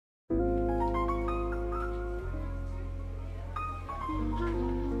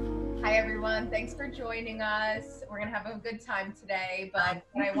Hi everyone, thanks for joining us. We're gonna have a good time today, but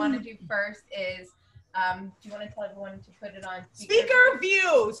what I want to do first is, do you want to tell everyone to put it on speaker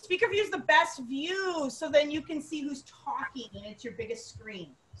view? Speaker view is the best view, so then you can see who's talking and it's your biggest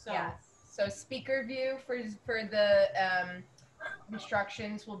screen. So yes, so speaker view for the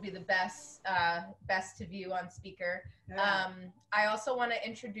instructions will be the best to view on speaker. Yeah. I also want to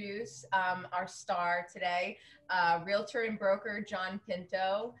introduce our star today, realtor and broker John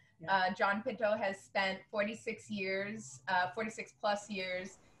Pinto. John Pinto has spent 46 plus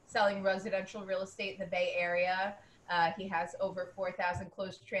years selling residential real estate in the Bay Area. He has over 4,000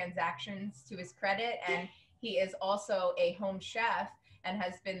 closed transactions to his credit, and he is also a home chef and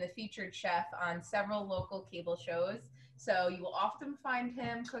has been the featured chef on several local cable shows. So you will often find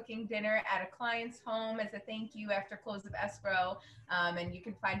him cooking dinner at a client's home as a thank you after close of escrow. And you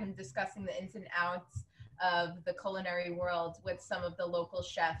can find him discussing the ins and outs of the culinary world with some of the local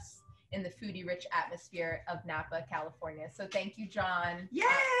chefs in the foodie-rich atmosphere of Napa, California. So thank you, John. Yay!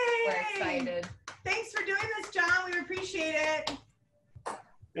 We're excited. Thanks for doing this, John. We appreciate it.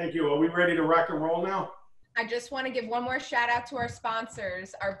 Thank you. Are we ready to rock and roll now? I just want to give one more shout out to our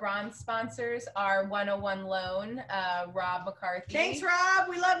sponsors. Our bronze sponsors are 101 Loan, Rob McCarthy. Thanks, Rob.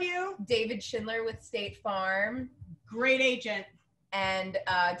 We love you. David Schindler with State Farm. Great agent. And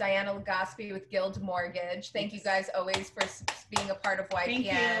Diana Legaspi with Guild Mortgage. Thank you guys always for being a part of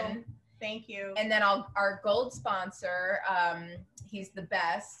YPN. Thank you. And then our gold sponsor, he's the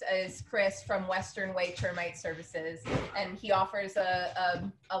best, is Chris from Western Way Termite Services. And he offers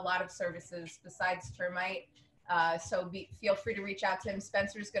a lot of services besides termite. So feel free to reach out to him.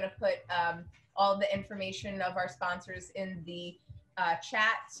 Spencer's going to put all the information of our sponsors in the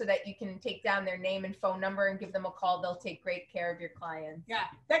chat so that you can take down their name and phone number and give them a call. They'll take great care of your clients. Yeah,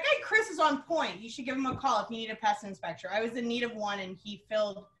 that guy Chris is on point. You should give him a call if you need a pest inspector. I was in need of one and he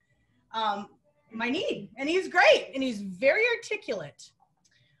filled my need, and he's great and he's very articulate.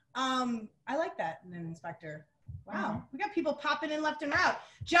 I like that in an inspector. Wow, we got people popping in left and right.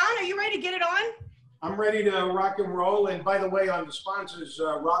 John, are you ready to get it on? I'm ready to rock and roll. And by the way, on the sponsors,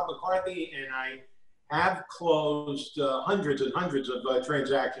 Rob McCarthy and I have closed hundreds and hundreds of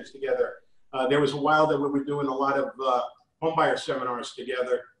transactions together. There was a while that we were doing a lot of homebuyer seminars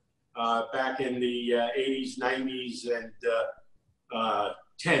together back in the 80s, 90s, and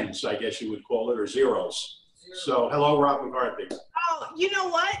 10s, I guess you would call it, or zeros. So hello, Rob McCarthy. Oh, you know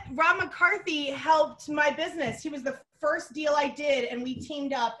what? Rob McCarthy helped my business. He was the first deal I did, and we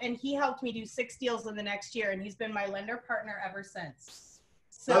teamed up, and he helped me do 6 deals in the next year, and he's been my lender partner ever since.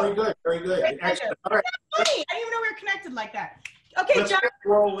 So, very good, very good. Excellent. All right. Funny. I didn't even know we were connected like that. Okay, Let's John. get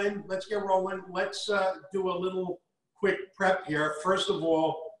rolling. Let's get rolling. Let's do a little quick prep here. First of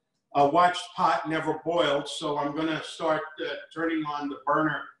all, a watched pot never boiled, so I'm going to start turning on the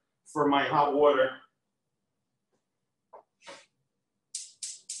burner for my hot water.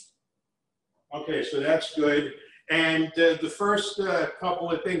 Okay, so that's good. And the first couple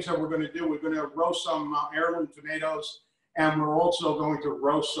of things that we're going to do, we're going to roast some heirloom tomatoes, and we're also going to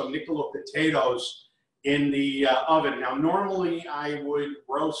roast some Nicola potatoes in the oven. Now, normally I would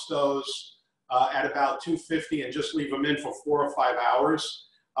roast those at about 250 and just leave them in for 4 or 5 hours.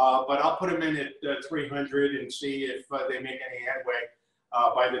 But I'll put them in at 300 and see if they make any headway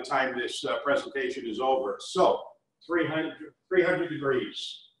by the time this presentation is over. So 300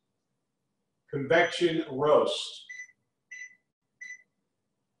 degrees, convection roast.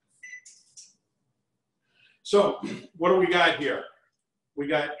 So what do we got here? We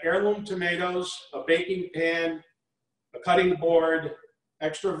got heirloom tomatoes, a baking pan, a cutting board,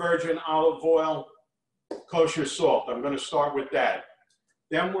 extra virgin olive oil, kosher salt. I'm going to start with that.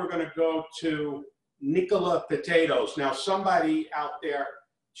 Then we're going to go to Nicola potatoes. Now, somebody out there,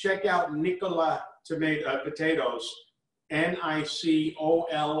 check out Nicola potatoes, Nicola,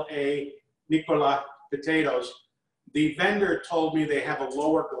 Nicola potatoes. The vendor told me they have a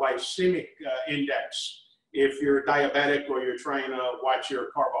lower glycemic index if you're diabetic or you're trying to watch your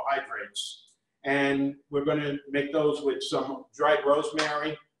carbohydrates. And we're going to make those with some dried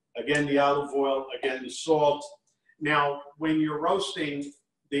rosemary, again, the olive oil, again, the salt. Now, when you're roasting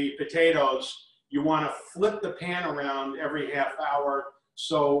the potatoes, you want to flip the pan around every half hour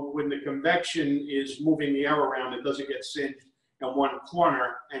so when the convection is moving the air around, it doesn't get singed in one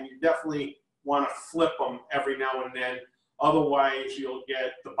corner. And you definitely want to flip them every now and then. Otherwise, you'll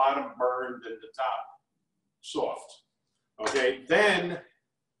get the bottom burned and the top soft. Okay, then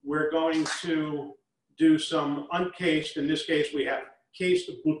we're going to do some uncased. In this case, we have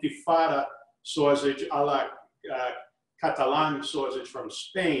cased butifarra sausage a la Catalan sausage from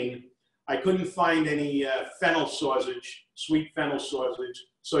Spain. I couldn't find any fennel sausage, sweet fennel sausage,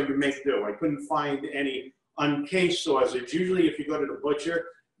 so you make do. I couldn't find any uncased sausage. Usually if you go to the butcher,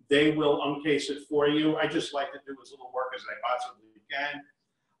 they will uncase it for you. I just like to do as little work as I possibly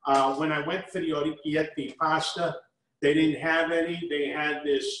can. When I went for the orecchiette pasta, they didn't have any. They had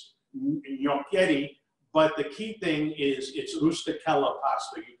this gnocchetti, but the key thing is it's rusticella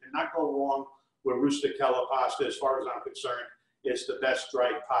pasta. You cannot go wrong with rusticella pasta as far as I'm concerned. It's the best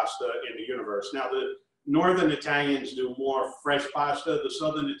dried pasta in the universe. Now, the northern Italians do more fresh pasta. The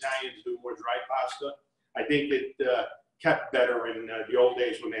southern Italians do more dried pasta. I think it kept better in the old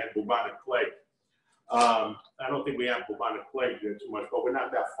days when they had bubonic plague. I don't think we have bubonic plague there too much, but we're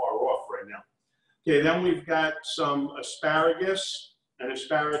not that far off right now. Okay, then we've got some asparagus, an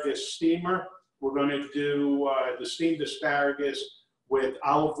asparagus steamer. We're going to do the steamed asparagus with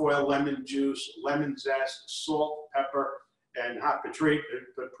olive oil, lemon juice, lemon zest, salt, pepper, and hot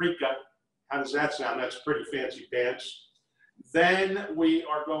paprika. How does that sound? That's pretty fancy pants. Then we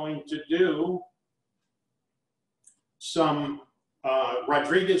are going to do some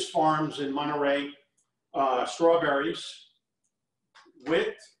Rodriguez Farms in Monterey strawberries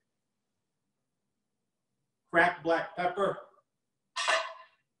with cracked black pepper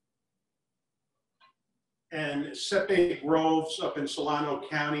and Sepe Groves up in Solano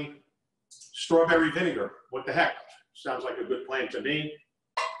County strawberry vinegar. What the heck? Sounds like a good plan to me.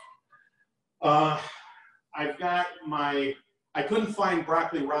 I've got my, I couldn't find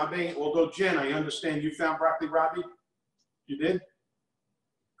broccoli rabe, although Jen, I understand you found broccoli rabe. You did?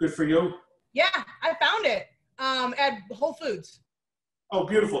 Good for you. Yeah, I found it at Whole Foods. Oh,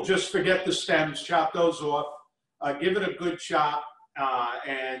 beautiful. Just forget the stems, chop those off, give it a good chop,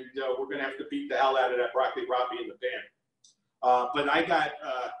 and we're going to have to beat the hell out of that broccoli rabe in the pan. But I got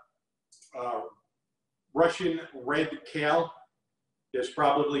Russian red kale. There's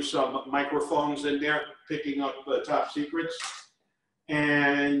probably some microphones in there picking up top secrets.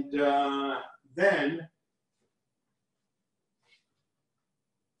 And then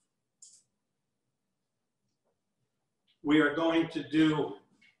we are going to do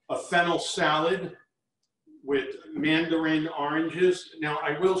a fennel salad with mandarin oranges. Now,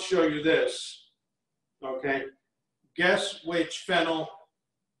 I will show you this, okay? Guess which fennel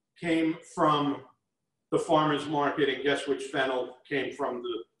came from the farmer's market, and guess which fennel came from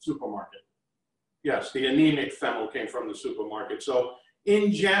the supermarket? Yes, the anemic fennel came from the supermarket. So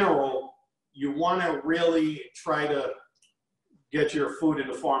in general, you want to really try to get your food in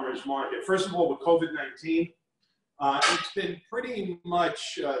the farmer's market. First of all, with COVID-19, it's been pretty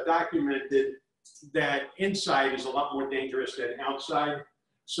much documented that inside is a lot more dangerous than outside.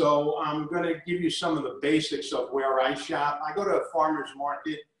 So I'm going to give you some of the basics of where I shop. I go to a farmer's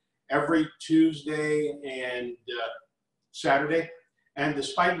market every Tuesday and Saturday. And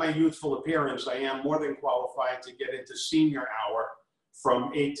despite my youthful appearance, I am more than qualified to get into senior hour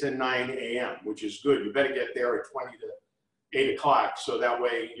from 8 to 9 a.m., which is good. You better get there at 20 to 8 o'clock, so that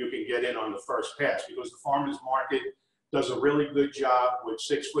way you can get in on the first pass, because the farmer's market does a really good job with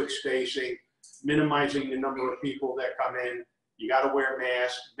 6-foot spacing, minimizing the number of people that come in. You got to wear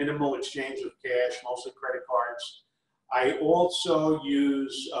masks, minimal exchange of cash, mostly credit cards. I also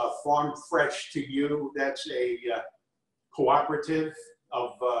use Farm Fresh to You. That's a cooperative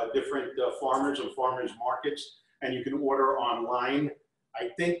of different farmers and farmers markets, and you can order online. I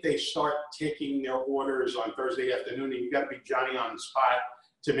think they start taking their orders on Thursday afternoon, and you got to be Johnny on the spot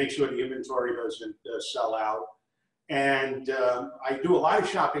to make sure the inventory doesn't sell out. And I do a lot of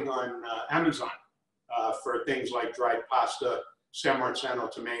shopping on Amazon for things like dried pasta, San Marzano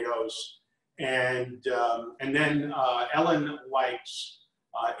tomatoes, and then Ellen likes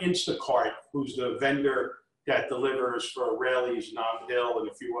Instacart, who's the vendor that delivers for Raley's, Nob Hill, and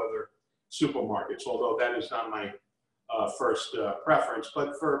a few other supermarkets, although that is not my first preference.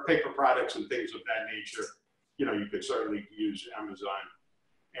 But for paper products and things of that nature, you know, you could certainly use Amazon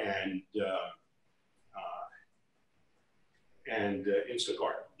and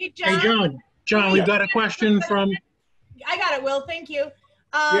Instacart. Hey, John. Hey, John, we've got a question from... I got it, Will. Thank you.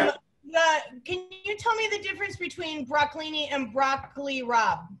 Yeah. Can you tell me the difference between broccolini and broccoli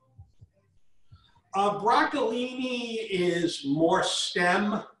rabe? Broccolini is more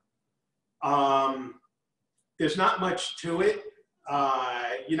stem. There's not much to it.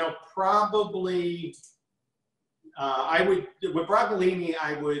 You know, probably with broccolini,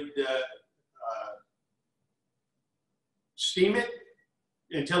 I would steam it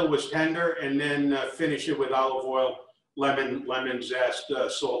until it was tender, and then finish it with olive oil, lemon zest,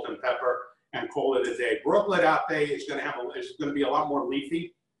 salt and pepper, and call it a day. Broccoli rabe is going to be a lot more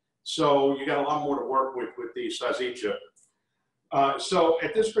leafy, so you got a lot more to work with the salsiccia. So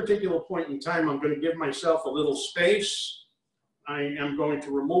at this particular point in time, I'm going to give myself a little space I am going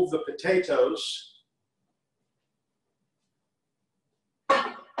to remove the potatoes.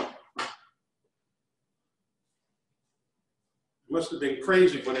 Must have been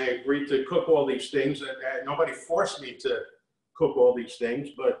crazy when I agreed to cook all these things. Nobody forced me to cook all these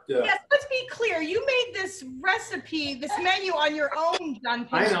things, but yes, let's be clear. You made this recipe, this menu on your own, John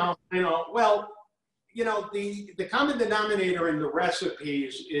Pinto. I know. Well, you know, the common denominator in the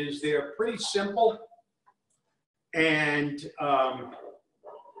recipes is they're pretty simple, and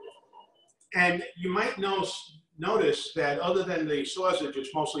you might notice that other than the sausage,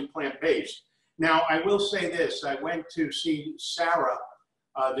 it's mostly plant-based. Now, I will say this. I went to see Sarah,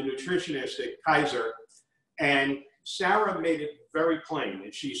 the nutritionist at Kaiser, and Sarah made it very plain.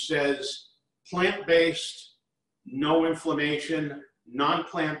 And she says, plant-based, no inflammation,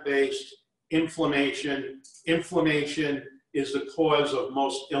 non-plant-based, inflammation. Inflammation is the cause of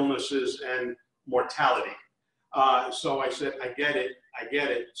most illnesses and mortality. So I said, I get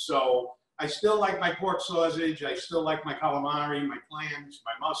it. So I still like my pork sausage. I still like my calamari, my clams,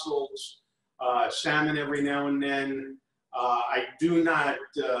 my mussels. Salmon every now and then. I do not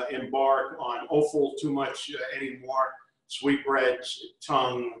embark on offal too much anymore. Sweetbreads,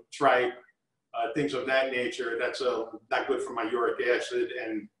 tongue, tripe, things of that nature. That's not good for my uric acid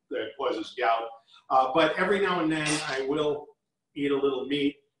and causes gout. But every now and then I will eat a little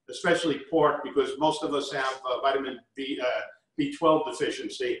meat, especially pork, because most of us have vitamin B12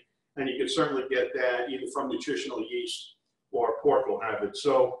 deficiency, and you can certainly get that either from nutritional yeast or pork will have it.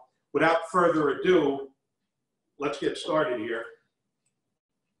 So without further ado, let's get started here.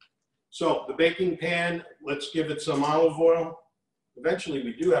 So the baking pan, let's give it some olive oil. Eventually,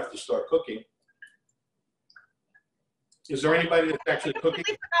 we do have to start cooking. Is there anybody that's actually cooking? I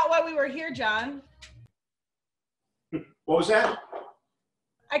completely forgot why we were here, John. What was that?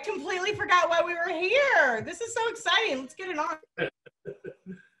 I completely forgot why we were here. This is so exciting. Let's get it on.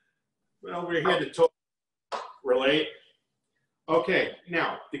 Well, we're here to talk, relate. Okay,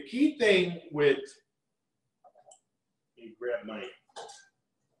 now, the key thing with, let me grab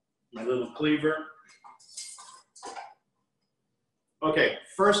my little cleaver. Okay,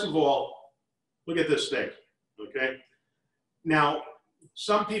 first of all, look at this thing, okay? Now,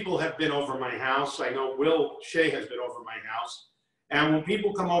 some people have been over my house. I know Will Shea has been over my house. And when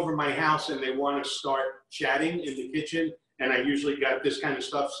people come over my house and they want to start chatting in the kitchen, and I usually got this kind of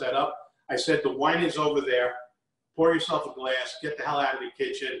stuff set up, I said, the wine is over there. Pour yourself a glass, get the hell out of the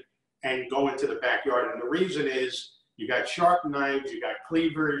kitchen, and go into the backyard. And the reason is you got sharp knives, you got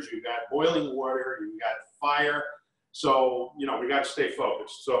cleavers, you got boiling water, you got fire. So, you know, we got to stay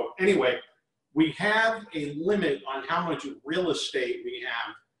focused. So anyway, we have a limit on how much real estate we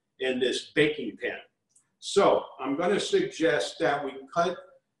have in this baking pan. So I'm going to suggest that we cut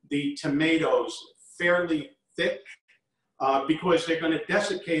the tomatoes fairly thick because they're going to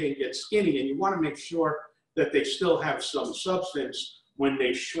desiccate and get skinny, and you want to make sure that they still have some substance when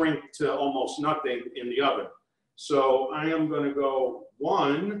they shrink to almost nothing in the oven. So I am going to go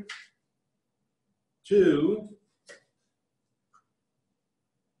 1, 2,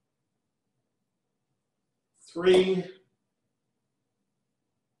 3,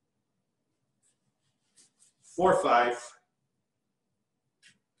 4, 5.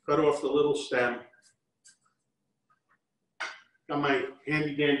 Cut off the little stem. Got my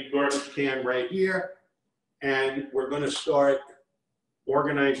handy dandy garbage can right here. And we're going to start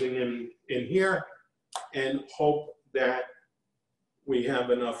organizing in here and hope that we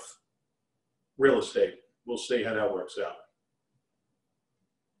have enough real estate. We'll see how that works out.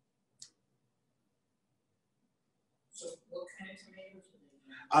 So what kind of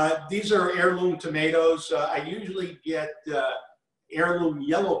tomatoes? These are heirloom tomatoes. I usually get heirloom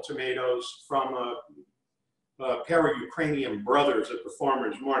yellow tomatoes from a pair of Ukrainian brothers at the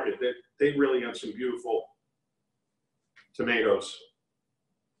farmer's market. They really have some beautiful tomatoes.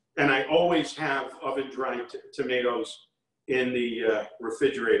 And I always have oven-dried tomatoes in the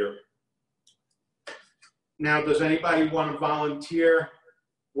refrigerator. Now, does anybody want to volunteer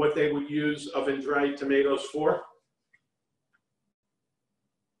what they would use oven-dried tomatoes for?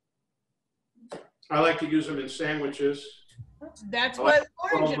 I like to use them in sandwiches. That's what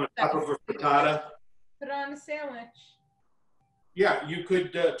Lauren On just top of a frittata. Put it on a sandwich. Yeah, you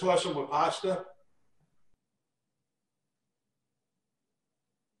could toss them with pasta.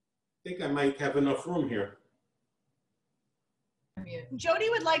 I think I might have enough room here.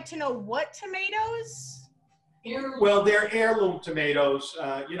 Jody would like to know what tomatoes? Well, they're heirloom tomatoes.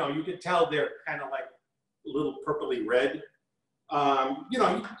 You know, you can tell they're kind of like a little purpley red. You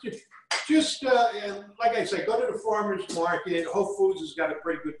know, just like I say, go to the farmer's market. Whole Foods has got a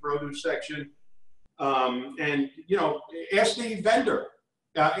pretty good produce section. And, you know, ask the vendor,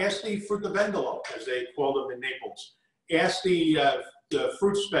 ask the fruttivendolo, as they call them in Naples. Ask the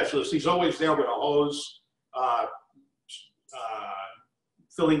fruit specialist. He's always there with a hose,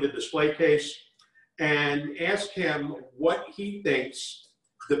 filling the display case, and ask him what he thinks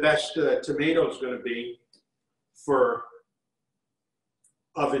the best tomato is going to be for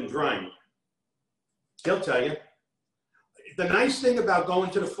oven drying. He'll tell you. The nice thing about going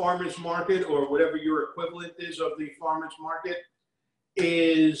to the farmer's market, or whatever your equivalent is of the farmer's market,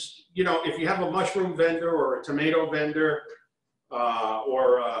 is, you know, if you have a mushroom vendor or a tomato vendor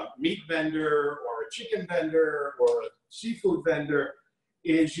or a meat vendor or a chicken vendor or a seafood vendor,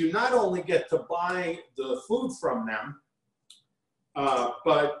 is you not only get to buy the food from them,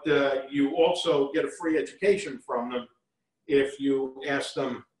 but you also get a free education from them if you ask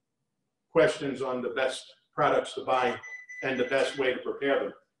them questions on the best products to buy and the best way to prepare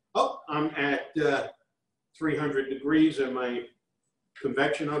them. Oh, I'm at 300 degrees in my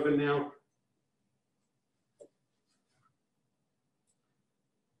convection oven now.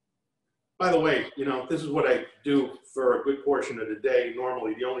 By the way, you know, this is what I do for a good portion of the day.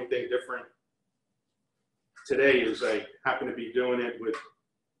 Normally, the only thing different today is I happen to be doing it with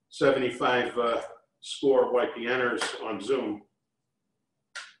 75 SCCAOR YPNers on Zoom.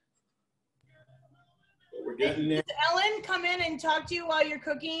 But we're getting there. Does Ellen come in and talk to you while you're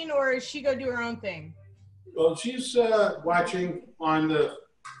cooking, or does she go do her own thing? Well, she's watching on the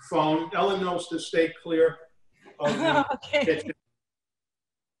phone. Ellen knows to stay clear of the kitchen.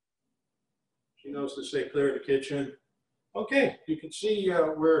 She knows to stay clear of the kitchen. Okay, you can see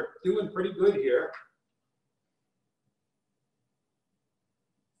we're doing pretty good here.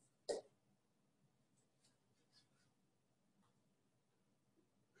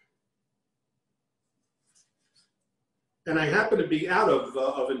 And I happen to be out of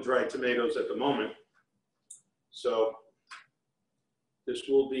oven-dried tomatoes at the moment. So this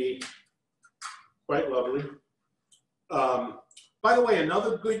will be quite lovely. By the way,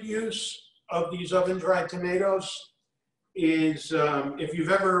 another good use of these oven-dried tomatoes is if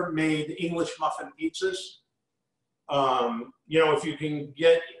you've ever made English muffin pizzas, you know, if you can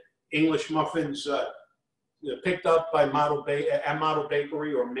get English muffins picked up by Model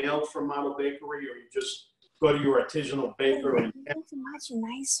Bakery or mailed from Model Bakery, or you just go to your artisanal baker and it's much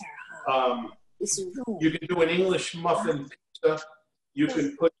nicer, huh? You can do an English muffin pizza. You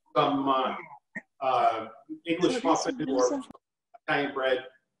can put some English muffin or Italian bread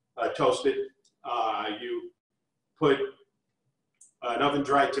toasted. You put an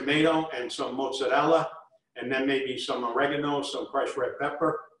oven-dried tomato and some mozzarella, and then maybe some oregano, some crushed red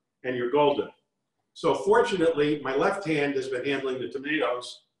pepper, and you're golden. So fortunately, my left hand has been handling the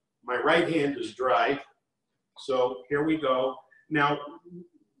tomatoes. My right hand is dry. So here we go. Now,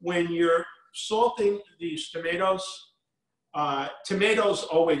 when you're salting these tomatoes, tomatoes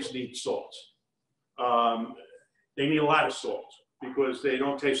always need salt. They need a lot of salt because they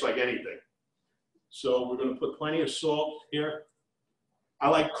don't taste like anything. So we're going to put plenty of salt here. I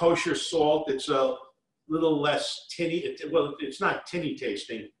like kosher salt. It's a little less tinny. Well, it's not tinny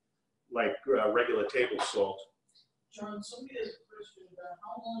tasting like regular table salt. John, somebody has a question about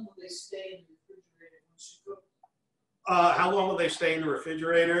how long will they stay in the refrigerator once you cook? How long will they stay in the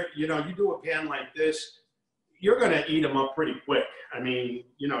refrigerator? You know, you do a pan like this, you're going to eat them up pretty quick. I mean,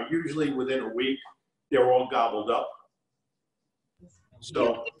 you know, usually within a week, they're all gobbled up. So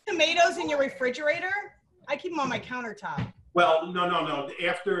you keep tomatoes in your refrigerator? I keep them on my countertop. Well, no.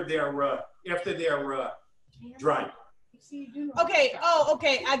 After they're dry. Okay. Oh,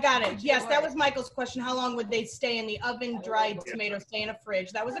 okay. I got it. Yes, that was Michael's question. How long would they stay in the oven? Dried tomatoes stay in a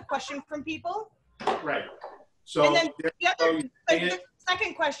fridge. That was a question from people. Right. So and then the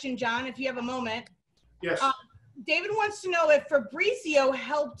second question, John, if you have a moment. Yes. David wants to know if Fabrizio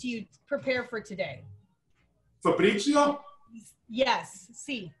helped you prepare for today. Fabrizio? Yes.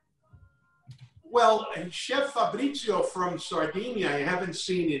 See. Well, Chef Fabrizio from Sardinia, I haven't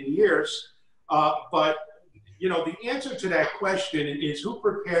seen in years, but you know, the answer to that question is who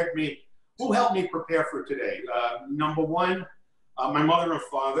helped me prepare for today? Number one, my mother and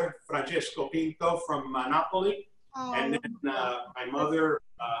father, Francesco Pinto from Napoli, and then my mother,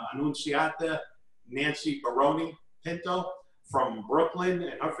 Annunziata Nancy Baroni Pinto from Brooklyn,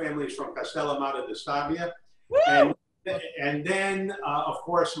 and her family is from Castellamare di Stabia. And then, of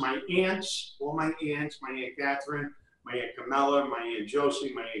course, my aunts, all my aunts, my Aunt Catherine, my Aunt Camilla, my Aunt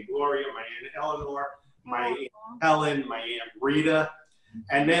Josie, my Aunt Gloria, my Aunt Eleanor, my Aunt Helen, my Aunt Rita,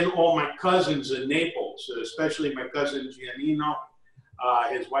 and then all my cousins in Naples, especially my cousin Giannino,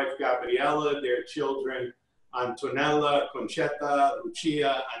 his wife Gabriella, their children Antonella, Concetta,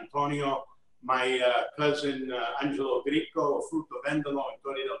 Lucia, Antonio, my cousin Angelo Gricco, of Frutto Vendolo and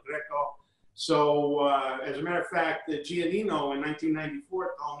Torre del Greco. So as a matter of fact, Giannino in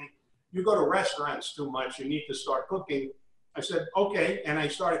 1994 told me, you go to restaurants too much, you need to start cooking. I said, okay, and I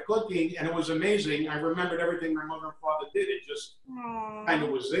started cooking, and it was amazing. I remembered everything my mother and father did. It just kind of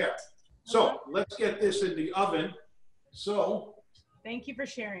was there. So let's get this in the oven. So. Thank you for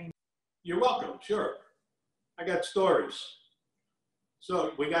sharing. You're welcome, sure. I got stories.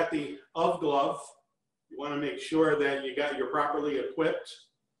 So we got the of glove. You want to make sure that you're properly equipped.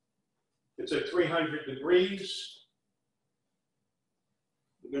 It's at 300 degrees.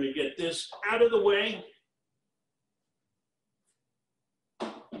 We're going to get this out of the way.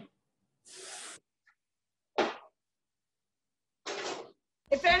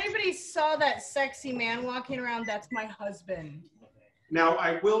 If anybody saw that sexy man walking around, that's my husband. Now,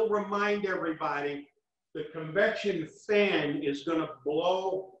 I will remind everybody, the convection fan is going to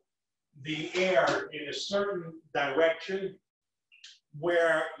blow the air in a certain direction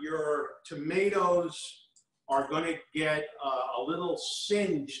where your tomatoes are going to get a little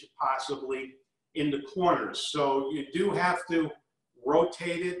singed, possibly, in the corners. So you do have to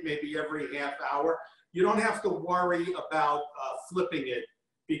rotate it maybe every half hour. You don't have to worry about flipping it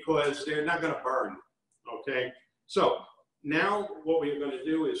because they're not going to burn, okay? So now what we're going to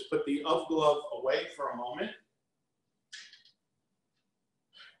do is put the of glove away for a moment.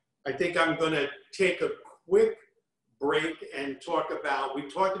 I think I'm going to take a quick break and we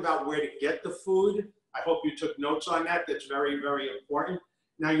talked about where to get the food. I hope you took notes on that. That's very, very important.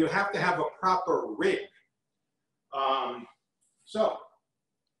 Now you have to have a proper rig. So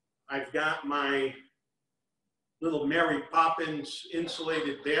I've got my little Mary Poppins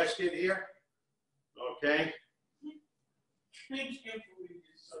insulated basket here, okay?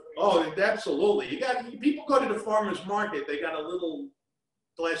 Oh, absolutely. People go to the farmer's market, they got a little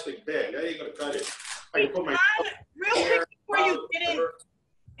plastic bag. How are you gonna cut it? Hey, John, real quick before you get in,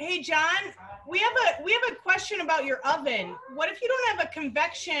 hey John, we have a question about your oven. What if you don't have a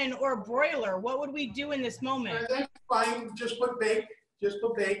convection or a broiler? What would we do in this moment? That's fine, just put bake,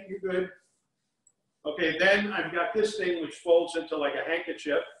 you're good. Okay, then I've got this thing which folds into like a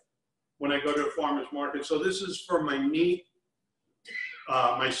handkerchief when I go to the farmer's market. So this is for my meat,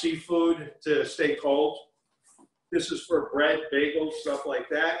 my seafood to stay cold. This is for bread, bagels, stuff like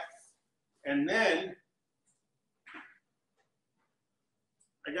that. And then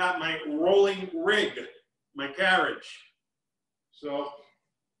I got my rolling rig, my carriage. So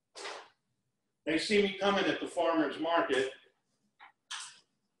they see me coming at the farmer's market.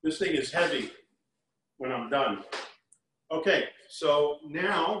 This thing is heavy when I'm done. Okay, so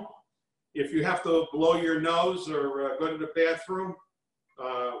now if you have to blow your nose or go to the bathroom,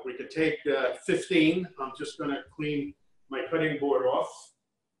 we could take 15. I'm just gonna clean my cutting board off.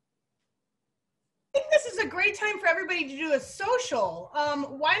 I think this is a great time for everybody to do a social.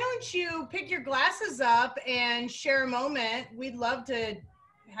 Why don't you pick your glasses up and share a moment? We'd love to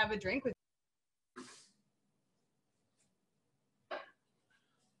have a drink with you.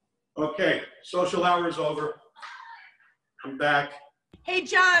 Okay, social hour is over. I'm back. Hey,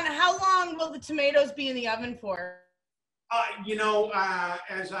 John, how long will the tomatoes be in the oven for?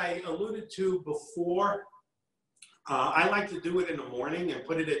 As I alluded to before, I like to do it in the morning and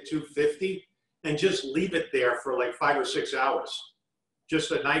put it at 250 and just leave it there for like 5 or 6 hours.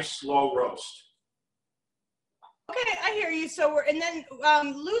 Just a nice slow roast. Okay, I hear you. So and then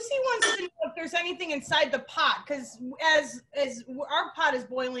Lucy wants to know if there's anything inside the pot, because as our pot is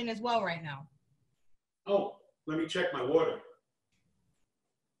boiling as well right now. Oh, let me check my water.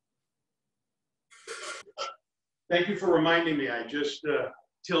 Thank you for reminding me. I just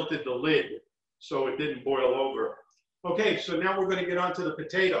tilted the lid so it didn't boil over. Okay, so now we're going to get on to the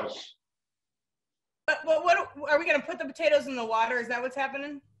potatoes. What are we going to put the potatoes in the water? Is that what's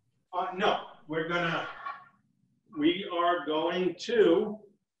happening? No, we are going to,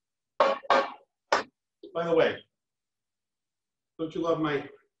 by the way, don't you love my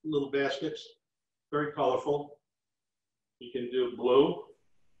little baskets? Very colorful. You can do blue.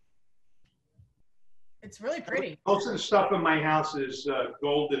 It's really pretty. Most of the stuff in my house is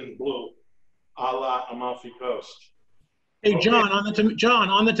golden blue, a la Amalfi Coast. Hey, John, on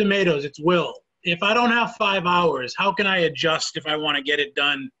the tomatoes, it's Will. If I don't have 5 hours, how can I adjust if I want to get it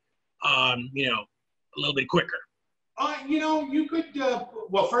done, a little bit quicker? You could,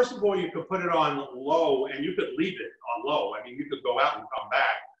 well, first of all, you could put it on low and you could leave it on low. I mean, you could go out and come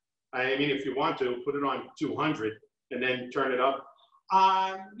back. I mean, if you want to, put it on 200 and then turn it up.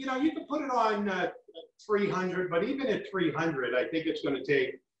 You could put it on 300, but even at 300, I think it's going to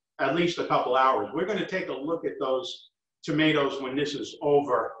take at least a couple hours. We're going to take a look at those tomatoes when this is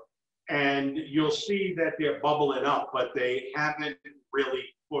over and you'll see that they're bubbling up, but they haven't really,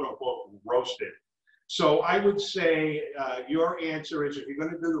 quote unquote, roasted. So I would say your answer is, if you're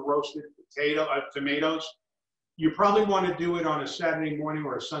going to do the roasted tomatoes, you probably want to do it on a Saturday morning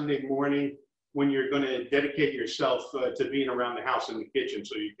or a Sunday morning when you're going to dedicate yourself to being around the house in the kitchen,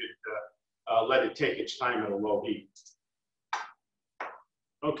 so you could let it take its time at a low heat.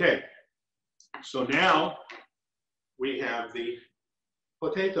 Okay, so now we have the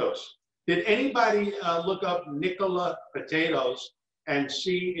potatoes. Did anybody look up Nicola potatoes and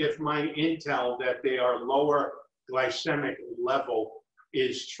see if my intel that they are lower glycemic level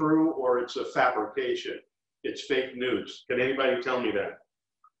is true, or it's a fabrication? It's fake news. Can anybody tell me that?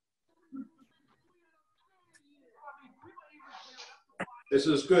 This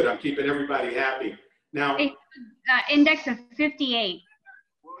is good. I'm keeping everybody happy. Now, index of 58.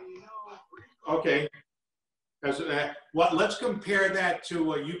 Okay. Let's compare that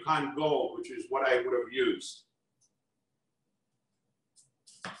to a Yukon Gold, which is what I would have used.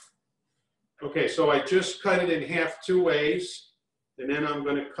 Okay, so I just cut it in half 2 ways, and then I'm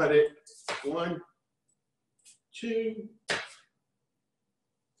going to cut it 1, 2,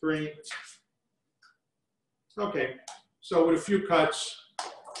 3. Okay, so with a few cuts,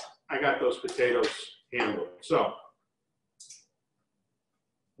 I got those potatoes handled. So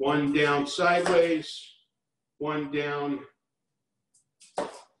 1 down sideways, 1 down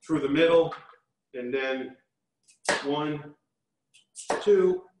through the middle, and then 1,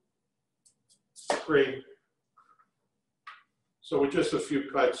 2, 3. So with just a few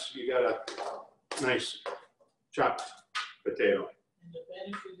cuts, you got a nice chopped potato. And the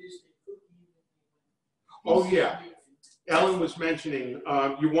benefit is they cook evenly. Oh yeah, Ellen was mentioning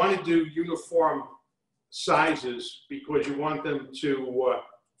you want to do uniform sizes because you want them to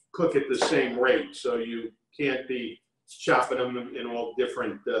cook at the same rate. So you can't be chopping them in all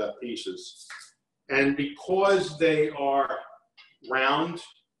different pieces. And because they are round,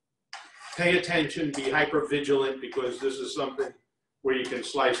 pay attention, be hyper vigilant, because this is something where you can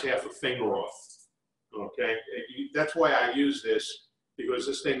slice half a finger off. Okay, that's why I use this, because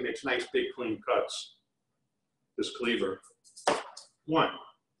this thing makes nice big clean cuts. This cleaver. 1,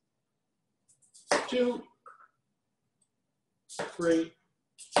 2, 3,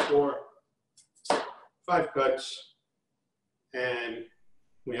 4, 5 cuts, and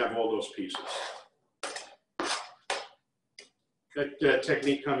we have all those pieces. That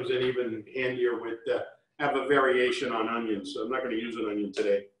technique comes in even handier with, have a variation on onions. So I'm not going to use an onion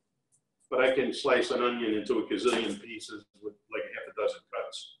today, but I can slice an onion into a gazillion pieces with like half a dozen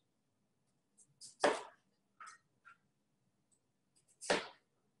cuts.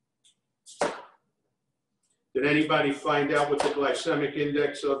 Did anybody find out what the glycemic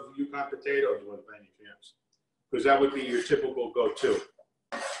index of Yukon potatoes was by any chance? Because that would be your typical go-to.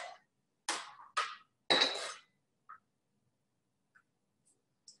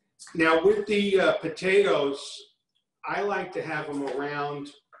 Now with the potatoes, I like to have them around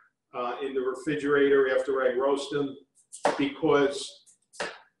in the refrigerator after I roast them, because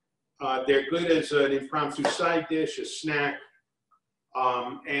they're good as an impromptu side dish, a snack.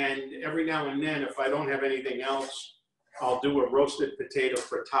 And every now and then, if I don't have anything else, I'll do a roasted potato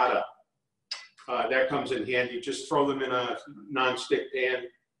frittata. That comes in handy. Just throw them in a non-stick pan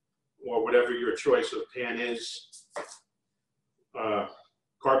or whatever your choice of pan is.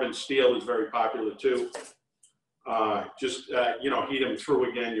 Carbon steel is very popular too. Just, you know, heat them through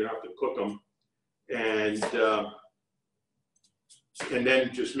again. You don't have to cook them. And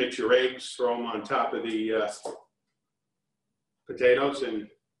then just mix your eggs, throw them on top of the potatoes, and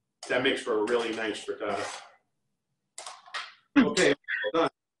that makes for a really nice frittata. Okay, done.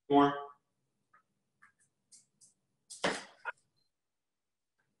 More.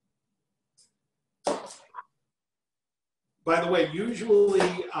 By the way,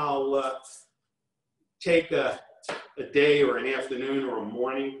 usually I'll take a day or an afternoon or a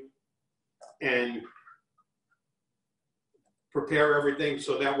morning and prepare everything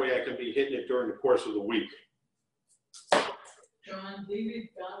so that way I can be hitting it during the course of the week. John, David,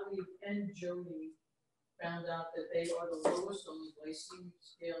 Gottlieb, and Jody found out that they are the lowest on the glycemic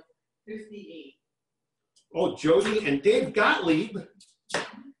scale, 58. Oh, Jody and Dave Gottlieb.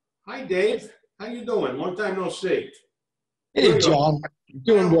 Hi, Dave. How you doing? Long time no see. Hey, John.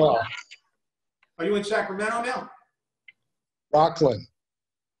 Doing well. Are you in Sacramento now? Rockland.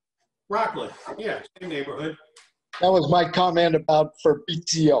 Rockland. Yeah, same neighborhood. That was my comment about for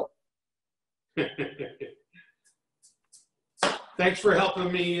BTO. Thanks for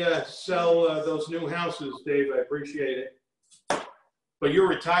helping me sell those new houses, Dave. I appreciate it. But you're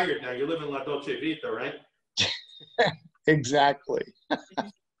retired now. You live in La Dolce Vita, right? Exactly.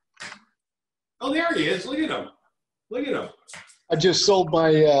 Oh, there he is. Look at him. Look at him. I just sold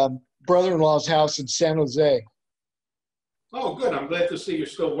my brother-in-law's house in San Jose. Oh, good. I'm glad to see you're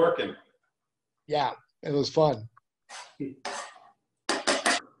still working. Yeah, it was fun.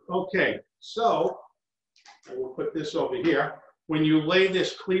 Okay, so I will put this over here. When you lay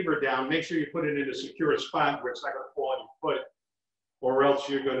this cleaver down, make sure you put it in a secure spot where it's not going to fall on your foot, or else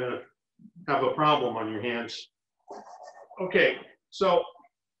you're going to have a problem on your hands. Okay, so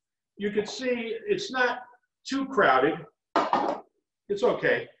you can see it's not too crowded. It's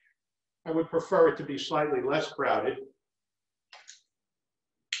okay. I would prefer it to be slightly less crowded.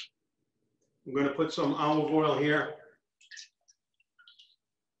 I'm going to put some olive oil here.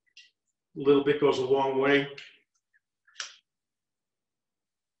 A little bit goes a long way.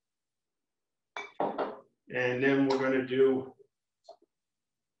 And then we're going to do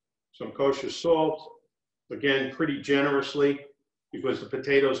some kosher salt, again, pretty generously, because the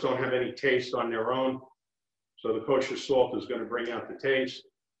potatoes don't have any taste on their own. So the kosher salt is going to bring out the taste.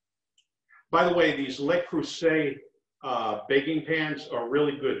 By the way, these Le Creuset baking pans are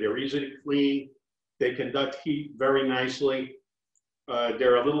really good. They're easy to clean. They conduct heat very nicely.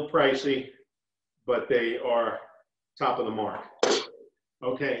 They're a little pricey, but they are top of the mark.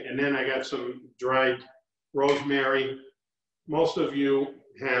 Okay, and then I got some dried rosemary. Most of you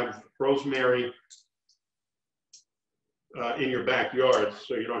have rosemary in your backyard,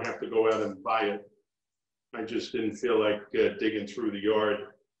 so you don't have to go out and buy it. I just didn't feel like digging through the yard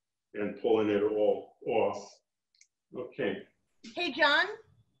and pulling it all off. Okay. Hey, John.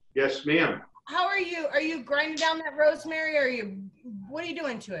 Yes, ma'am. How are you? Are you grinding down that rosemary, or what are you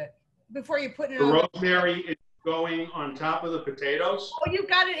doing to it before you put it The on? rosemary is going on top of the potatoes. Oh, you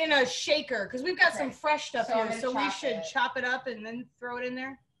got it in a shaker, because we've got some fresh stuff So I'm here, gonna so we should chop it up and then throw it in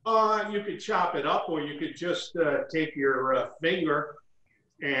there. You could chop it up, or you could just take your finger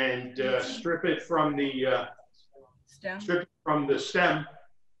and strip it from the stem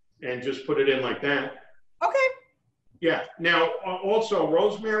and just put it in like that. Okay. Yeah. Now, also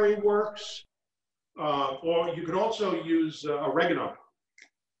rosemary works, or you could also use oregano.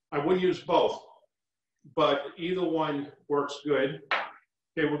 I would use both, but either one works good.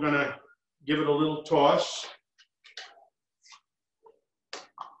 Okay, we're gonna give it a little toss.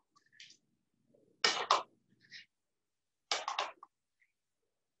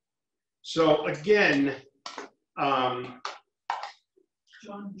 So again, John,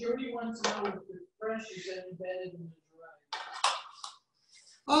 Jody wants to know if the fresh is any better than the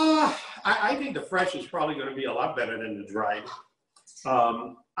dry. I think the fresh is probably going to be a lot better than the dried.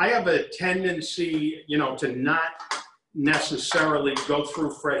 I have a tendency, you know, to not necessarily go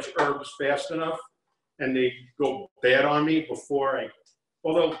through fresh herbs fast enough, and they go bad on me before I,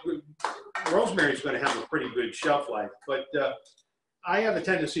 although rosemary is going to have a pretty good shelf life, but I have a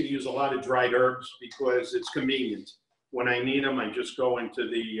tendency to use a lot of dried herbs because it's convenient. When I need them, I just go into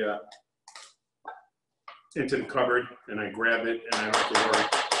the cupboard and I grab it, and I don't have to worry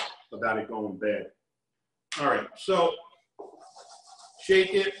about it going bad. All right, so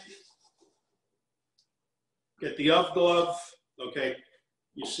shake it. Get the UV glove. Okay,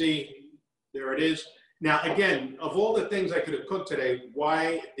 you see, there it is. Now, again, of all the things I could have cooked today,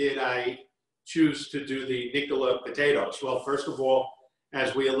 why did I choose to do the Nicola potatoes? Well, first of all,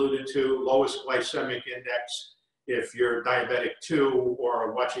 as we alluded to, lowest glycemic index if you're diabetic 2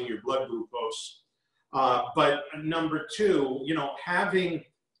 or watching your blood glucose. But number two, you know, having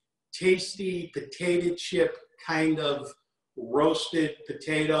tasty potato chip kind of roasted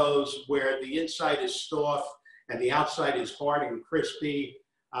potatoes where the inside is soft and the outside is hard and crispy.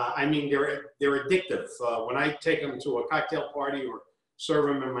 I mean, they're addictive. When I take them to a cocktail party or serve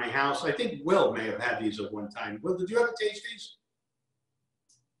them in my house, I think Will may have had these at one time. Will, did you ever taste these?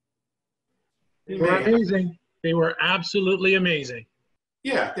 They were amazing. They were absolutely amazing.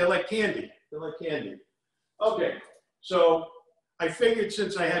 Yeah, they're like candy. They're like candy. Okay, so I figured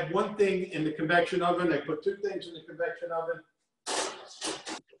since I had one thing in the convection oven, I put two things in the convection oven.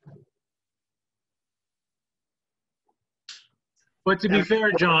 But to be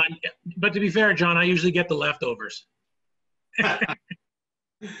fair, John, I usually get the leftovers.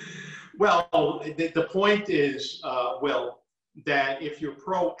 Well, the point is, Will, that if you're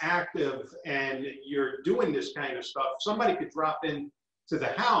proactive and you're doing this kind of stuff, somebody could drop in to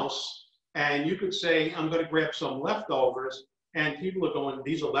the house and you could say, I'm going to grab some leftovers, and people are going,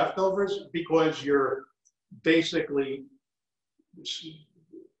 these are leftovers, because you're basically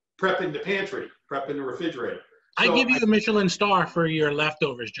prepping the pantry, prepping the refrigerator. So I give you a Michelin star for your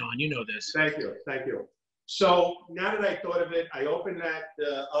leftovers, John. You know this. Thank you, thank you. So now that I thought of it, I opened that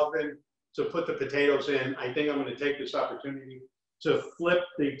oven to put the potatoes in. I think I'm going to take this opportunity to flip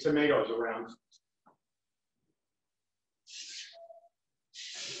the tomatoes around.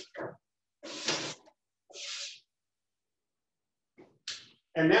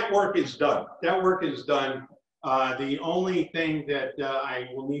 And that work is done. That work is done. The only thing that I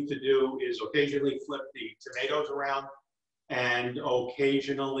will need to do is occasionally flip the tomatoes around and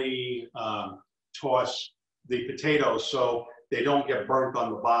occasionally toss the potatoes so they don't get burnt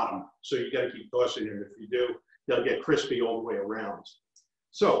on the bottom. So you got to keep tossing them. If you do, they'll get crispy all the way around.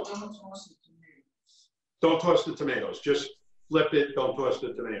 So don't toss the tomatoes. Just flip it. Don't toss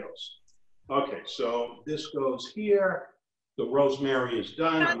the tomatoes. Okay, so this goes here. The rosemary is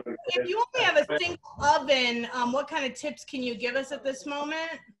done. If you only have a single oven, what kind of tips can you give us at this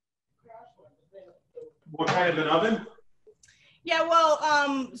moment? What kind of an oven? Yeah,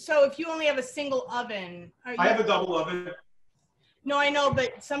 well, so if you only have a single oven. I have a double oven. No, I know,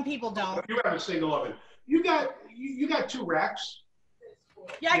 but some people don't. If you have a single oven. You got 2 racks?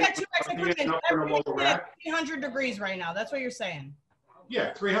 Yeah, I got 2 racks. I cook in everything's at 300 degrees right now. That's what you're saying.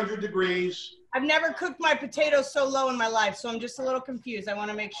 Yeah, 300 degrees. I've never cooked my potatoes so low in my life, so I'm just a little confused. I want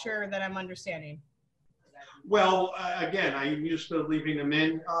to make sure that I'm understanding. Well, again, I'm used to leaving them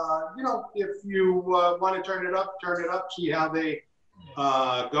in. You know, if you want to turn it up, see how they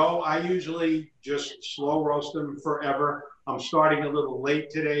go. I usually just slow roast them forever. I'm starting a little late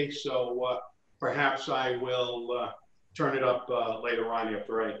today, so perhaps I will turn it up later on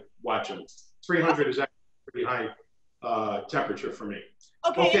after I watch them. 300 is actually pretty high temperature for me.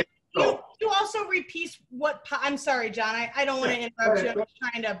 Okay. So, you also repeat what, I'm sorry, John, I don't want to interrupt you. I'm just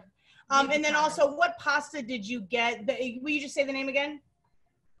trying to, and then also what pasta did you get? Will you just say the name again?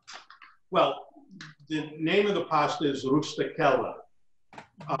 Well, the name of the pasta is rusticella.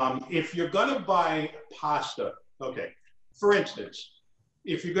 If you're going to buy pasta, okay, for instance,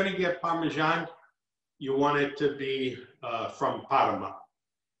 if you're going to get Parmesan, you want it to be from Parma.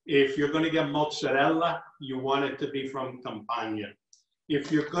 If you're going to get mozzarella, you want it to be from Campania. If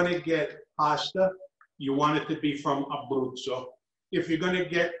you're going to get pasta, you want it to be from Abruzzo. If you're going to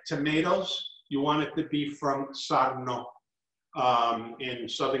get tomatoes, you want it to be from Sarno in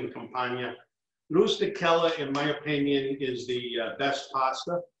southern Campania. Rusticella, in my opinion, is the best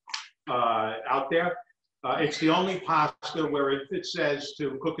pasta out there. It's the only pasta where if it says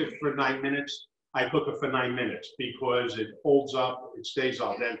to cook it for 9 minutes, I cook it for 9 minutes because it holds up, it stays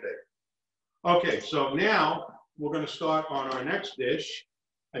al dente. Okay, so now we're going to start on our next dish.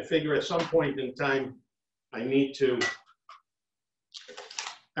 I figure at some point in time, I need to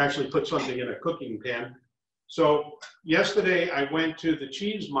actually put something in a cooking pan. So yesterday I went to the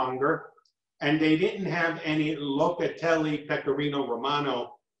cheesemonger and they didn't have any Locatelli Pecorino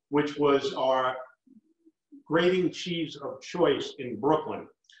Romano, which was our grating cheese of choice in Brooklyn.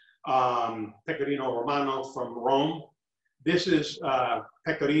 Pecorino Romano from Rome. This is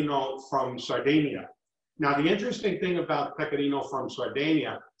Pecorino from Sardinia. Now, the interesting thing about Pecorino from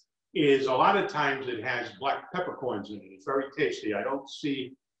Sardinia is a lot of times it has black peppercorns in it. It's very tasty. I don't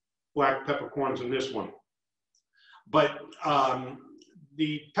see black peppercorns in this one. But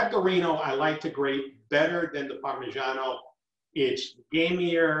the Pecorino I like to grate better than the Parmigiano. It's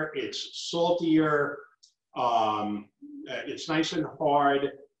gamier, it's saltier, it's nice and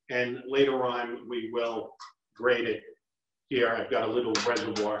hard, and later on we will grate it. Here, I've got a little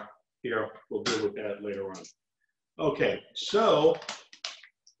reservoir here. We'll deal with that later on. Okay, so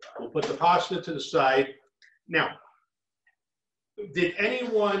we'll put the pasta to the side. Now, did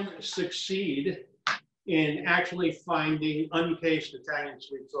anyone succeed in actually finding uncased Italian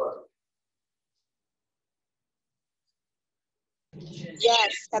sweet sausage?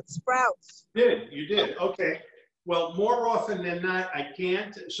 Yes, at Sprouts. You did, okay. Well, more often than not, I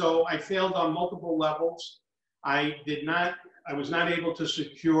can't. So I failed on multiple levels. I was not able to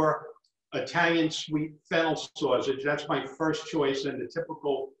secure Italian sweet fennel sausage. That's my first choice and the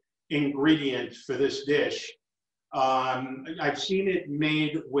typical ingredient for this dish. I've seen it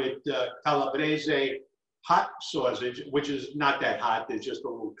made with calabrese hot sausage, which is not that hot. There's just a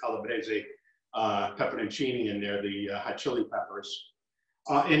little calabrese pepperoncini in there, the hot chili peppers.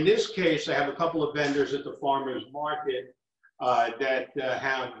 In this case, I have a couple of vendors at the farmer's market that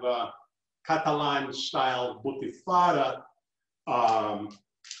have Catalan-style butifarra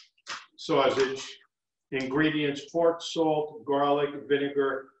sausage. Ingredients: pork, salt, garlic,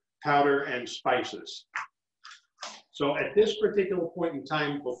 vinegar, powder, and spices. So at this particular point in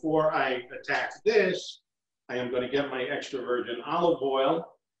time, before I attack this, I am going to get my extra virgin olive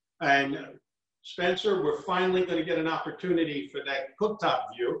oil. And Spencer, we're finally going to get an opportunity for that cooktop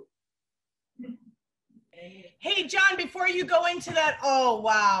view. Hey, John, before you go into that, oh,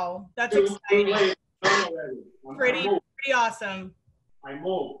 wow. That's exciting. Pretty awesome. I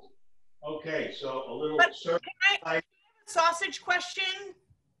moved. Okay, so a little Can I have a sausage question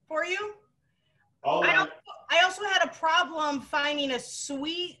for you? Hold on. I also had a problem finding a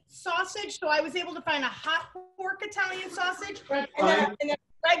sweet sausage, so I was able to find a hot pork Italian sausage and then a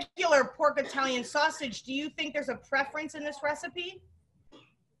regular pork Italian sausage. Do you think there's a preference in this recipe?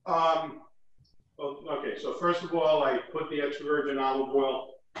 Well, okay, so first of all, I put the extra virgin olive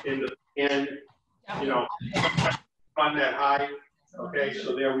oil in the pan, you know, on that high. Okay,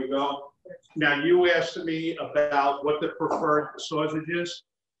 so there we go. Now you asked me about what the preferred sausage is.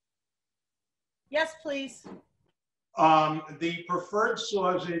 Yes, please. The preferred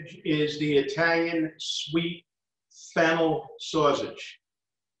sausage is the Italian sweet fennel sausage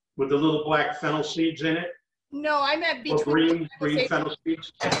with the little black fennel seeds in it. No, I meant Or between green fennel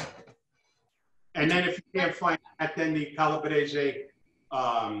seeds. And then if you can't find that, then the calabrese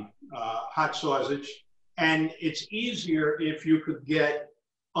hot sausage. And it's easier if you could get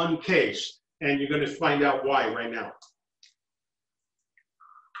uncased. And you're going to find out why right now.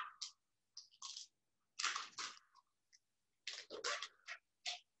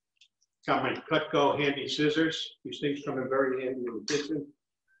 Got my Cutco handy scissors. These things come in very handy in the kitchen.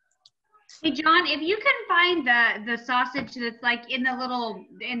 Hey John, if you can find the sausage that's like in the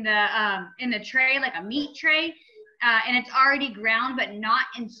tray, like a meat tray, and it's already ground but not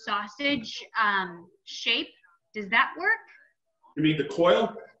in sausage shape, does that work? You mean the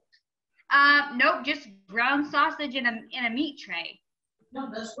coil? Nope, just ground sausage in a meat tray. No,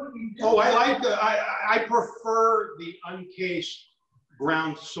 that's what you do. Oh, I like I prefer the uncased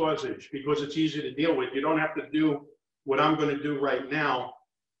ground sausage because it's easy to deal with. You don't have to do what I'm going to do right now,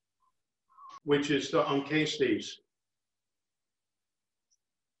 which is to uncase these.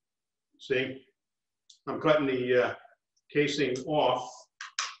 See, I'm cutting the casing off.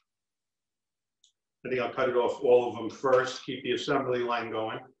 I think I'll cut it off all of them first, keep the assembly line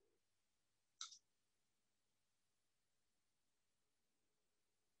going.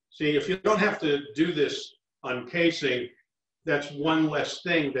 See, if you don't have to do this uncasing, that's one less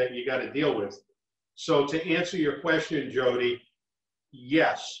thing that you got to deal with. So to answer your question, Jody,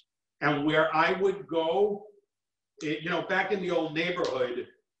 yes. And where I would go, you know, back in the old neighborhood,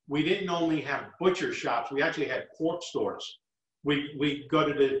 we didn't only have butcher shops, we actually had pork stores. We go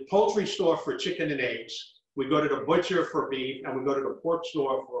to the poultry store for chicken and eggs, we go to the butcher for beef, and we go to the pork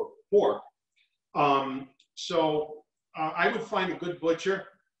store for pork. I would find a good butcher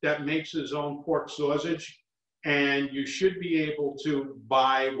that makes his own pork sausage, and you should be able to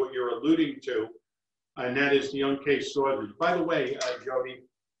buy what you're alluding to, and that is the uncased sausage. By the way, Jody,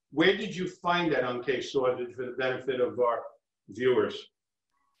 where did you find that uncased sausage for the benefit of our viewers?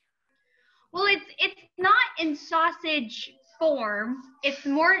 Well, it's not in sausage form. It's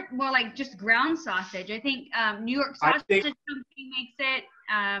more like just ground sausage. I think New York Sausage Company makes it,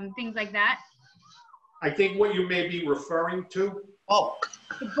 things like that. I think what you may be referring to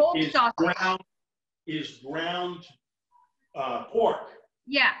is ground pork.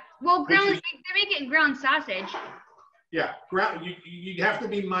 Yeah, well, they make it in ground sausage. Yeah, you have to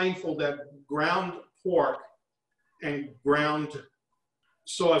be mindful that ground pork and ground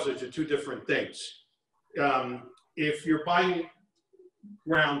sausage are two different things. If you're buying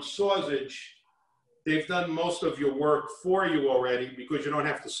ground sausage, they've done most of your work for you already because you don't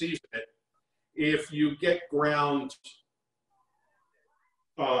have to season it. If you get ground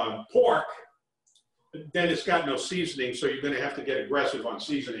pork, then it's got no seasoning, so you're going to have to get aggressive on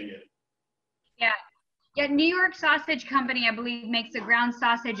seasoning it. Yeah, New York Sausage Company, I believe, makes a ground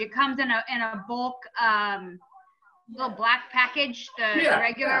sausage. It comes in a bulk little black package, the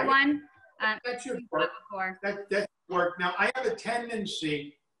regular one. That should work. That work. Now, I have a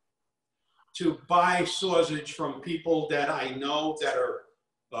tendency to buy sausage from people that I know that are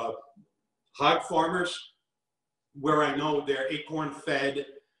hog farmers, where I know they're acorn fed,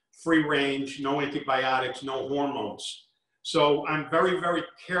 free range, no antibiotics, no hormones. So I'm very, very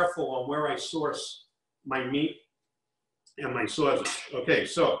careful on where I source my meat and my sausage. Okay,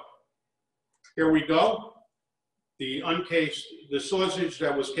 so here we go. The sausage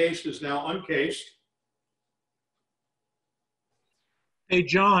that was cased is now uncased. Hey,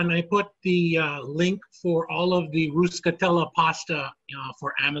 John, I put the link for all of the ruscatella pasta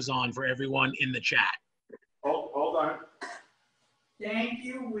for Amazon for everyone in the chat. Hold on. Thank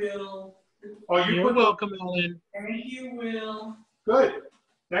you, Will. Oh, you're welcome, Ellen. Thank you, Will. Good.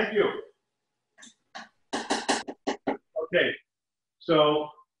 Thank you. Okay. So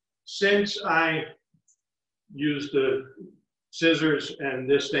since I used the scissors and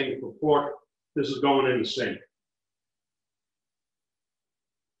this thing for pork, this is going in the sink.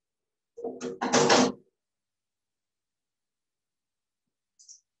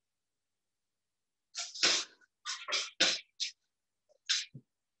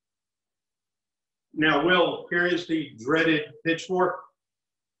 Now, Will, here is the dreaded pitchfork.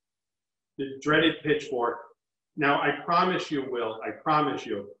 The dreaded pitchfork. Now, I promise you, Will, I promise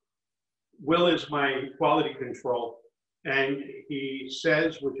you, Will is my quality control, and he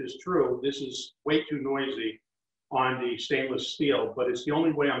says, which is true, this is way too noisy on the stainless steel, but it's the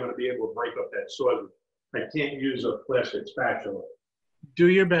only way I'm going to be able to break up that sausage. I can't use a plastic spatula. Do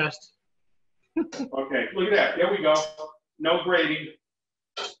your best. Okay, look at that. There we go. No grating.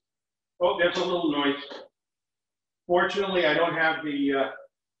 Oh, there's a little noise. Fortunately, I don't have the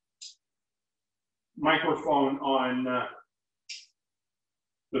microphone on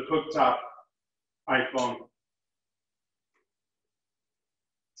the cooktop iPhone.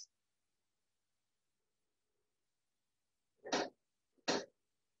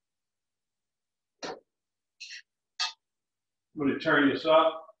 I'm going to turn this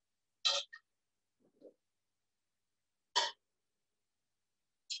up.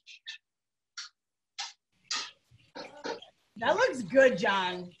 That looks good,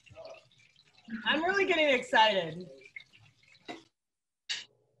 John. I'm really getting excited.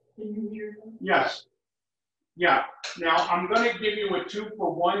 Yes. Yeah. Now, I'm going to give you a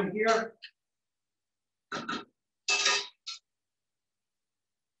 2-for-1 here.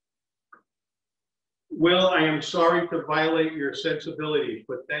 Will, I am sorry to violate your sensibilities,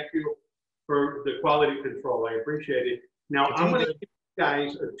 but thank you for the quality control. I appreciate it. Now, I'm going to give you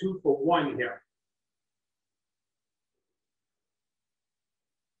guys a 2-for-1 here.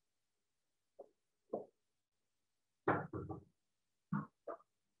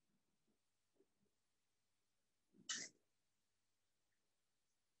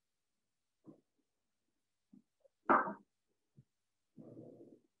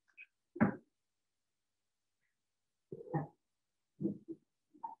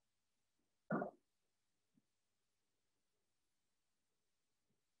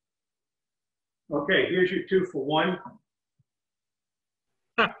 Okay, here's your 2-for-1.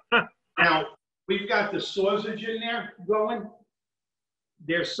 Now, we've got the sausage in there going.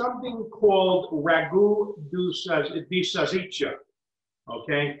 There's something called ragu di salsiccia,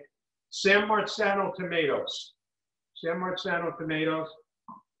 okay? San Marzano tomatoes. San Marzano tomatoes.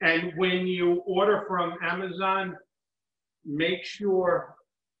 And when you order from Amazon, make sure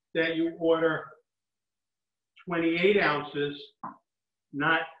that you order 28 ounces,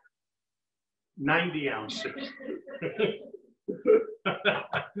 not 90 ounces.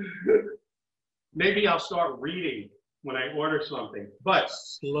 Maybe I'll start reading when I order something, but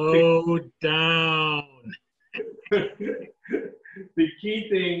slow down. The key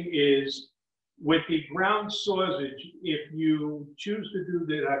thing is with the ground sausage, if you choose to do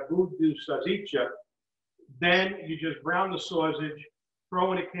the ragu di salsiccia, then you just brown the sausage,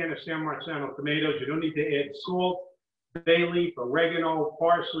 throw in a can of San Marzano tomatoes. You don't need to add salt, bay leaf, oregano,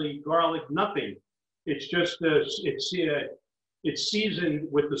 parsley, garlic, nothing. It's just it's seasoned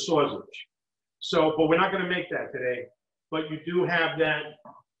with the sausage. So, but we're not going to make that today. But you do have that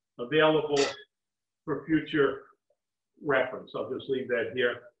available for future reference. I'll just leave that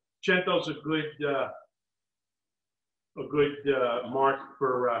here. Cento's a good mark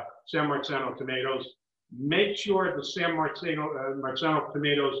for San Marzano tomatoes. Make sure the San Marzano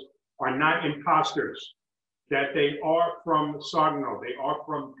tomatoes are not imposters, that they are from Sarno, they are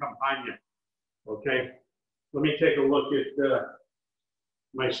from Campania. Okay, let me take a look at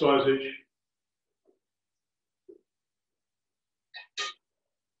my sausage.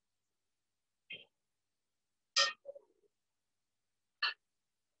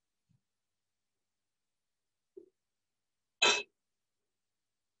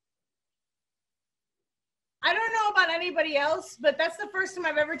 I don't know about anybody else, but that's the first time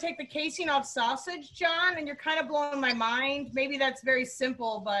I've ever taken the casing off sausage, John, and you're kind of blowing my mind. Maybe that's very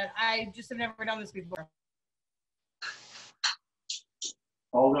simple, but I just have never done this before.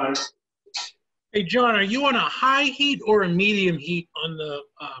 Hold on. Hey, John, are you on a high heat or a medium heat on the?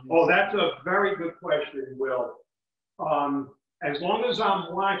 Oh, that's a very good question, Will. As long as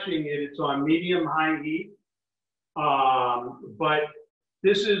I'm watching it, it's on medium-high heat. But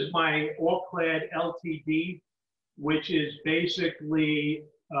this is my all-clad LTD, which is basically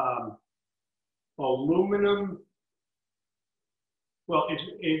aluminum. Well,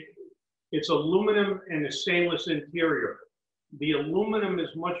 it's aluminum and a stainless interior. The aluminum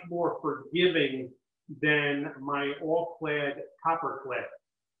is much more forgiving than my all-clad copper-clad.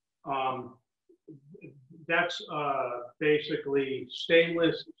 That's basically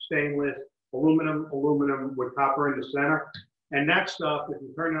stainless, aluminum with copper in the center. And that stuff, if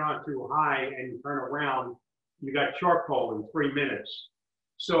you turn it on too high and you turn around, you got charcoal in 3 minutes.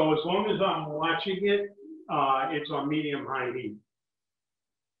 So as long as I'm watching it, it's on medium-high heat.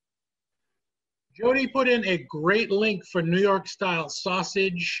 Jody put in a great link for New York style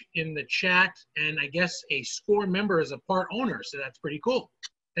sausage in the chat, and I guess a SCCAOR member is a part owner, so that's pretty cool.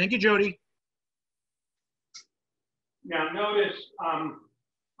 Thank you, Jody. Now notice I'm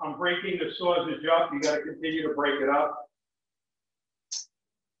breaking the sausage up. You got to continue to break it up.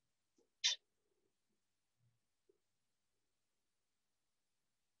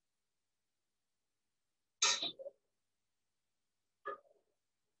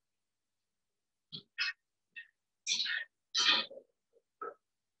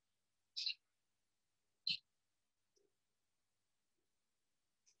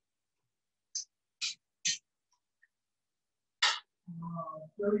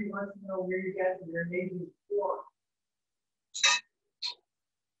 Jody wants to know where you got your amazing fork.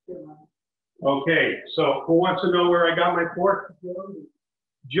 Okay, so who wants to know where I got my fork?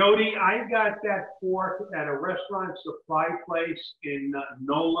 Jody, I got that fork at a restaurant supply place in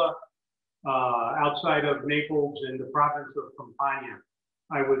Nola, outside of Naples in the province of Campania.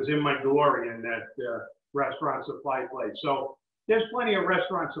 I was in my glory in that restaurant supply place. So there's plenty of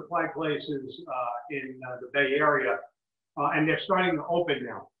restaurant supply places in the Bay Area, and they're starting to open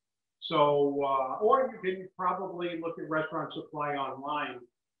now. So, or you can probably look at restaurant supply online.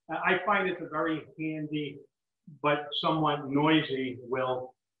 I find it's a very handy, but somewhat noisy,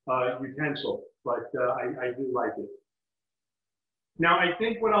 utensil, but I do like it. Now, I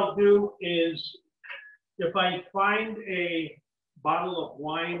think what I'll do is, if I find a bottle of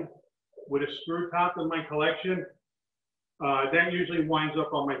wine with a screw top in my collection, that usually winds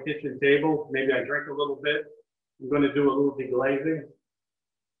up on my kitchen table. Maybe I drink a little bit. I'm going to do a little deglazing.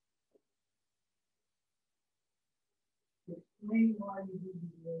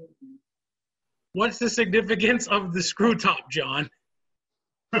 What's the significance of the screw top, John?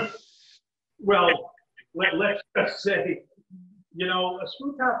 Well, let's just say, you know, a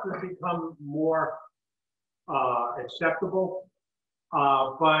screw top has become more acceptable.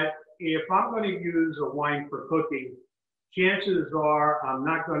 But if I'm going to use a wine for cooking, chances are I'm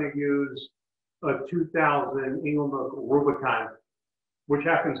not going to use a 2000 Engelnook Rubicon, which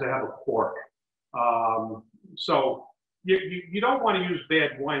happens to have a cork. So you don't want to use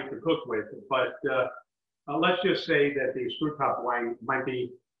bad wine to cook with, but let's just say that the screw top wine might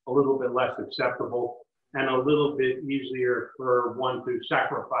be a little bit less acceptable and a little bit easier for one to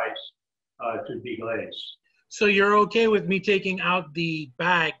sacrifice to deglaze. So you're okay with me taking out the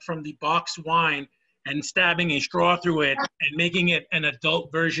bag from the box wine and stabbing a straw through it and making it an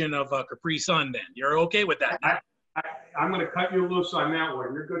adult version of a Capri Sun then? You're okay with that? I'm going to cut you loose on that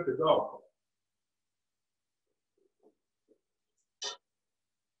one. You're good to go.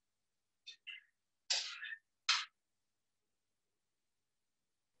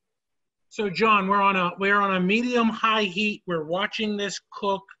 So John, we're on a medium high heat. We're watching this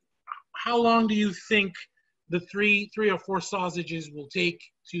cook. How long do you think the three or four sausages will take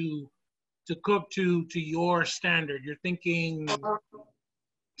to cook to your standard? You're thinking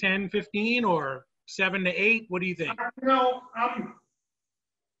 10, 15, or 7 to 8? What do you think? No,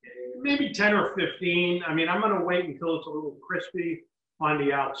 maybe 10 or 15. I mean, I'm going to wait until it's a little crispy on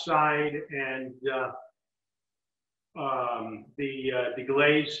the outside and the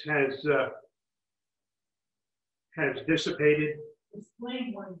glaze has dissipated.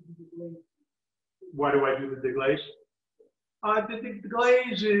 Explain why you do the glaze. Why do I do the deglaze? The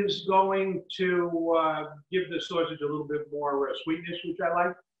glaze is going to give the sausage a little bit more sweetness, which I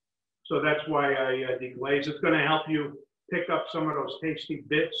like. So that's why I deglaze. It's going to help you pick up some of those tasty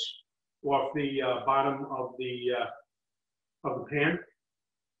bits off the bottom of the pan.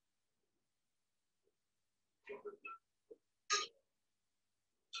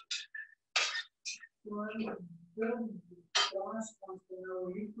 Josh wants to know,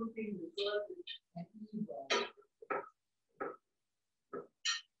 are you cooking the sausage at Evo?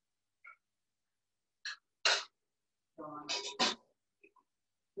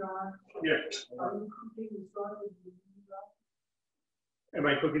 John? Yeah. Are you cooking the sausage at Evo? Am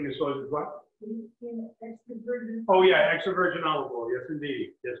I cooking the sausage what? In extra virgin. Oh yeah, extra virgin olive oil. Yes,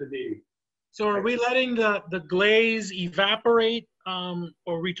 indeed. Yes, indeed. So are we letting the glaze evaporate, or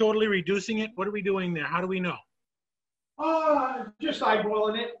are we totally reducing it? What are we doing there? How do we know? Just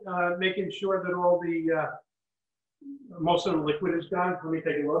eyeballing it, making sure that all the most of the liquid is gone. Let me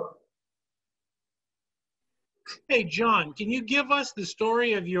take a look. Hey, John, can you give us the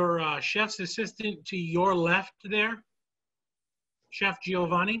story of your chef's assistant to your left there? Chef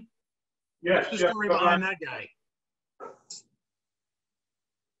Giovanni? Yes. What's the story behind that guy?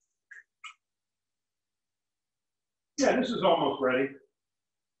 Yeah, this is almost ready.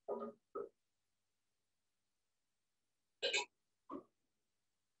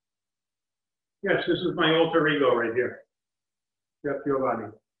 Yes, this is my alter ego right here. Chef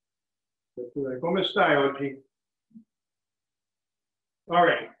Giovanni. Come stai oggi? All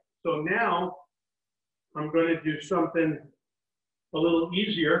right, so now I'm going to do something a little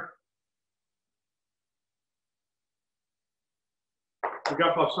easier. We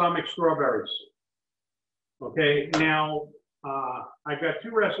got balsamic strawberries. Okay, now I've got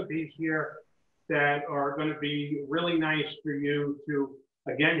two recipes here that are going to be really nice for you to,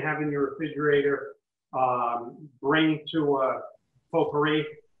 again, have in your refrigerator, bring to a potpourri.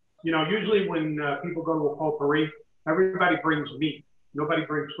 You know, usually when people go to a potpourri, everybody brings meat. Nobody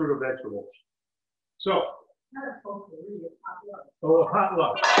brings fruit or vegetables. So, Not a potpourri, it's hot love. oh, hot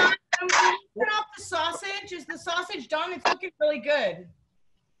love. Turn off the sausage. Is the sausage done? It's looking really good.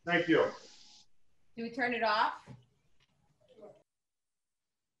 Thank you. Do we turn it off?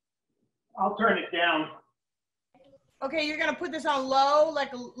 I'll turn it down. Okay, you're gonna put this on low,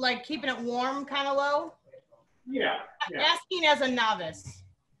 like keeping it warm, kind of low. Yeah, yeah. Asking as a novice.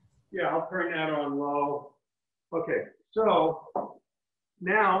 Yeah, I'll turn that on low. Okay, so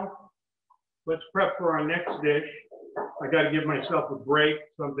now let's prep for our next dish. I got to give myself a break,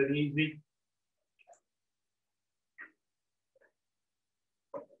 something easy.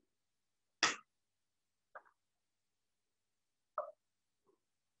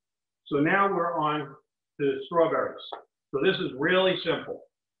 So now we're on to the strawberries. So this is really simple.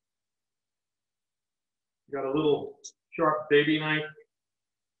 Got a little sharp baby knife.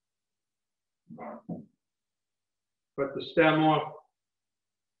 Cut the stem off.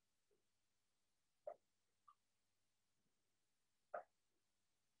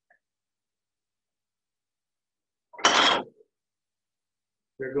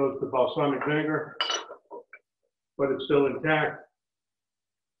 There goes the balsamic vinegar, but it's still intact.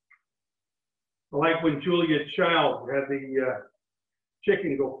 I like when Julia Child had the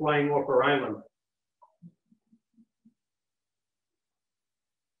chicken go flying off her island.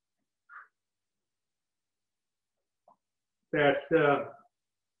 That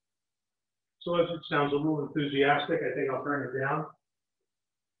sausage sounds a little enthusiastic. I think I'll turn it down.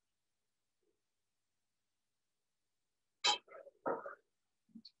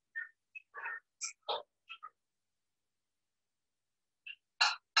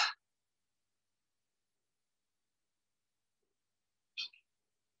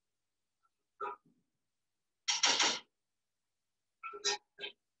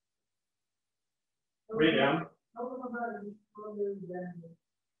 Way down.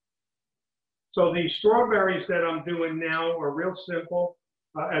 So the strawberries that I'm doing now are real simple.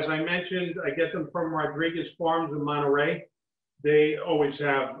 As I mentioned, I get them from Rodriguez Farms in Monterey. They always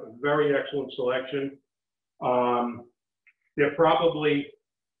have a very excellent selection. They're probably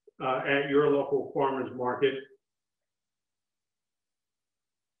at your local farmer's market.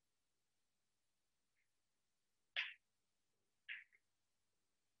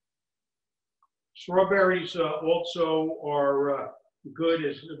 Strawberries also are good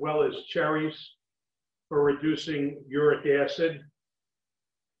as well as cherries for reducing uric acid.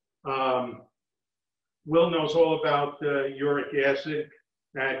 Will knows all about uric acid.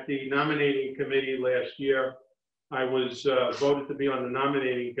 At the nominating committee last year, I was voted to be on the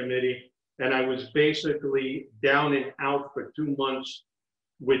nominating committee, and I was basically down and out for 2 months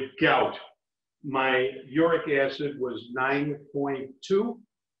with gout. My uric acid was 9.2.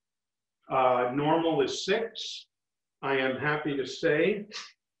 Normal is 6. I am happy to say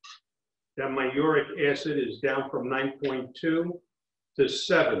that my uric acid is down from 9.2 to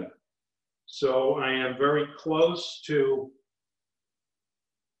 7. So I am very close to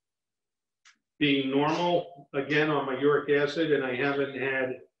being normal again on my uric acid, and I haven't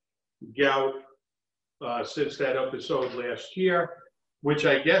had gout since that episode last year, which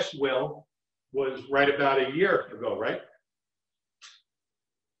I guess, Will, was right about a year ago, right?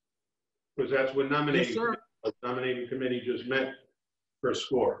 Because that's when nominating, Yes, nominating committee just met for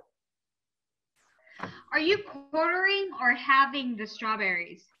SCCAOR. Are you quartering or having the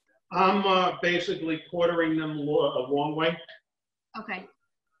strawberries? I'm basically quartering them a long way. Okay.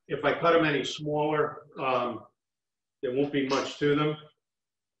 If I cut them any smaller, there won't be much to them.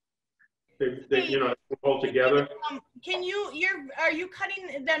 They you know, hold together. Are you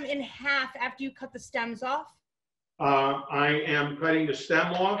cutting them in half after you cut the stems off? I am cutting the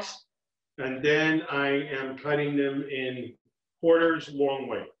stem off, and then I am cutting them in quarters long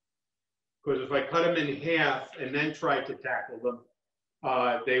way. Because if I cut them in half and then try to tackle them,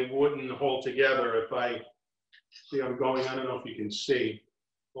 they wouldn't hold together. If I see I'm going, I don't know if you can see.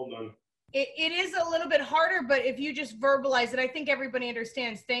 Hold on. It is a little bit harder, but if you just verbalize it, I think everybody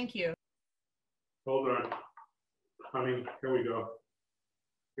understands. Thank you. Hold on. I mean, here we go.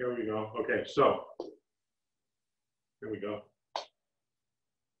 Here we go. Okay, so here we go.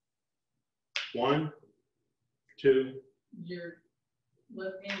 1, 2. Your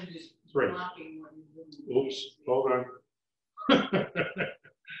left hand is 3. blocking what you're doing. Oops, hold on.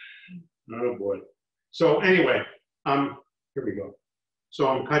 Oh boy. So anyway, here we go. So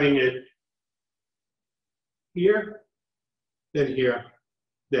I'm cutting it here, then here,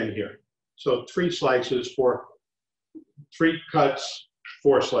 then here. So 3 slices for 3 cuts,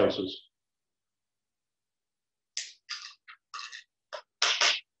 4 slices.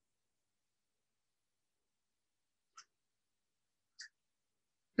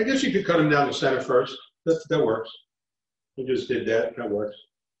 I guess you could cut them down the center first. That works. I just did that. That works.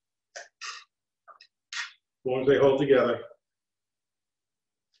 As long as they hold together.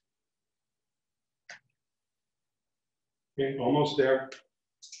 Okay, almost there.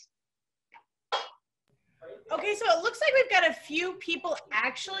 Okay, so it looks like we've got a few people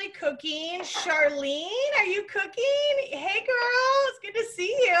actually cooking. Charlene, are you cooking? Hey, girl, it's good to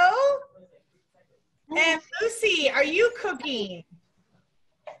see you. And Lucy, are you cooking?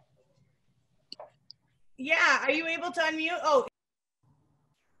 Yeah, are you able to unmute? Oh,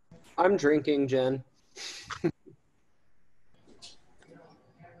 I'm drinking, Jen.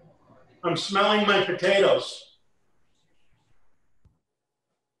 I'm smelling my potatoes.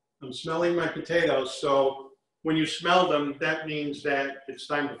 I'm smelling my potatoes, so when you smell them, that means that it's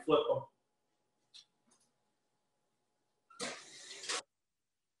time to flip them.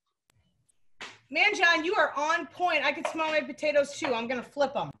 man, John, you are on point. I can smell my potatoes too. I'm gonna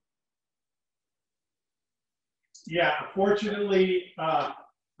flip them. Yeah, fortunately,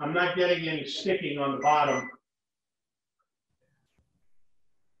 I'm not getting any sticking on the bottom.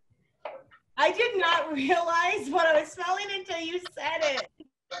 I did not realize what I was smelling until you said it.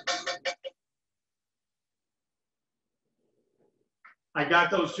 I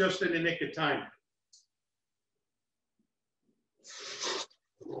got those just in the nick of time.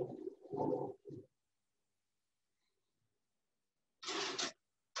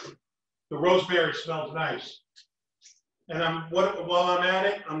 The rosemary smells nice. And while I'm at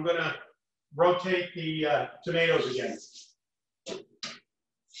it, I'm gonna rotate the tomatoes again.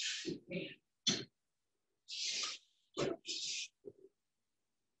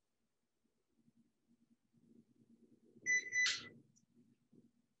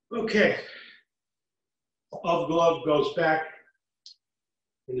 Okay. All the glove goes back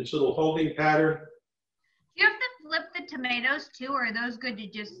in this little holding pattern. Do you have to flip the tomatoes too, or are those good to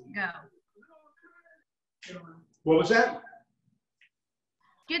just go? What was that?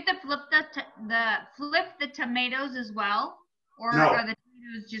 Do you have to flip the tomatoes as well, or No. are the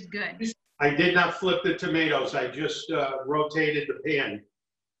tomatoes just good? I did not flip the tomatoes. I just rotated the pan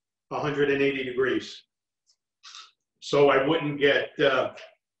 180 degrees. So I wouldn't get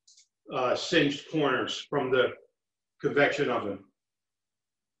singed corners from the convection oven.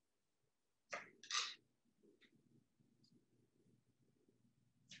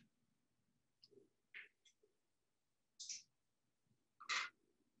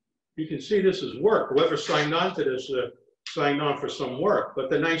 You can see this is work. Whoever signed on to this signed on for some work.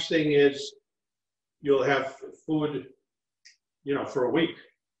 But the nice thing is you'll have food, you know, for a week.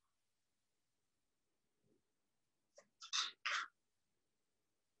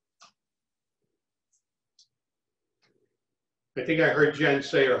 I think I heard Jen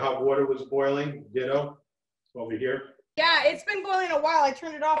say her hot water was boiling. Ditto over here. Yeah, it's been boiling a while. I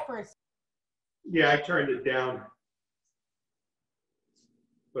turned it off first. Yeah, I turned it down.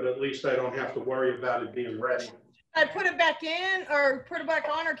 But at least I don't have to worry about it being ready. I put it back in, or put it back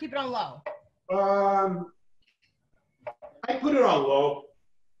on, or keep it on low? I put it on low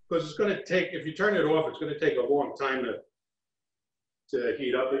because it's going to take, if you turn it off, it's going to take a long time to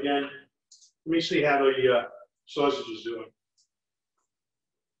heat up again. Let me see how the sausage is doing.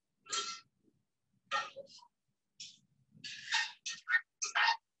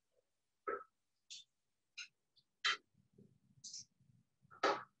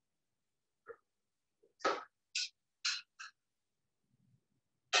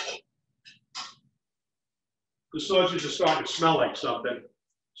 The sausage is starting to smell like something,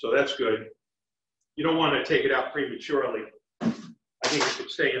 so that's good. You don't want to take it out prematurely. I think it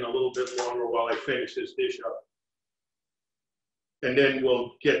could stay in a little bit longer while I finish this dish up. And then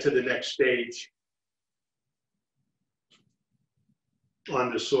we'll get to the next stage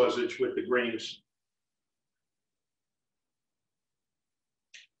on the sausage with the greens.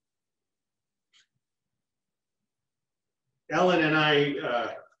 Ellen and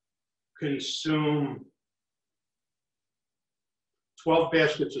I consume 12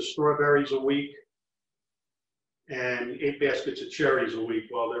 baskets of strawberries a week and 8 baskets of cherries a week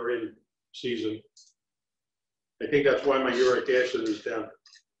while they're in season. I think that's why my uric acid is down.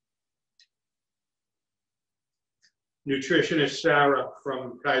 Nutritionist Sarah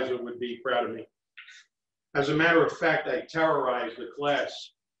from Kaiser would be proud of me. As a matter of fact, I terrorized the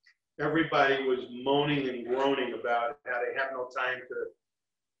class. Everybody was moaning and groaning about how they have no time to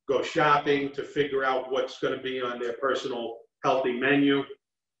go shopping, to figure out what's going to be on their personal healthy menu.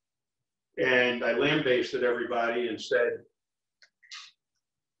 And I lambasted everybody and said,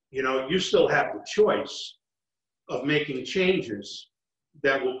 you know, you still have the choice of making changes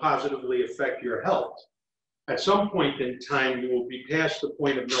that will positively affect your health. At some point in time, you will be past the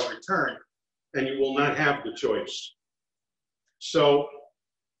point of no return, and you will not have the choice. So,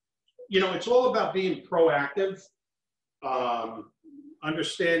 you know, it's all about being proactive,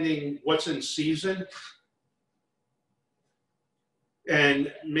 understanding what's in season,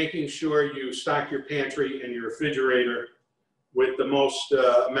 and making sure you stock your pantry and your refrigerator with the most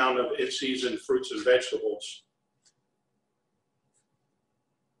amount of in-season fruits and vegetables.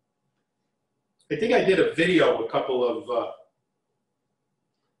 I think I did a video a couple of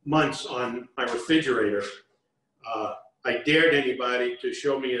months on my refrigerator. I dared anybody to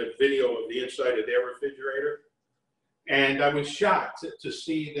show me a video of the inside of their refrigerator. And I was shocked to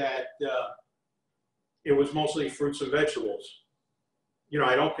see that it was mostly fruits and vegetables. You know,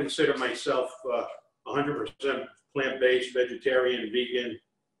 I don't consider myself 100% plant-based, vegetarian, vegan,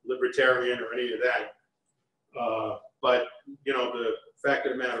 libertarian, or any of that. But, you know, the fact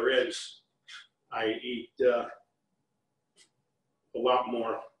of the matter is, I eat a lot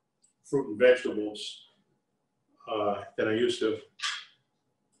more fruit and vegetables than I used to.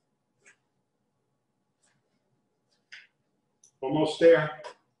 Almost there.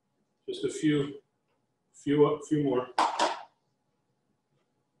 Just a few more.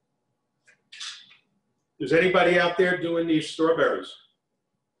 Is anybody out there doing these strawberries?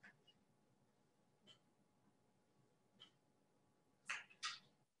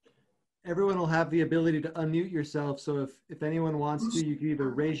 Everyone will have the ability to unmute yourself. So if anyone wants to, you can either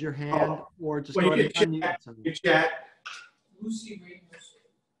raise your hand or just go ahead and unmute yourself. You chat.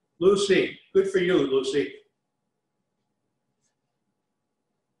 Lucy, good for you, Lucy.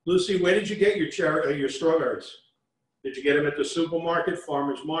 Lucy, where did you get your strawberries? Did you get them at the supermarket,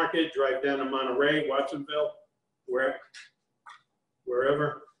 farmer's market, drive down to Monterey, Watsonville, wherever?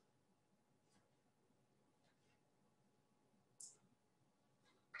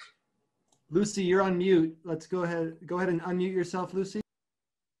 Lucy, you're on mute. Let's go ahead and unmute yourself, Lucy.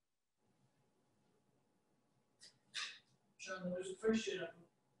 John, there was a question.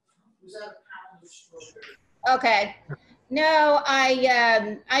 Was that a pound of strawberry? Okay. No,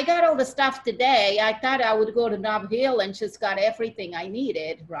 I got all the stuff today. I thought I would go to Nob Hill and just got everything I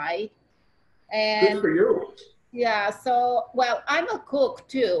needed, right? And good for you. Yeah, so, well, I'm a cook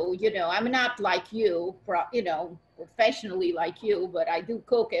too, you know, I'm not like you, you know, professionally like you, but I do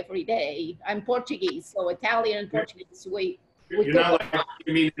cook every day. I'm Portuguese, so Italian and Portuguese, we You're not like,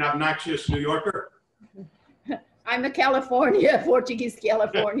 you mean an obnoxious New Yorker? I'm a California, Portuguese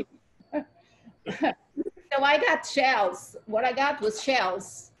California. So I got shells. What I got was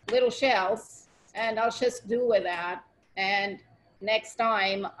shells, little shells, and I'll just do with that. And next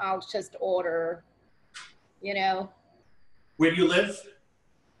time I'll just order, you know. Where do you live?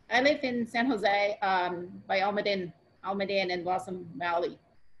 I live in San Jose, by Almaden and Blossom Valley.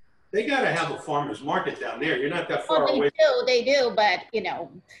 They got to have a farmer's market down there. You're not that far away. They do, but you know,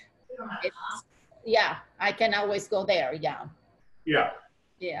 it's, yeah, I can always go there, yeah. Yeah.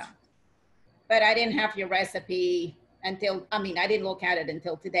 Yeah. But I didn't have your recipe until, I mean, I didn't look at it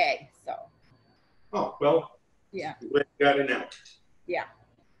until today, so. Oh, well. Yeah. You got it now. Yeah.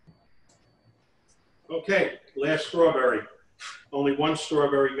 Okay, last strawberry. Only one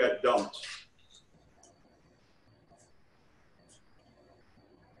strawberry got dumped.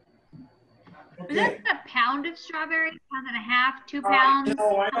 Is that a pound of strawberries, pound and a half, 2 No, pounds?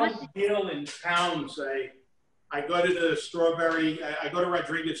 I don't deal in pounds. I go to the strawberry, I go to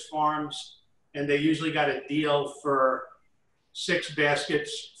Rodriguez Farms, and they usually got a deal for 6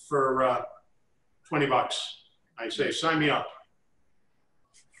 baskets for 20 bucks. I say, sign me up.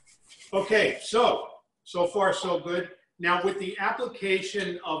 Okay, so far so good. Now with the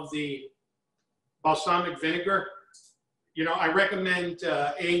application of the balsamic vinegar, you know, I recommend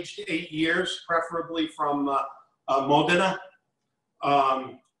aged 8 years, preferably from Modena.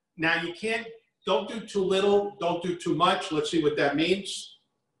 Now you can't, don't do too little, don't do too much. Let's see what that means.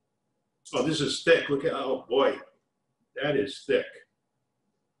 Oh, this is thick. Look at, oh boy, that is thick.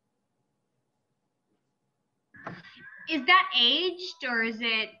 Is that aged or is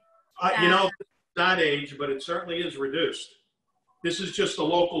it? You know, not aged, but it certainly is reduced. This is just a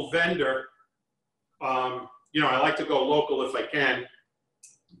local vendor. You know, I like to go local if I can.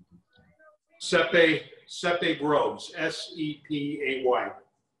 Sepay Groves, S-E-P-A-Y.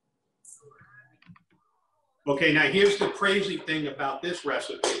 Okay, now here's the crazy thing about this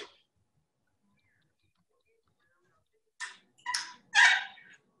recipe.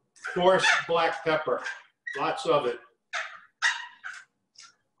 Coarse black pepper, lots of it.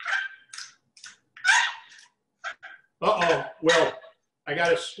 Uh-oh, well, I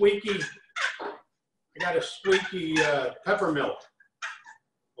got a squeaky pepper milk.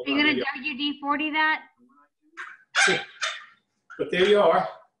 Hold Are you gonna WD-40 that? But there you are.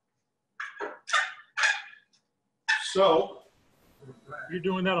 So. You're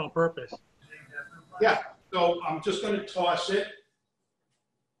doing that on purpose. Yeah, so I'm just gonna toss it.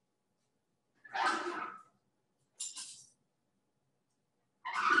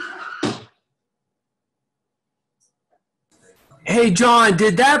 Hey, John,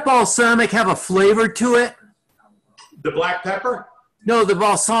 did that balsamic have a flavor to it? The black pepper? No, the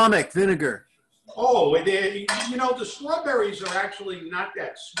balsamic vinegar. Oh, you know, the strawberries are actually not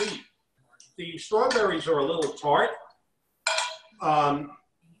that sweet. The strawberries are a little tart. The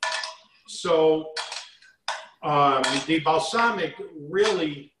balsamic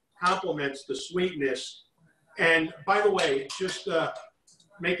really complements the sweetness. And by the way, just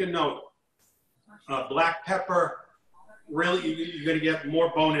make a note, black pepper, really, you're gonna get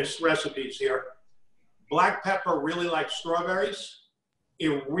more bonus recipes here. Black pepper really likes strawberries.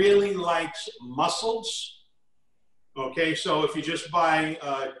 It really likes mussels. Okay, so if you just buy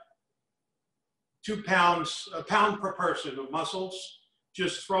 2 pounds, a pound per person of mussels,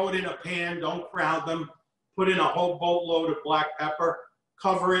 just throw it in a pan, don't crowd them, put in a whole boatload of black pepper,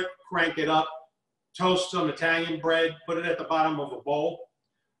 cover it, crank it up, toast some Italian bread, put it at the bottom of a bowl.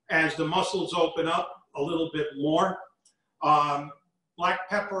 As the mussels open up a little bit more, black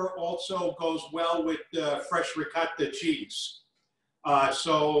pepper also goes well with fresh ricotta cheese.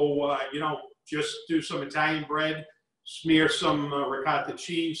 You know, just do some Italian bread, smear some ricotta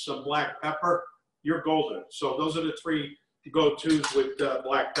cheese, some black pepper, you're golden. So those are the 3 go-tos with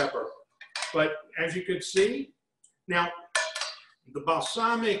black pepper. But as you can see, now the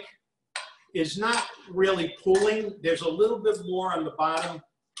balsamic is not really pooling. There's a little bit more on the bottom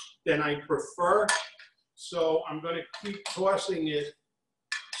than I prefer. So I'm going to keep tossing it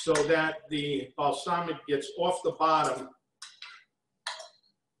so that the balsamic gets off the bottom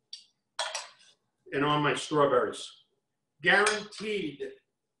and on my strawberries. Guaranteed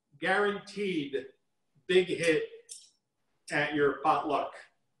big hit at your potluck.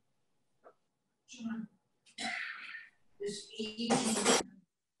 John, this easy.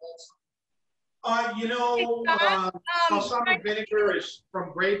 You know, balsamic vinegar is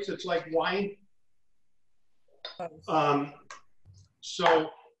from grapes. It's like wine.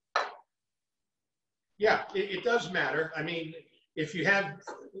 So, yeah, it does matter. I mean, if you have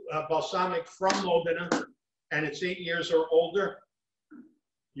balsamic from Modena and it's 8 years or older,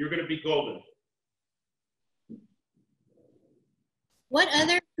 you're going to be golden. What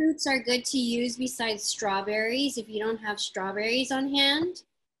other fruits are good to use besides strawberries if you don't have strawberries on hand?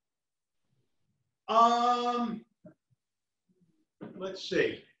 Let's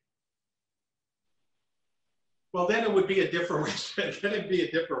see. Well, then it would be a different recipe. Then it'd be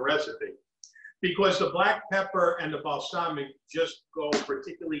a different recipe, because the black pepper and the balsamic just go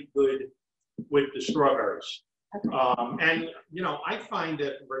particularly good with the strawberries. And you know, I find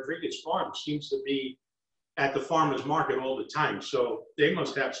that Rodriguez Farm seems to be at the farmers market all the time, so they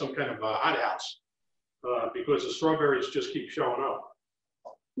must have some kind of a hothouse because the strawberries just keep showing up.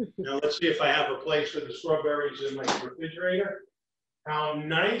 Now let's see if I have a place for the strawberries in my refrigerator. How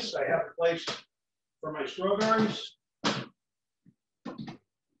nice! I have a place for my strawberries.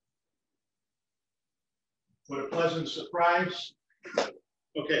 What a pleasant surprise.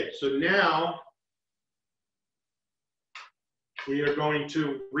 Okay, so now we are going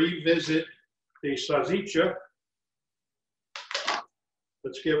to revisit the salsiccia.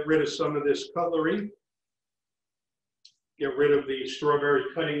 Let's get rid of some of this cutlery. Get rid of the strawberry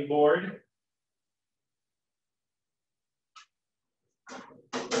cutting board.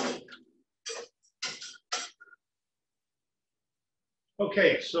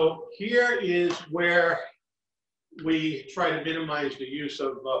 Okay, so here is where we try to minimize the use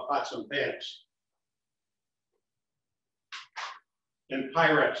of pots and pans and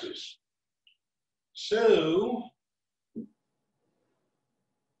Pyrexes. So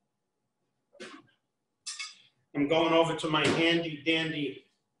I'm going over to my handy dandy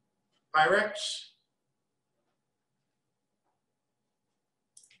Pyrex.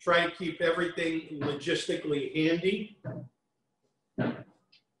 try to keep everything logistically handy.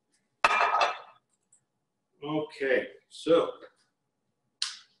 Okay, so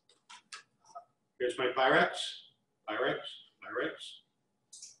here's my Pyrex.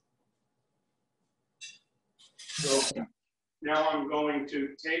 So now I'm going to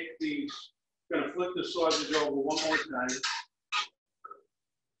take these, going to flip the sausage over one more time.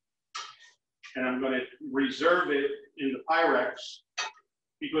 And I'm going to reserve it in the Pyrex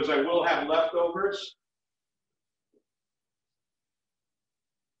because I will have leftovers.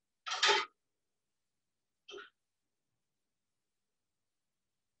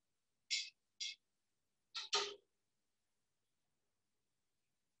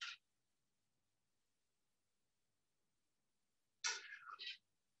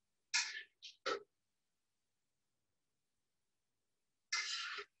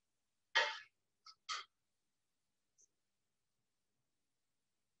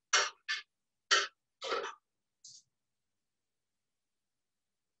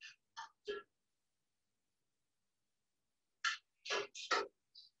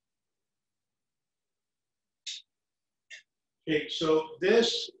 Okay, so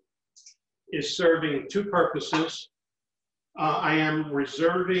this is serving two purposes. I am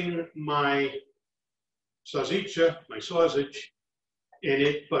reserving my sausage in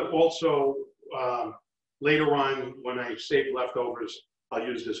it, but also later on when I save leftovers, I'll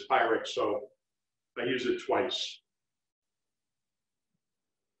use this Pyrex, so I use it twice.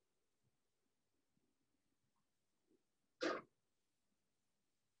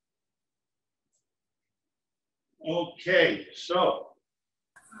 Okay, so.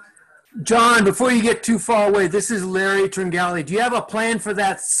 John, before you get too far away, this is Larry Tringali. Do you have a plan for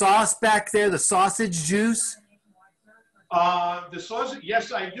that sauce back there, the sausage juice? The sausage,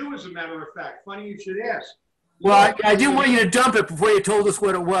 yes, I do, as a matter of fact. Funny you should ask. Well, I didn't want you to dump it before you told us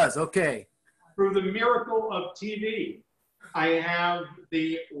what it was. Okay. Through the miracle of TV, I have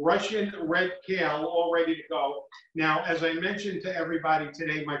the Russian red kale all ready to go. Now, as I mentioned to everybody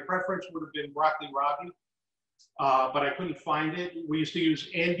today, my preference would have been broccoli rabi. But I couldn't find it. We used to use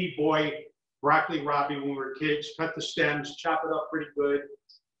Andy Boy broccoli rabi when we were kids, cut the stems, chop it up pretty good.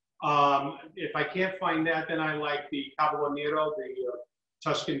 If I can't find that, then I like the cavallonero, the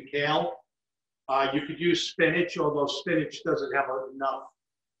Tuscan kale. You could use spinach, although spinach doesn't have enough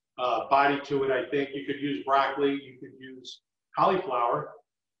body to it, I think. You could use broccoli, you could use cauliflower,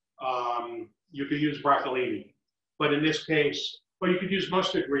 you could use broccolini. But in this case, well, you could use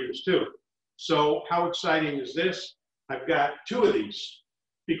mustard greens too. So how exciting is this? I've got two of these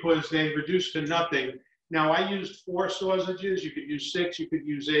because they reduce to nothing. Now I used 4 sausages. You could use 6, you could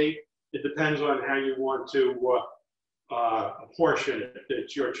use 8. It depends on how you want to apportion it.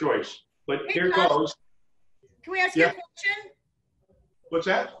 It's your choice. But hey, here goes. Can we ask you a question? What's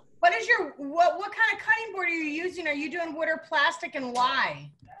that? What is your, what kind of cutting board are you using? Are you doing wood or plastic, and why?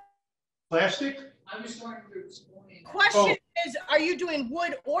 Plastic? I was trying to explain. Question is, are you doing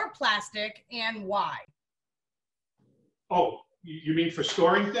wood or plastic, and why? Oh, you mean for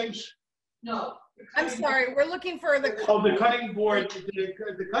storing things? No. I'm sorry, we're looking for the. Oh, the cutting board.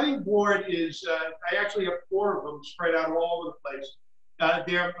 The cutting board is, I actually have 4 of them spread out all over the place.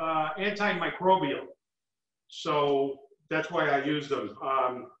 They're antimicrobial. So that's why I use them.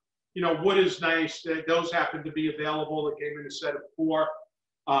 You know, wood is nice. Those happen to be available. It came in a set of 4.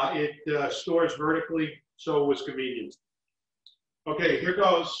 It stores vertically, so it was convenient. Okay, here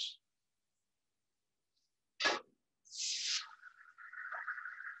goes.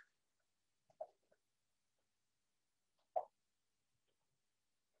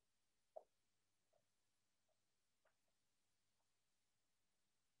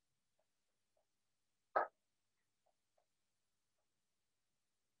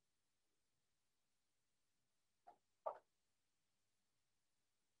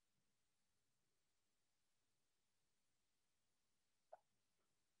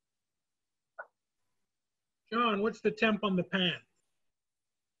 John, what's the temp on the pan?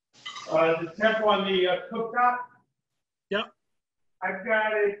 The temp on the cooktop? Yep. I've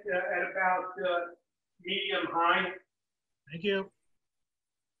got it at about medium high. Thank you.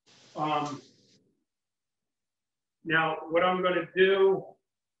 Now, what I'm going to do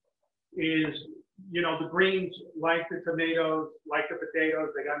is, you know, the greens like the tomatoes, like the potatoes,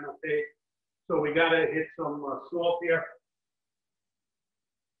 they got no taste. So we got to hit some salt here.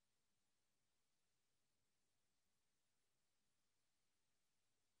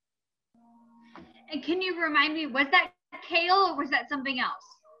 And can you remind me, was that kale or was that something else?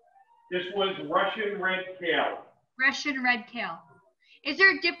 This was Russian red kale. Russian red kale. Is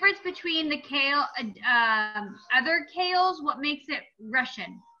there a difference between the kale, other kales? What makes it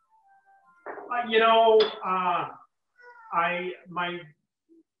Russian? You know, my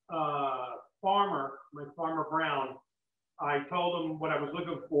farmer Brown, I told him what I was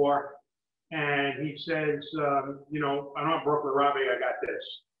looking for, and he says, you know, I don't have broccoli rabe, I got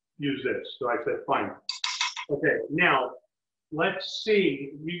this. Use this. So I said, fine. Okay, now let's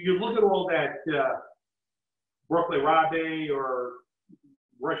see. You look at all that broccoli rabe or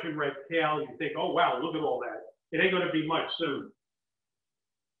Russian red kale, you think, oh wow, look at all that. It ain't going to be much soon.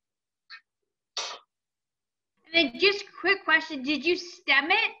 And then just quick question, did you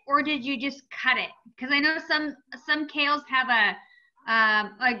stem it or did you just cut it? Because I know some kales have a,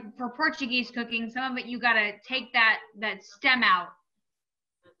 like for Portuguese cooking, some of it you got to take that stem out.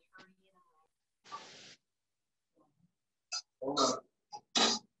 Hold on.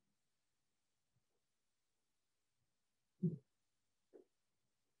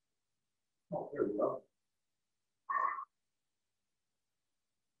 Oh, there we go.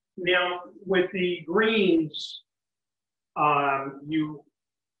 Now, with the greens, in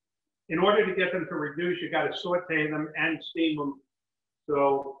order to get them to reduce, you got to saute them and steam them.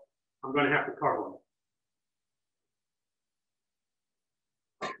 So I'm going to have to cover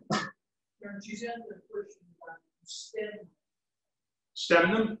them. She's had the question about stem.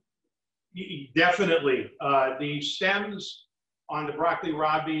 Stem them? Definitely. The stems on the broccoli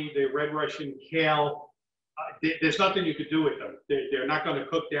rabe, the red Russian kale, there's nothing you could do with them. They're not going to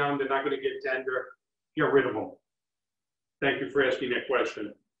cook down. They're not going to get tender. Get rid of them. Thank you for asking that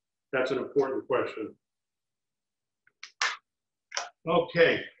question. That's an important question.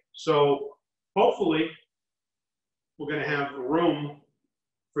 Okay, so hopefully we're going to have room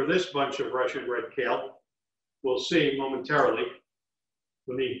for this bunch of Russian red kale. We'll see momentarily.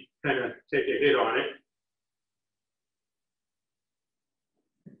 Let me kind of take a hit on it.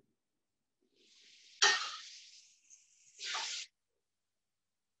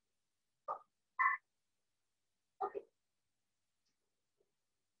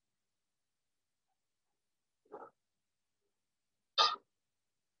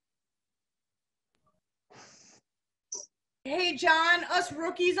 Hey, John, us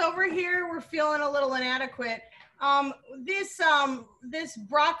rookies over here, we're feeling a little inadequate. This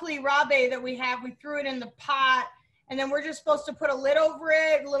broccoli rabe that we have, we threw it in the pot, and then we're just supposed to put a lid over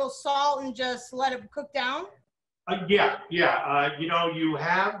it, a little salt, and just let it cook down? Yeah. You know, you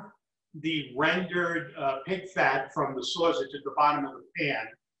have the rendered pig fat from the sausage at the bottom of the pan.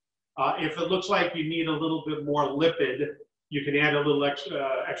 If it looks like you need a little bit more lipid, you can add a little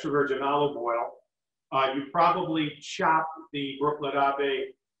extra virgin olive oil. You probably chopped the broccoli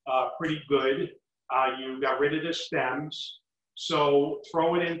rabe pretty good. You got rid of the stems. So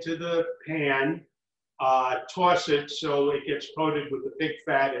throw it into the pan, toss it so it gets coated with the pig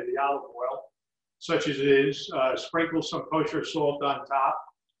fat and the olive oil, such as it is. Sprinkle some kosher salt on top.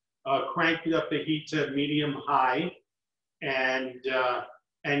 Crank up the heat to medium-high, and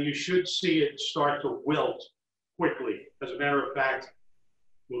you should see it start to wilt quickly. As a matter of fact,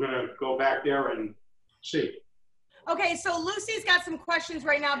 we're going to go back there and see. Okay, so Lucy's got some questions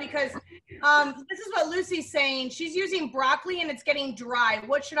right now because this is what Lucy's saying. She's using broccoli and it's getting dry.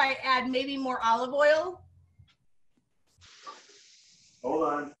 What should I add? Maybe more olive oil? Hold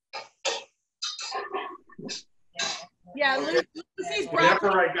on. Yeah, Okay. Lucy's broccoli.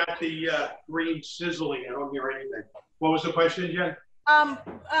 Whenever I got the green sizzling, I don't hear anything. What was the question, Jen?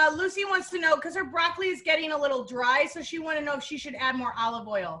 Lucy wants to know, because her broccoli is getting a little dry, so she wants to know if she should add more olive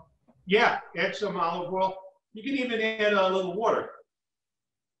oil. Yeah, add some olive oil. You can even add a little water.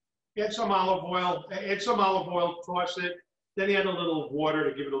 Add some olive oil, toss it, then add a little water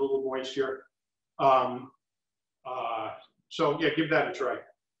to give it a little moisture. So yeah, give that a try.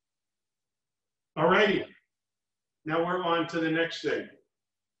 All righty. Now we're on to the next thing.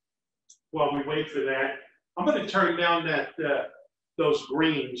 While we wait for that, I'm going to turn down those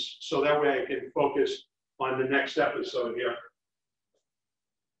greens so that way I can focus on the next episode here.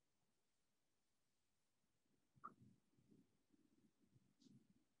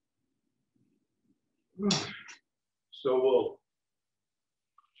 So we'll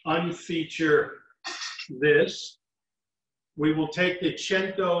unfeature this. We will take the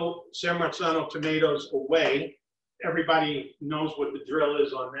Cento San Marzano tomatoes away. Everybody knows what the drill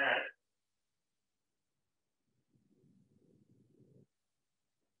is on that.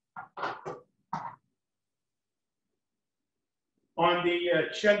 On the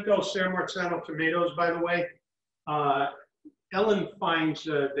Cento San Marzano tomatoes, by the way, Ellen finds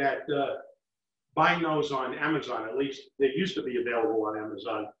that buying those on Amazon, at least they used to be available on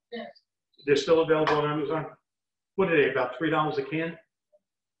Amazon. Yes. They're still available on Amazon? What are they, about $3 a can?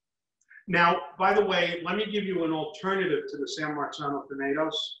 Now, by the way, let me give you an alternative to the San Marzano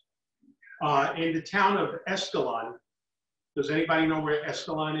tomatoes. In the town of Escalon, does anybody know where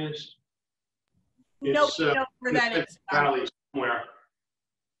Escalon is? Nobody knows where that is. Valley somewhere.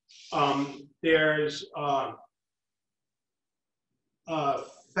 There's a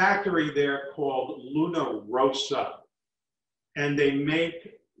factory there called Luna Rosa, and they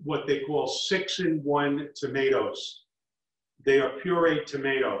make what they call 6-in-1 tomatoes. They are pureed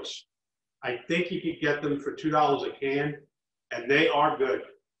tomatoes. I think you could get them for $2 a can, and they are good.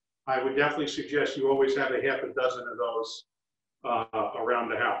 I would definitely suggest you always have a half a dozen of those around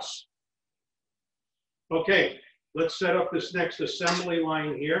the house. Okay, let's set up this next assembly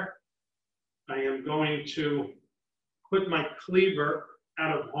line here. I am going to put my cleaver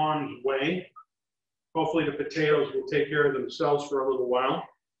out of harm's way. Hopefully the potatoes will take care of themselves for a little while.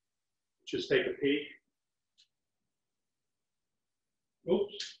 Just take a peek.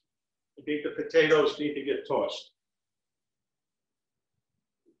 Oops, I think the potatoes need to get tossed.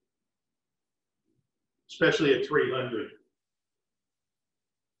 Especially at 300.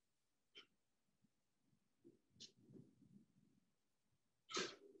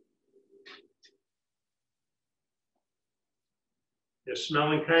 They're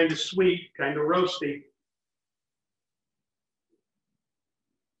smelling kind of sweet, kind of roasty.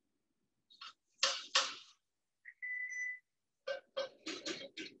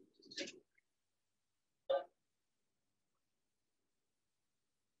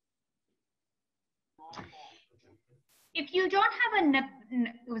 If you don't have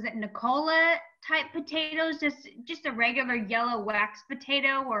was it Nicola type potatoes, just a regular yellow wax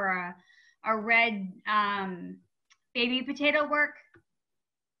potato or a red baby potato work?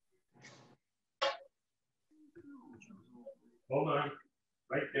 Hold on,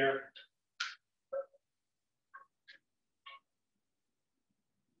 right there.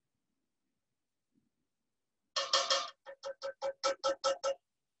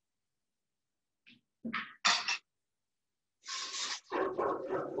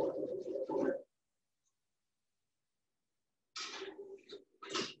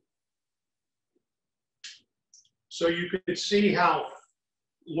 So you could see how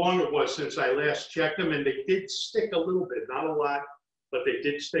long it was since I last checked them, and they did stick a little bit, not a lot, but they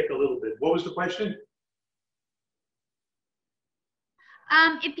did stick a little bit. What was the question?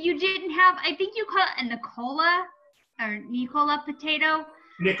 If you didn't have, I think you call it a Nicola or Nicola potato.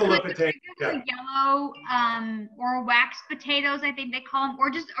 Nicola so potato, yeah. Yellow or wax potatoes, I think they call them,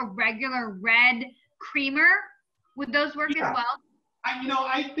 or just a regular red creamer. Would those work as well?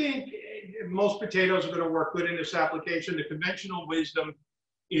 I think most potatoes are going to work good in this application. The conventional wisdom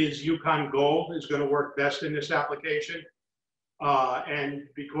is Yukon Gold is going to work best in this application. And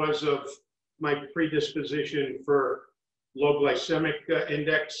because of my predisposition for low glycemic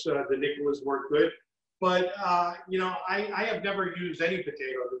index, the Nicolas work good. But, I have never used any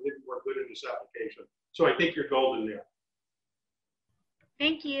potato that didn't work good in this application. So I think you're golden there.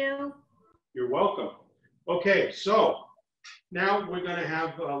 Thank you. You're welcome. Okay, so now we're going to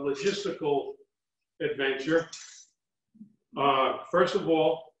have a logistical adventure. First of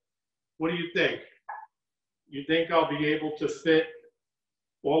all, what do you think? You think I'll be able to fit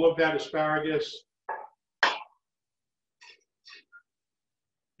all of that asparagus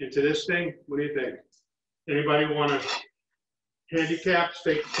into this thing? What do you think? Anybody want to handicap,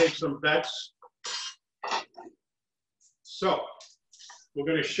 take some bets? So we're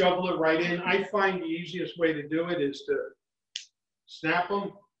going to shovel it right in. I find the easiest way to do it is to snap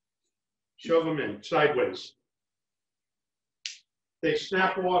them, shove them in sideways. They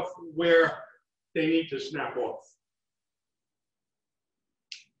snap off where they need to snap off.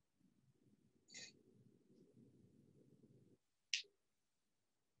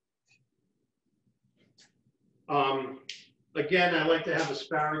 Again, I like to have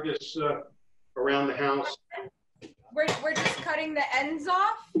asparagus around the house. We're just cutting the ends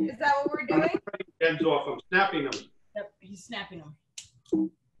off? Is that what we're doing? Ends off, I'm snapping them. Yep, he's snapping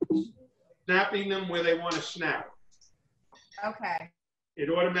them. Snapping them where they want to snap. Okay. It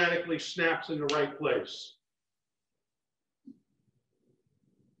automatically snaps in the right place.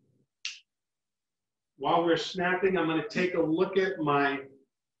 While we're snapping, I'm going to take a look at my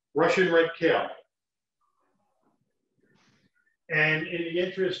Russian red kale. And in the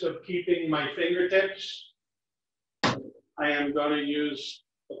interest of keeping my fingertips, I am going to use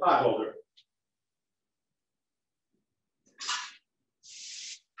a pot holder.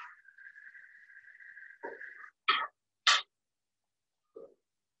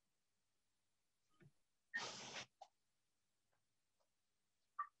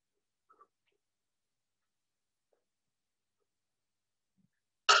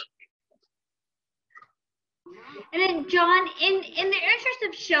 And then, John, in the interest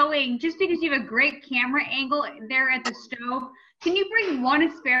of showing, just because you have a great camera angle there at the stove, can you bring one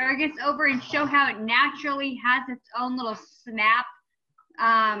asparagus over and show how it naturally has its own little snap?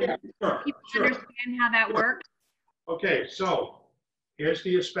 Yeah, People sure. understand how that works. Okay, so here's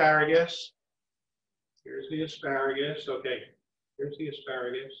the asparagus. Here's the asparagus. Okay, here's the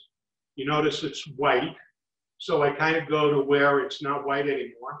asparagus. You notice it's white. So I kind of go to where it's not white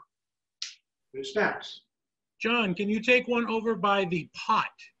anymore. And it snaps. John, can you take one over by the pot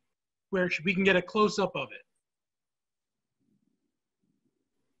where we can get a close-up of it?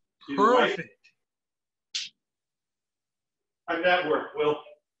 See the white? Perfect. How'd that work, Will?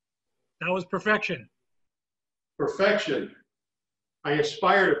 That was perfection. Perfection. I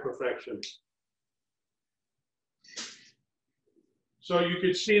aspire to perfection. So you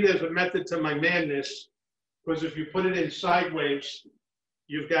could see there's a method to my madness, because if you put it in sideways,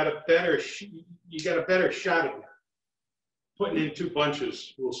 you've got a better shot of it. Putting in two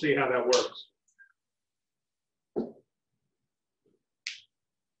bunches, we'll see how that works.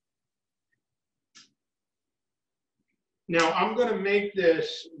 Now I'm going to make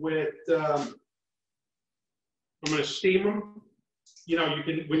this with. I'm going to steam them. You know, you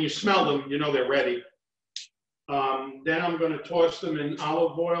can when you smell them, you know they're ready. Then I'm going to toss them in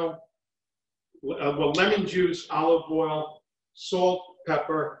olive oil. Well, lemon juice, olive oil, salt,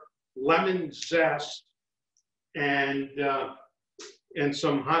 pepper, lemon zest, and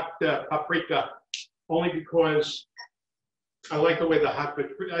some hot paprika. Only because I like the way the hot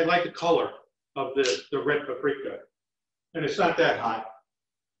paprika. I like the color of the red paprika, and it's not that hot.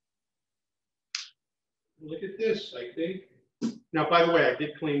 Look at this. I think. Now, by the way, I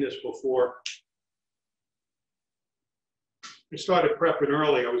did clean this before. I started prepping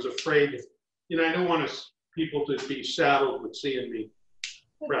early. I was afraid. You know, I don't want people to be saddled with seeing me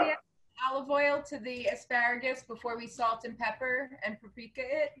prep. Put the olive oil to the asparagus before we salt and pepper and paprika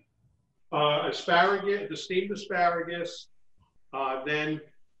it? Asparagus, the steamed asparagus, then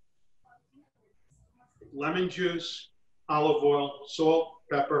lemon juice, olive oil, salt,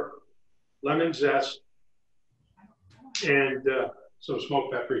 pepper, lemon zest, and some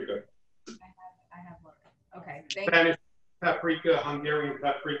smoked paprika. I have one. Okay, thank you. Spanish paprika, Hungarian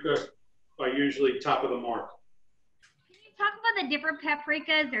paprika are usually top of the mark. Can you talk about the different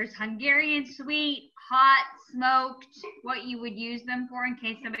paprikas? There's Hungarian sweet, hot, smoked, what you would use them for in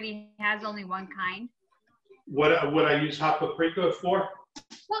case somebody has only one kind. What I use hot paprika for?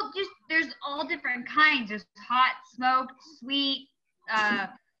 Well, just there's all different kinds. There's hot, smoked, sweet,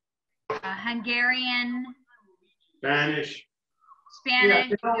 Hungarian, Spanish.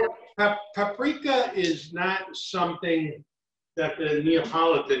 Spanish. Yeah, you know, paprika is not something that the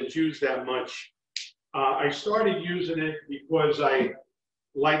Neapolitans use that much. I started using it because I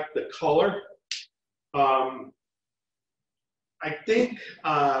like the color. I think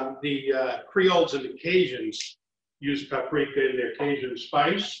the Creoles and the Cajuns use paprika in their Cajun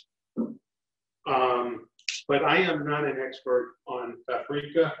spice. But I am not an expert on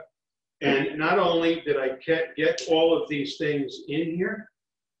paprika. And not only did I get all of these things in here,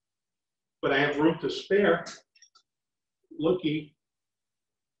 but I have room to spare. Looky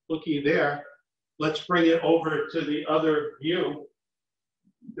there. Let's bring it over to the other view.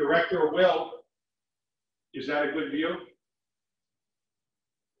 Director Will, is that a good view?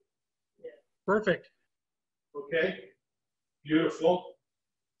 Perfect. Okay, beautiful.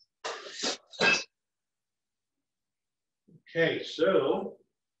 Okay, so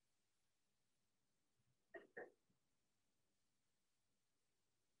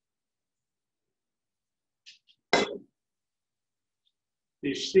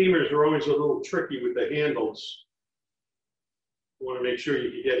these steamers are always a little tricky with the handles. You want to make sure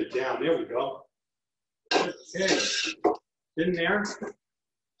you can get it down. There we go. Okay, in there.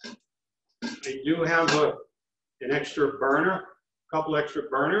 I do have an extra burner, a couple extra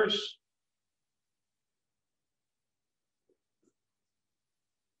burners.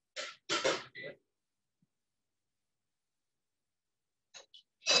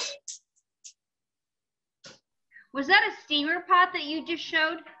 Was that a steamer pot that you just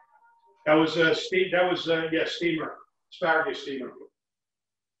showed? That was a yeah, steamer, asparagus steamer.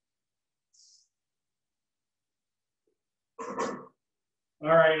 All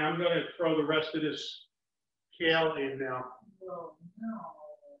right, I'm going to throw the rest of this kale in now. Oh, no.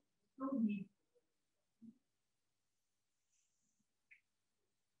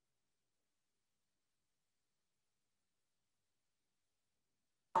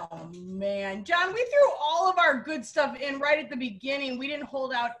 Oh man, John, we threw all of our good stuff in right at the beginning. We didn't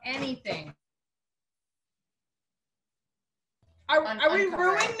hold out anything. Are we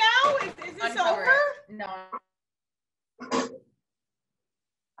ruined now? Is this over? No.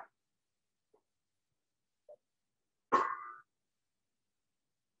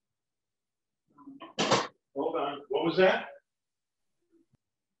 Hold on. What was that?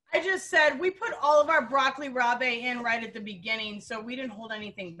 I just said we put all of our broccoli rabe in right at the beginning, so we didn't hold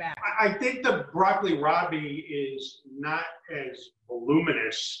anything back. I think the broccoli rabe is not as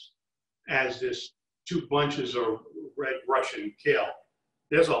voluminous as this 2 bunches of red Russian kale.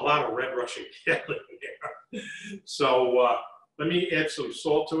 There's a lot of red Russian kale in there. So let me add some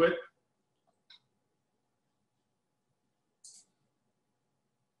salt to it.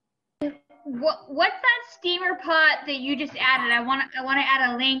 What's that steamer pot that you just added? I want to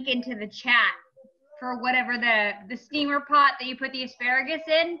add a link into the chat for whatever the steamer pot that you put the asparagus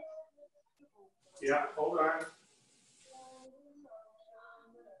in. Yeah, hold on.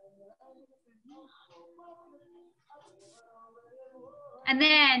 And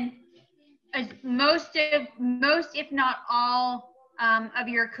then most if not all of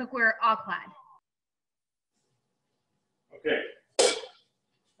your cookware all clad. Okay,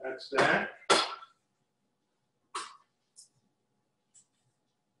 that's that.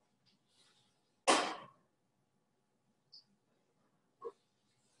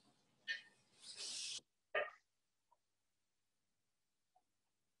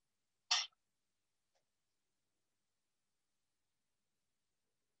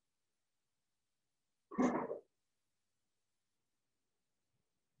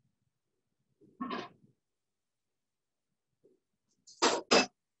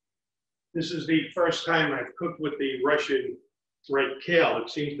 This is the first time I've cooked with the Russian red kale. It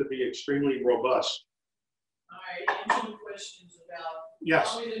seems to be extremely robust. All right, any questions about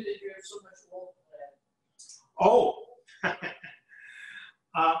Yes. how did you have so much wall clad?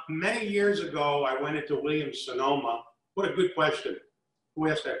 Oh, many years ago, I went into Williams-Sonoma. What a good question. Who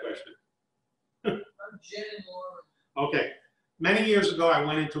asked that question? I'm Jen and Lauren. Okay. Many years ago, I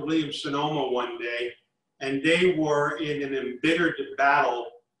went into Williams-Sonoma one day, and they were in an embittered battle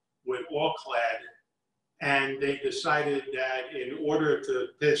with All-Clad, and they decided that in order to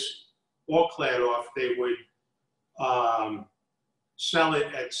piss All-Clad off, they would sell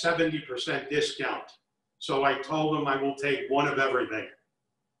it at 70% discount. So I told them I will take one of everything.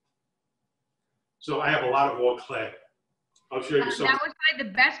 So I have a lot of All-Clad. I'll show you some. That was probably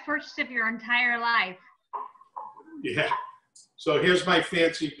the best purchase of your entire life. Yeah. So here's my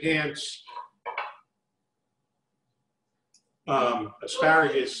fancy pants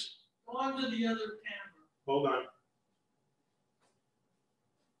asparagus. Go on to the other camera. Hold on.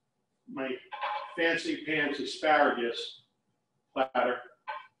 My fancy pants asparagus platter.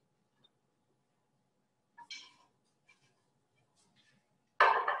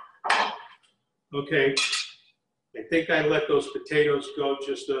 Okay. I think I let those potatoes go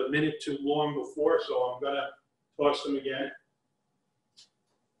just a minute too long before, so I'm gonna toss them again.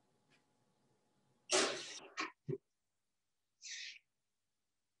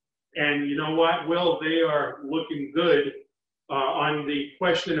 And you know what, Will, they are looking good. On the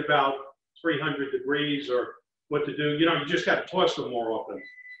question about 300 degrees or what to do, you know, you just got to toss them more often.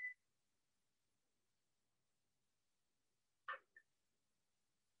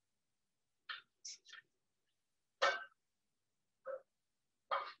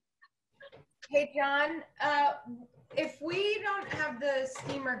 Hey, John, if we don't have the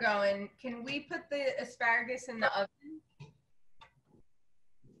steamer going, can we put the asparagus in the oven?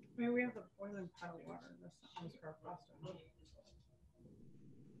 I mean, we have the boiling pile of water. That's not much for our pasta.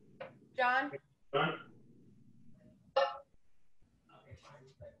 John? Done?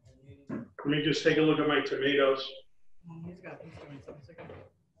 Let me just take a look at my tomatoes. He's doing something.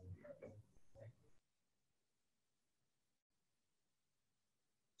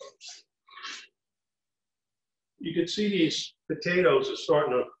 You can see these potatoes are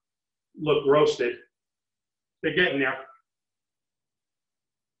starting to look roasted. They're getting there.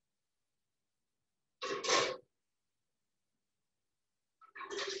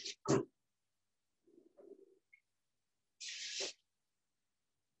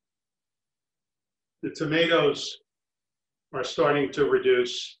 The tomatoes are starting to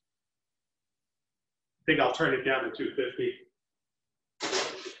reduce. I think I'll turn it down to 250.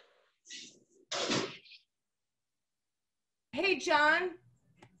 Hey, John,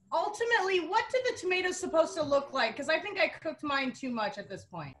 ultimately, what did the tomatoes supposed to look like? Because I think I cooked mine too much at this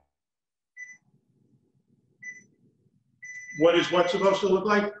point. What is what supposed to look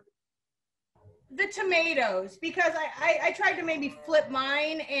like? The tomatoes, because I tried to maybe flip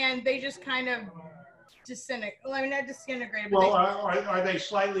mine and they just kind of disintegrated. Well, I mean, not disintegrated. Well, are they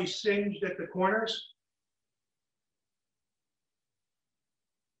slightly singed at the corners?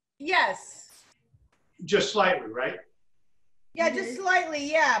 Yes. Just slightly, right? Yeah, just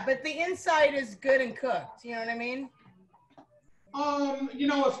slightly, yeah. But the inside is good and cooked. You know what I mean? You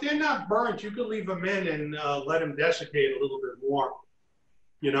know, if they're not burnt, you can leave them in and let them desiccate a little bit more.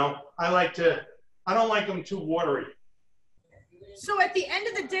 You know, I don't like them too watery. So at the end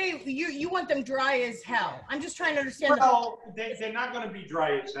of the day, you want them dry as hell. I'm just trying to understand. Well, they're not going to be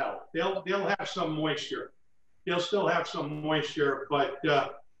dry as hell. They'll have some moisture. They'll still have some moisture, but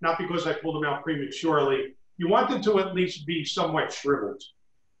not because I pulled them out prematurely. You want them to at least be somewhat shriveled.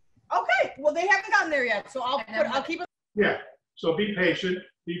 Okay, well they haven't gotten there yet, so I'll keep it. Yeah. So be patient.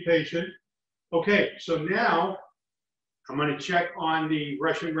 Be patient. Okay. So now I'm going to check on the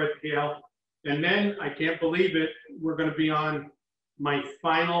Russian red kale, and then I can't believe it. We're going to be on my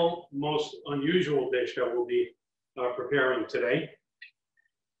final, most unusual dish that we'll be preparing today.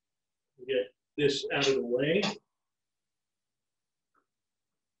 Get this out of the way.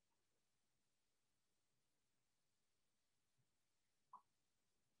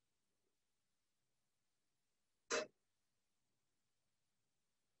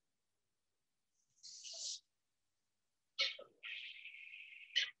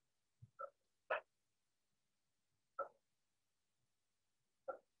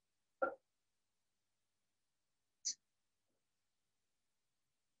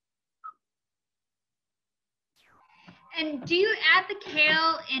 And do you add the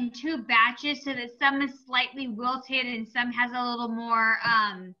kale in 2 batches so that some is slightly wilted and some has a little more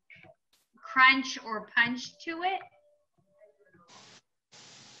crunch or punch to it?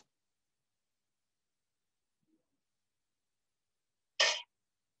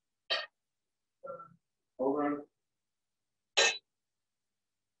 Hold on.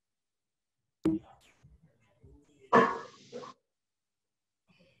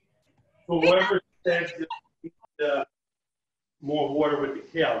 Whoever said more water with the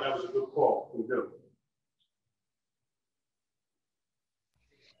kale, that was a good call. We do.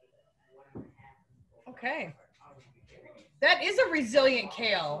 Okay. That is a resilient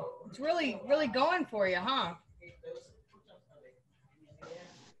kale. It's really, really going for you, huh?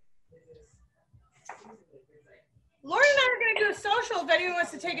 Lauren and I are going to do a social if anyone wants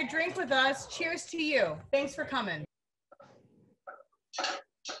to take a drink with us. Cheers to you. Thanks for coming.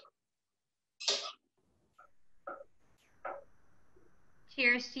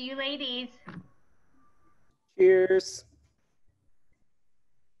 Cheers to you ladies. Cheers.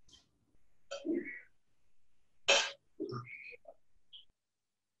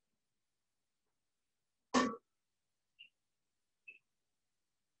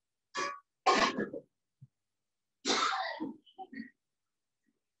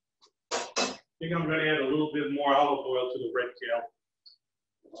 I think I'm going to add a little bit more olive oil to the red kale.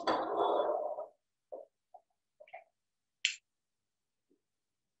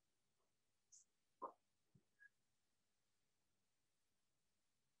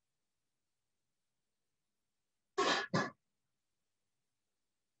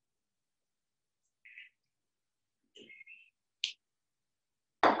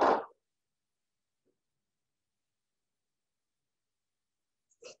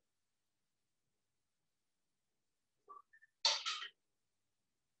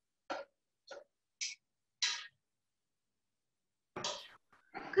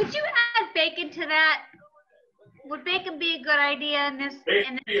 Could you add bacon to that? Would bacon be a good idea in this?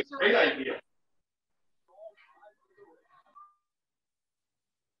 Bacon would be a great idea.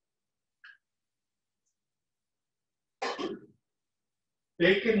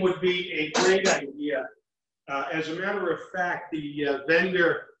 Bacon would be a great idea. As a matter of fact, the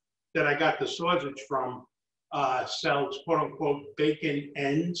vendor that I got the sausage from sells quote unquote bacon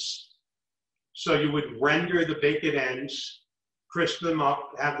ends. So you would render the bacon ends, crisp them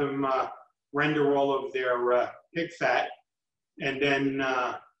up, have them render all of their pig fat, and then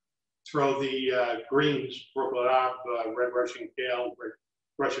throw the greens, broccoli, red Russian kale,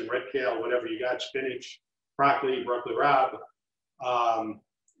 Russian red kale, whatever you got, spinach, broccoli, broccoli rabe,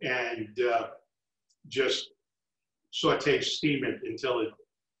 and just saute, steam it until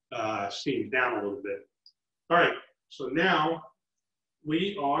it steams down a little bit. All right, so now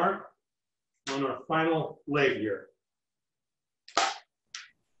we are on our final leg here.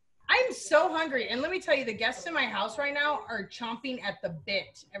 I'm so hungry. And let me tell you, the guests in my house right now are chomping at the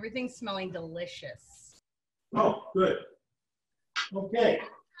bit. Everything's smelling delicious. Oh, good. Okay,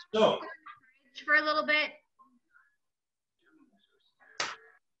 so. For a little bit.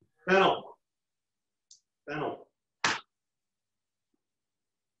 Fennel.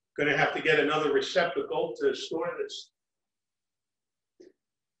 Gonna have to get another receptacle to store this.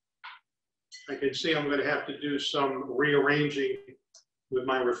 I can see I'm gonna have to do some rearranging with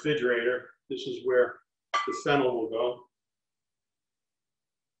my refrigerator. This is where the fennel will go.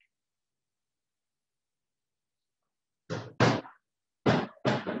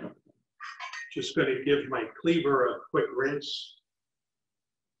 Just going to give my cleaver a quick rinse.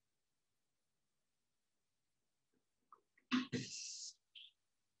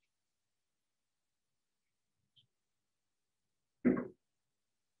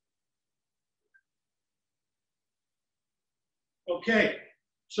 Okay,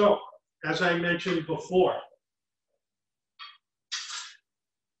 so as I mentioned before,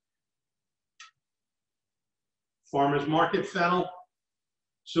 farmer's market fennel,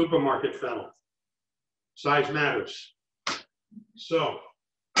 supermarket fennel. Size matters. So.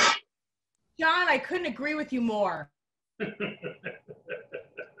 John, I couldn't agree with you more.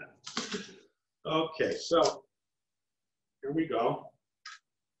 Okay, so here we go.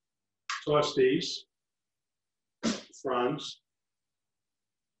 Toss these. Fronds.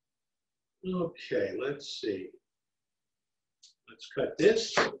 Okay, let's see. Let's cut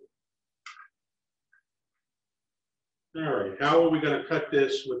this. All right, how are we going to cut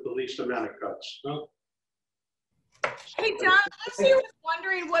this with the least amount of cuts? Well, hey, John, Lucy was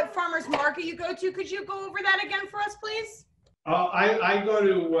wondering what farmer's market you go to. Could you go over that again for us, please? I go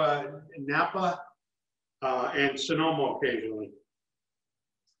to Napa and Sonoma occasionally.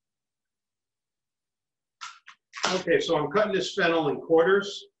 Okay, so I'm cutting this fennel in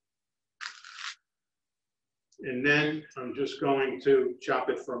quarters. And then I'm just going to chop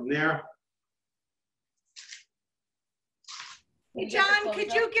it from there. Hey, John,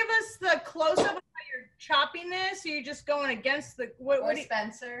 could you give us the close-up of how you're chopping this? Or you're just going against the what do you,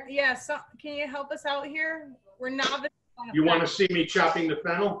 Spencer? Yeah, so can you help us out here? We're novices. You want to see me chopping the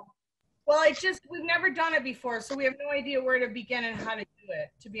fennel? Well, we've never done it before, so we have no idea where to begin and how to do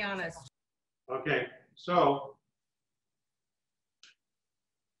it, to be honest. Okay, so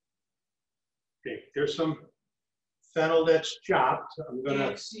here's some fennel that's chopped. I'm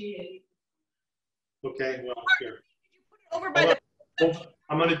gonna. Okay, well here. Over by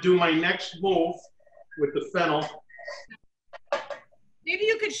I'm gonna do my next move with the fennel. Maybe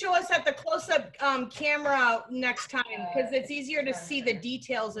you could show us at the close-up camera next time, because it's easier to see the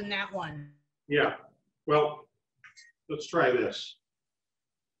details in that one. Yeah, well, let's try this.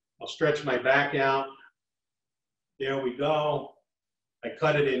 I'll stretch my back out. There we go. I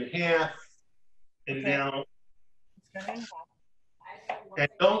cut it in half, and now, and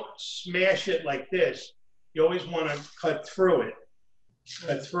don't smash it like this. You always want to cut through it.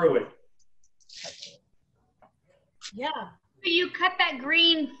 Cut through it. Yeah. So you cut that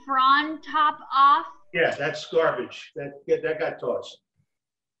green frond top off? Yeah, that's garbage. That got tossed.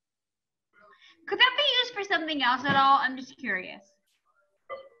 Could that be used for something else at all? I'm just curious.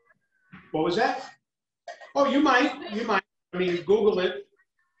 What was that? Oh, you might. I mean, Google it,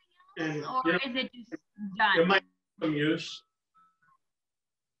 and or you know, is it just done? it might be some use.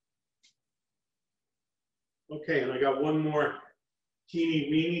 Okay, and I got one more teeny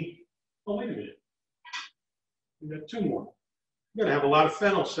weeny. Oh, wait a minute. We got two more. I'm gonna have a lot of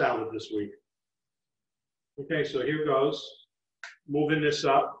fennel salad this week. Okay, so here goes. Moving this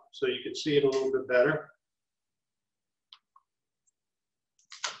up so you can see it a little bit better.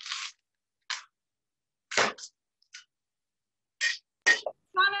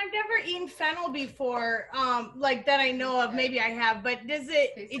 I've never eaten fennel before, like that I know of. Maybe I have, but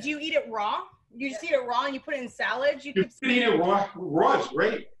did you eat it raw? You just eat it raw and you put it in salads? You can eat it raw. Raw is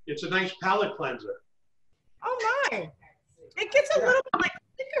great. It's a nice palate cleanser. Oh my. It gets a little bit like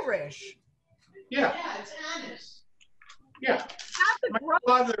licorice. Yeah. Yeah, it's anise. Yeah. My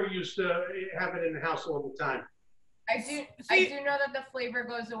father used to have it in the house all the time. I do know that the flavor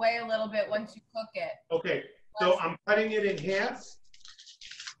goes away a little bit once you cook it. Okay, so I'm cutting it in half.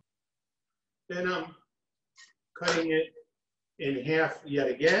 Then I'm cutting it in half yet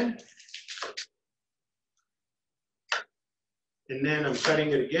again. And then I'm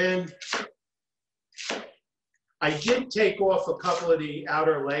cutting it again. I did take off a couple of the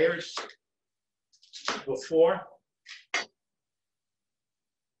outer layers before.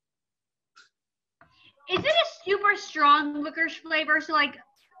 Is it a super strong licorice flavor? So like,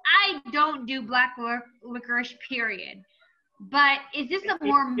 I don't do black licorice, period. But is this a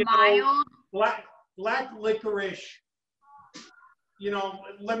more mild? Black licorice, you know,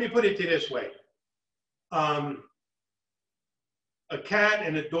 let me put it this way. A cat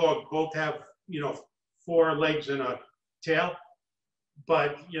and a dog both have, you know, 4 legs and a tail,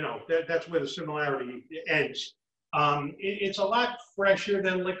 but, you know, that's where the similarity ends. It's a lot fresher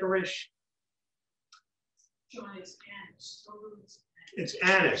than licorice. John, it's anise. It's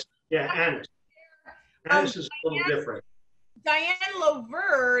anise. Yeah, anise. Anise is a little different. Diane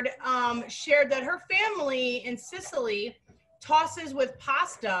Loverd shared that her family in Sicily tosses with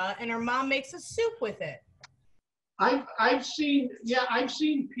pasta and her mom makes a soup with it. I've seen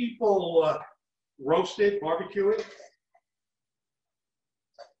people roast it, barbecue it.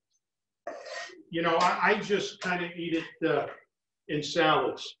 You know, I just kind of eat it in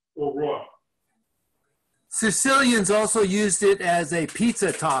salads or raw. Sicilians also used it as a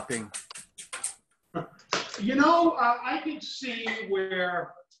pizza topping. You know, I can see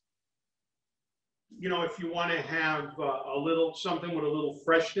where, you know, if you want to have a little something with a little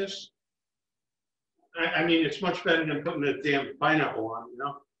freshness. I mean, it's much better than putting a damn pineapple on, you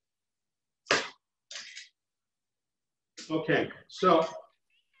know? Okay, so.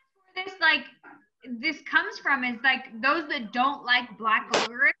 This comes from is like those that don't like black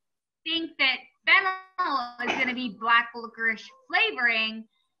licorice think that fennel is going to be black licorice flavoring,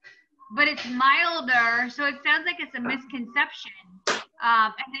 but it's milder, so it sounds like it's a misconception,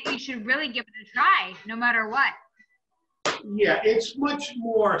 and that you should really give it a try, no matter what. Yeah, it's much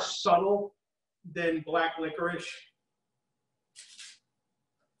more subtle than black licorice.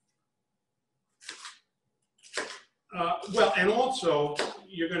 Well, and also,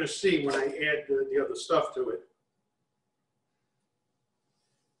 you're going to see when I add the other stuff to it,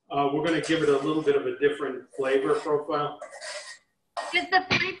 we're going to give it a little bit of a different flavor profile. Does the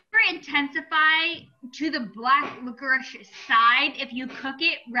flavor intensify to the black licorice side if you cook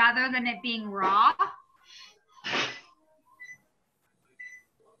it rather than it being raw?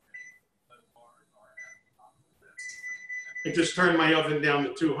 I just turned my oven down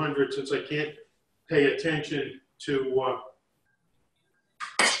to 200 since I can't pay attention to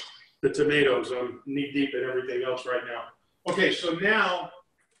the tomatoes. I'm knee deep in everything else right now. Okay, so now,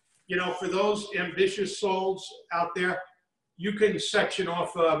 you know, for those ambitious souls out there, you can section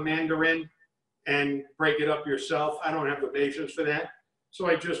off a mandarin and break it up yourself. I don't have the patience for that. So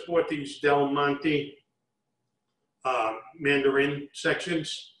I just bought these Del Monte mandarin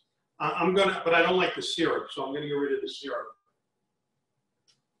sections. But I don't like the syrup, so I'm gonna get rid of the syrup.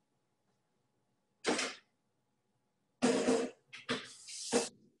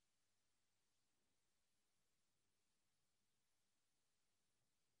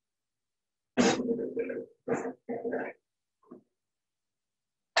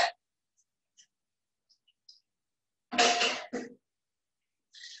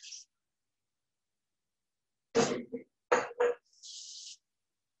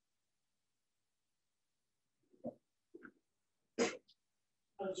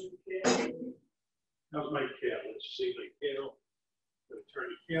 How's my kale? Let's see my kale. I'm gonna turn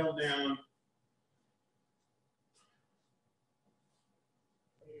the kale down.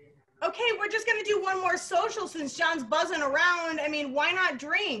 Okay, we're just gonna do one more social since John's buzzing around. I mean, why not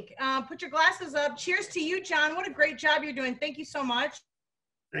drink? Put your glasses up. Cheers to you, John. What a great job you're doing. Thank you so much.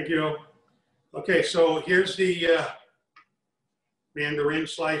 Thank you. Okay, so here's the mandarin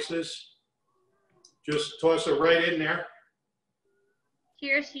slices. Just toss it right in there.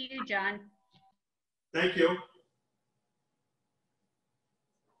 Cheers to you, John. Thank you.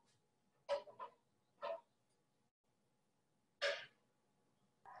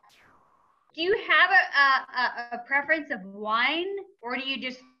 Do you have a preference of wine, or do you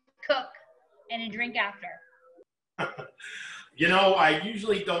just cook and then drink after? You know, I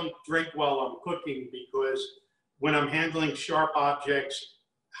usually don't drink while I'm cooking because when I'm handling sharp objects,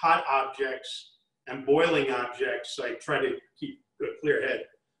 hot objects, and boiling objects, I try to keep a clear head.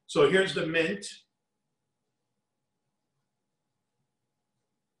 So here's the mint.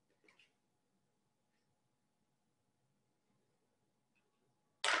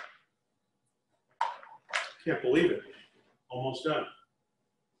 Can't believe it. Almost done.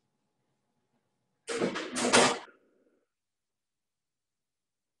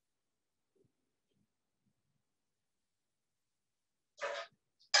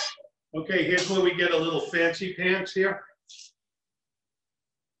 Okay, here's where we get a little fancy pants here.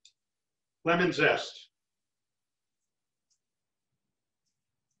 Lemon zest.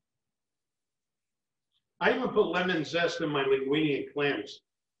 I even put lemon zest in my linguine and clams.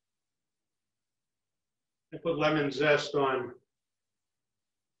 I put lemon zest on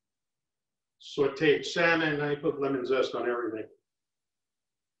sauteed salmon. I put lemon zest on everything.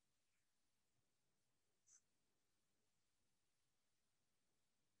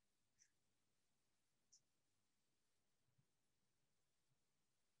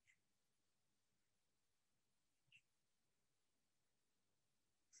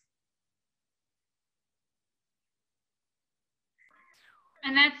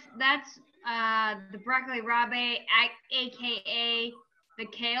 And that's the broccoli rabe, aka the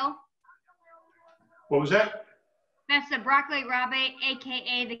kale. What was that? That's the broccoli rabe,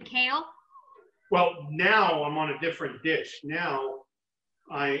 aka the kale. Well, now I'm on a different dish. Now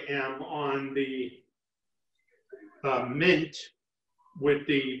I am on the mint with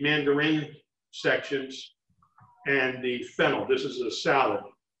the mandarin sections, and the fennel. This is a salad.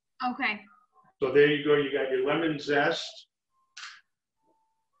 Okay. So there you go. You got your lemon zest.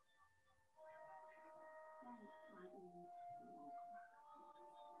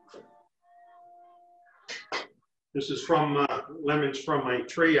 This is from lemons from my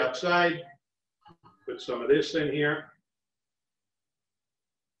tree outside. Put some of this in here.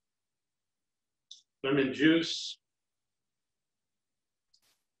 Lemon juice.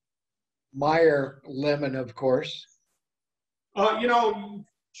 Meyer lemon, of course. You know,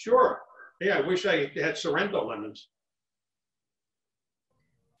 sure. Yeah, I wish I had Sorrento lemons.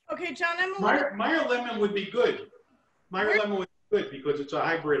 Okay, John, I'm a Meyer lemon would be good. Meyer lemon would be good because it's a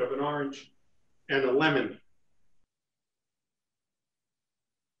hybrid of an orange and a lemon.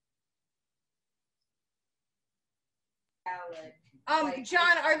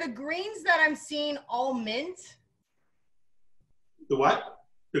 John, are the greens that I'm seeing all mint? The what?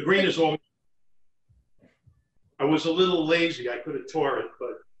 The green is all. I was a little lazy. I could have tore it,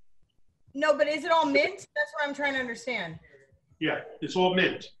 but. No, but is it all mint? That's what I'm trying to understand. Yeah, it's all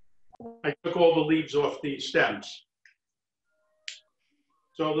mint. I took all the leaves off the stems.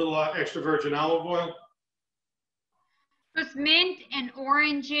 So a little extra virgin olive oil. So it's mint and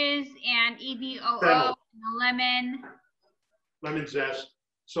oranges and EVOO Fennel. and lemon. Lemon zest.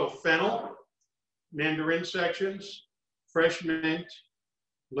 So fennel, mandarin sections, fresh mint,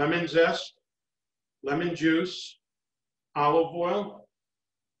 lemon zest, lemon juice, olive oil,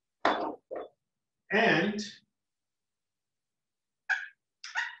 and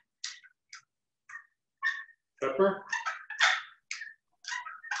pepper.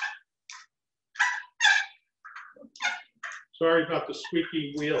 Sorry about the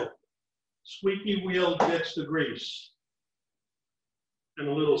squeaky wheel. Squeaky wheel gets the grease. And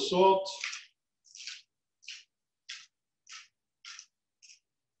a little salt.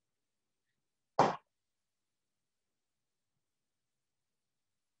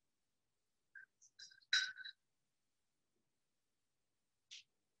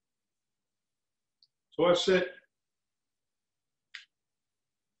 Toss it.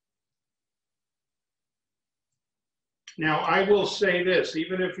 Now, I will say this,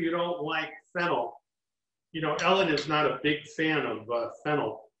 even if you don't like fennel, you know, Ellen is not a big fan of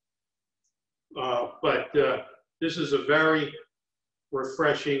fennel, but this is a very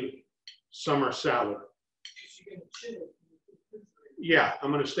refreshing summer salad. Yeah,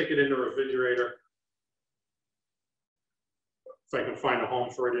 I'm going to stick it in the refrigerator if I can find a home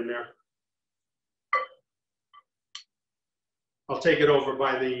for it in there. I'll take it over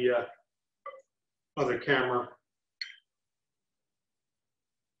by the other camera.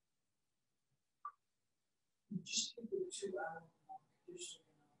 Just keep it 2 hours.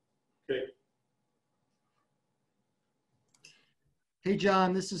 Okay. Hey,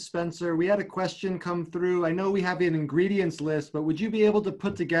 John, this is Spencer. We had a question come through. I know we have an ingredients list, but would you be able to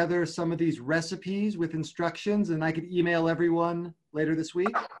put together some of these recipes with instructions and I could email everyone later this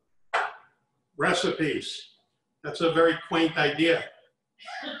week? Recipes. That's a very quaint idea.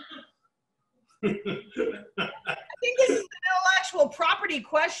 I think this is an intellectual property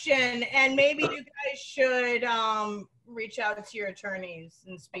question, and maybe you guys should reach out to your attorneys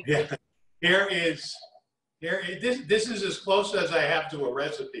and speak. Yeah. This is as close as I have to a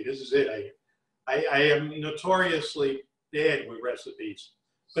recipe. This is it. I am notoriously bad with recipes.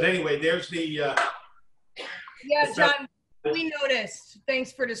 But anyway, there's the. Yeah, John, we noticed.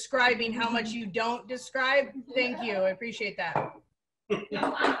 Thanks for describing how much you don't describe. Thank you. I appreciate that.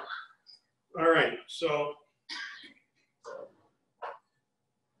 All right, so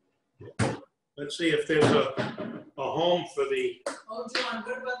let's see if there's a home for the. Oh, John,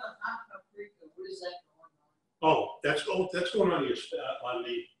 what about the hot paprika? What is that going on? Oh, that's going on your on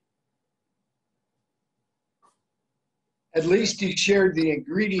the. At least you shared the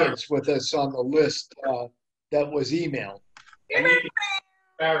ingredients with us on the list that was emailed. I need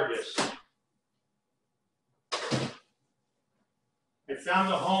asparagus. I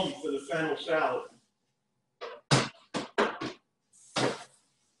found a home for the fennel salad.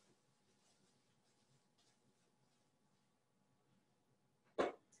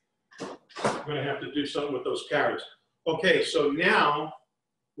 I'm going to have to do something with those carrots. Okay, so now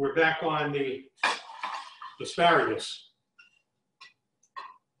we're back on the asparagus.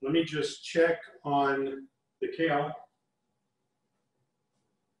 Let me just check on the kale.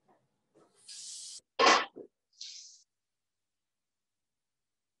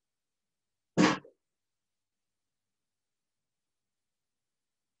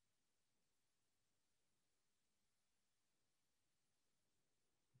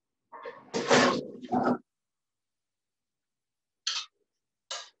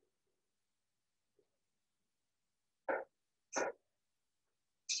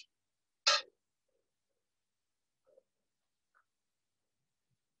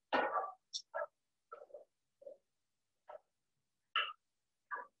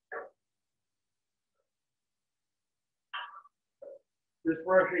 This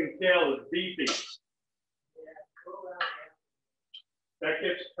Russian kale is beefy. That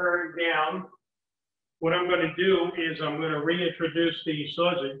gets turned down. What I'm going to do is I'm going to reintroduce the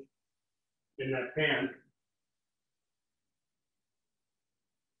sausage in that pan.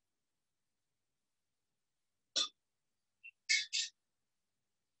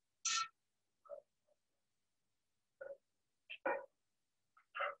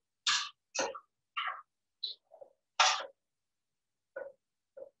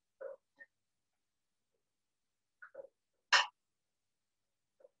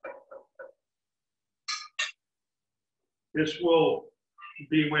 This will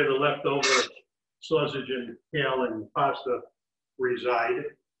be where the leftover sausage and kale and pasta reside.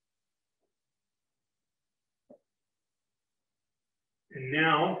 And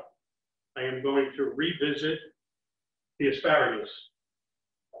now I am going to revisit the asparagus.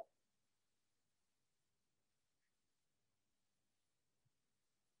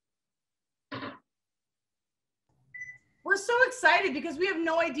 We're so excited because we have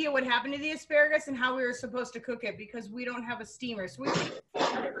no idea what happened to the asparagus and how we were supposed to cook it because we don't have a steamer. So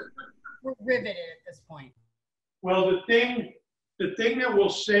we're riveted at this point. Well, the thing that will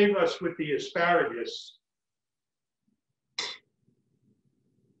save us with the asparagus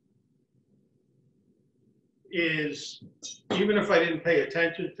is, even if I didn't pay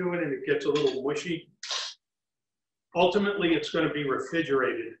attention to it and it gets a little mushy, ultimately it's going to be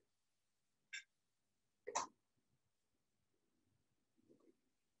refrigerated.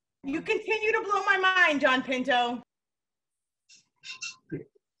 You continue to blow my mind, John Pinto.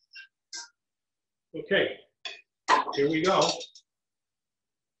 Okay, here we go.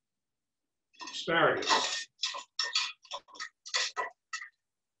 Asparagus.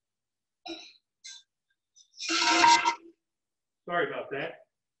 Sorry about that.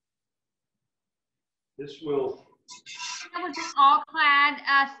 This will. That was an all-clad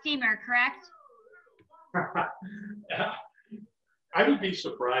steamer, correct? I would be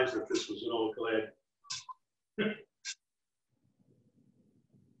surprised if this was an old clad.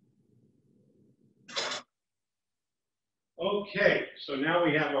 Okay, so now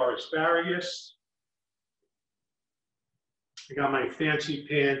we have our asparagus. I got my fancy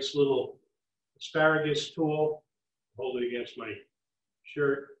pants little asparagus tool. Hold it against my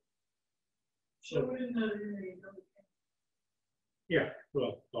shirt. So in the Yeah,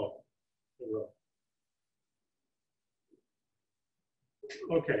 well, it will.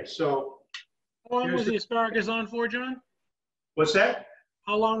 Okay, so. How long was the asparagus on for, John? What's that?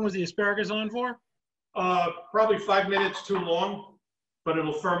 How long was the asparagus on for? Probably 5 minutes too long, but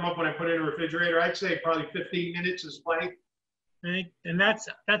it'll firm up when I put it in the refrigerator. I'd say probably 15 minutes is plenty. Okay. And that's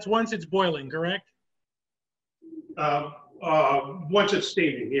once it's boiling, correct? Once it's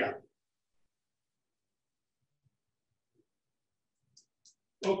steaming, yeah.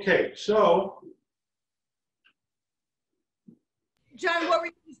 Okay, so. John, what were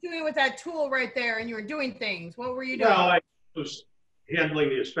you just doing with that tool right there? And you were doing things. What were you doing? Well, I was handling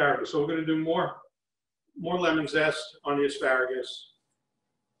the asparagus. So we're going to do more lemon zest on the asparagus.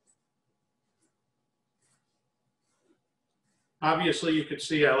 Obviously, you could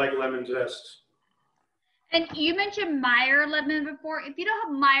see I like lemon zest. And you mentioned Meyer lemon before. If you don't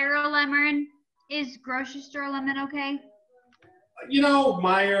have Meyer lemon, is grocery store lemon okay? You know,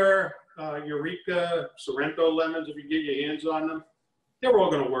 Meyer, Eureka, Sorrento lemons, if you get your hands on them, they're all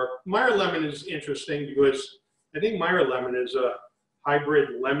going to work. Meyer lemon is interesting because I think Meyer lemon is a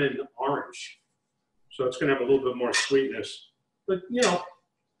hybrid lemon orange. So it's going to have a little bit more sweetness. But, you know,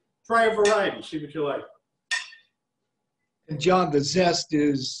 try a variety, see what you like. And John, the zest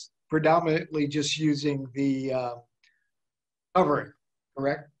is predominantly just using the covering,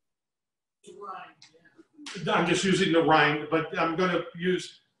 correct? I'm just using the rind, but I'm going to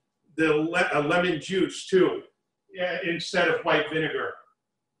use the lemon juice too, instead of white vinegar.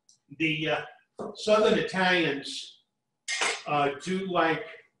 The Southern Italians do like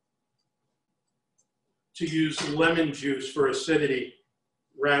to use lemon juice for acidity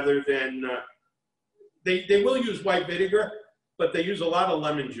rather than, they will use white vinegar, but they use a lot of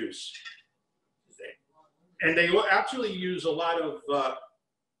lemon juice. And they will actually use a lot of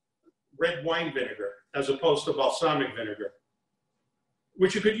red wine vinegar as opposed to balsamic vinegar,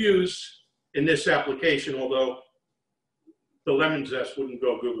 which you could use in this application, although the lemon zest wouldn't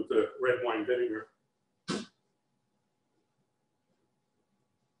go good with the red wine vinegar.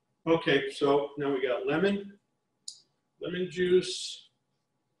 Okay, so now we got lemon juice.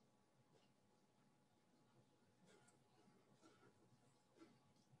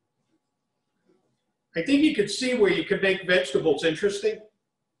 I think you could see where you could make vegetables interesting.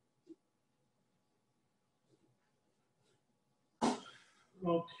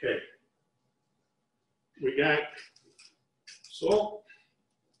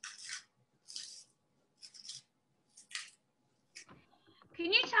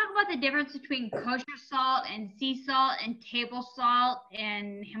 Can you talk about the difference between kosher salt and sea salt and table salt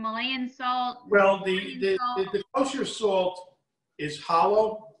and Himalayan salt? Well, the kosher salt is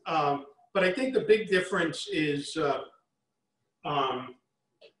hollow, but I think the big difference is the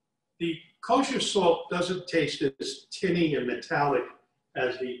kosher salt doesn't taste as tinny and metallic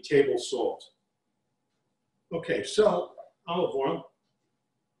as the table salt. Okay, so olive oil.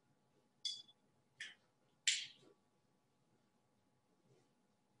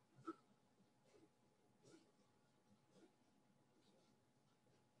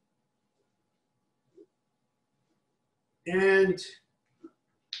 And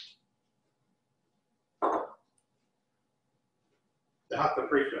the hot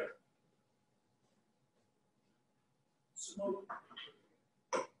paprika. Smoked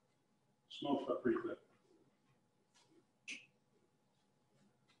paprika.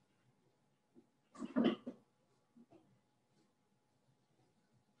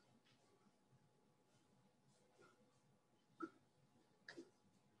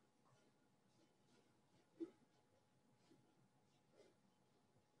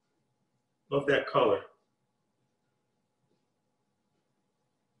 Love that color.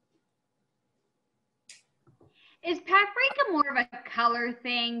 Is paprika more of a color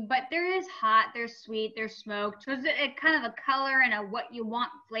thing? But there is hot, there's sweet, there's smoked. So is it a kind of a color and a what you want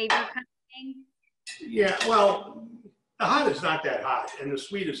flavor kind of thing? Yeah, well, the hot is not that hot, and the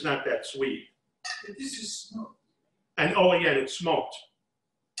sweet is not that sweet. But this is smoked. And oh yeah, it's smoked.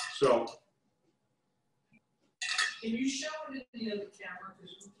 So. Can you show it in the other camera?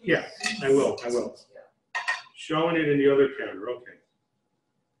 Yeah, I will. Yeah. Showing it in the other camera, okay.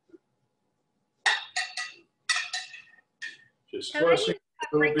 Just tossing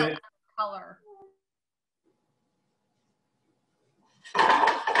a little bit. Color.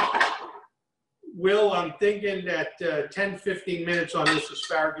 Will, I'm thinking that 10, 15 minutes on this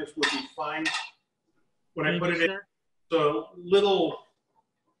asparagus would be fine. When I put it in, so little,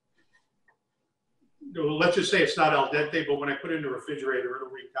 let's just say it's not al dente, but when I put it in the refrigerator, it'll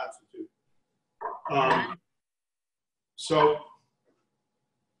reconstitute. So,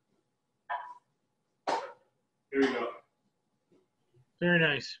 here we go. Very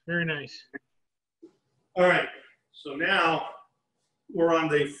nice, very nice. All right, so now we're on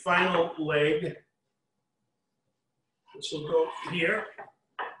the final leg. This will go here.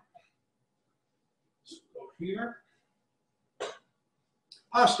 This will go here.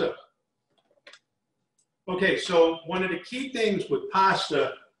 Pasta. Okay, so one of the key things with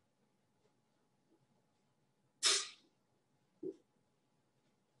pasta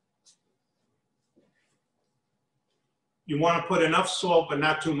you want to put enough salt, but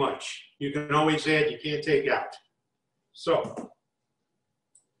not too much. You can always add, you can't take out. So,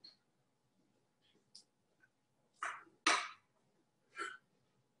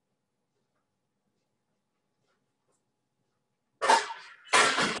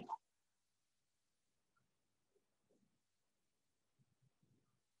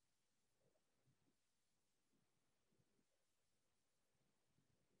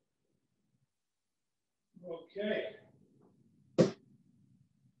 okay.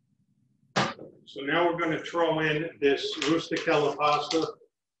 So now we're going to throw in this rusticella pasta.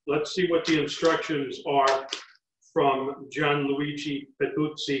 Let's see what the instructions are from Gianluigi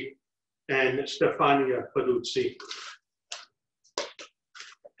Peduzzi and Stefania Peduzzi.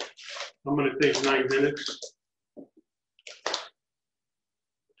 I'm going to take 9 minutes.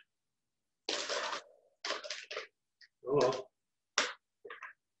 Hello.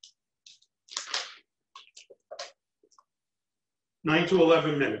 Nine to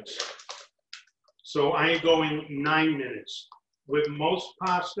 11 minutes. So I am going 9 minutes. With most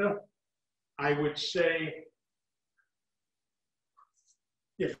pasta, I would say,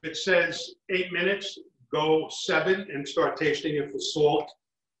 if it says 8 minutes, go 7 and start tasting it for salt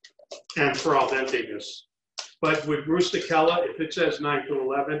and for al denteness. But with rusticella, if it says 9 to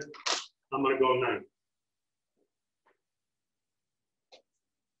 11, I'm going to go 9.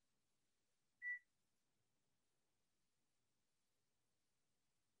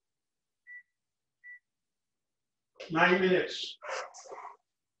 Nine minutes.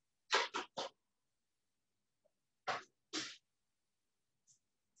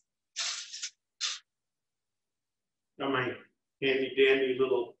 Got my handy dandy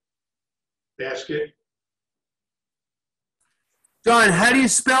little basket. John, how do you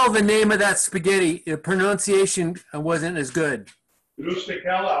spell the name of that spaghetti? The pronunciation wasn't as good. Rusticella,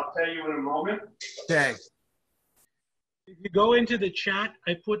 I'll tell you in a moment. Okay. If you go into the chat,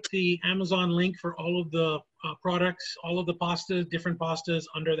 I put the Amazon link for all of the products, all of the pastas, different pastas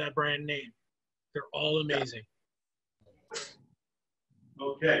under that brand name. They're all amazing.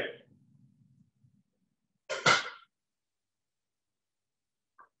 Okay.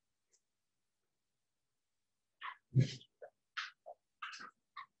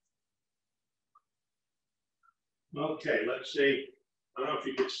 Okay, let's see. I don't know if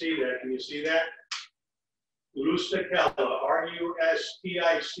you can see that. Can you see that? Rusticella,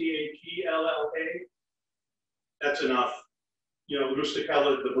 Rusticella. That's enough. You know,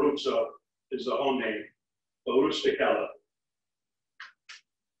 Rusticella d'Abruzzo is the home name. So Rusticella.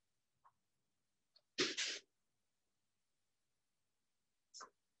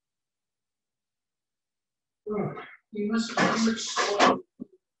 You must have much soil.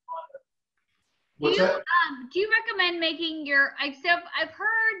 What's that? Do you recommend making your? I've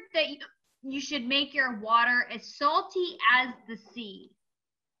heard that you should make your water as salty as the sea.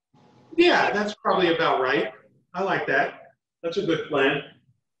 Yeah, that's probably about right. I like that. That's a good plan.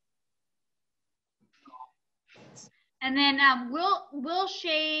 And then Will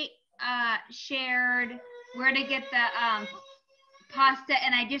shared where to get the pasta,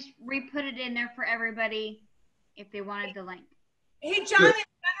 and I just re-put it in there for everybody if they wanted the link. Hey, John, in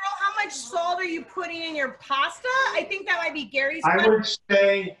general, how much salt are you putting in your pasta? I think that might be Gary's I question. would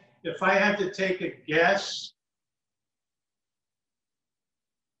say, if I had to take a guess,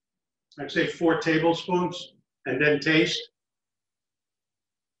 I'd say 4 tablespoons and then taste.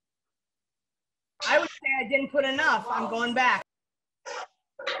 I would say I didn't put enough. I'm going back.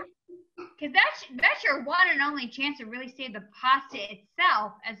 Because that's your one and only chance to really save the pasta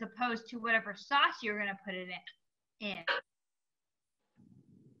itself, as opposed to whatever sauce you're gonna put it in.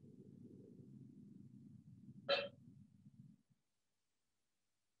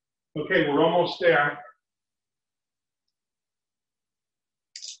 Okay, we're almost there.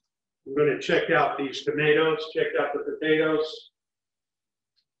 We're going to check out these tomatoes, check out the potatoes.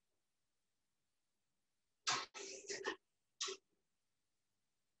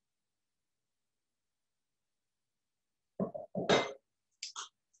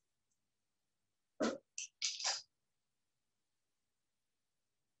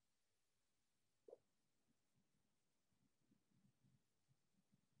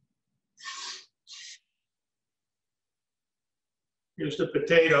 Here's the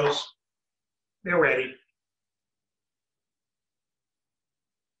potatoes. They're ready.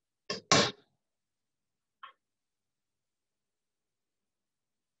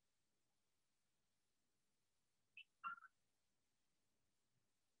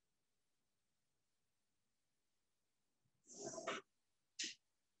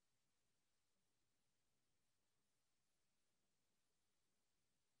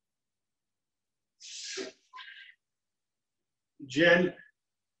 Jen,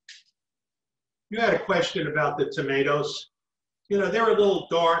 you had a question about the tomatoes. You know, they're a little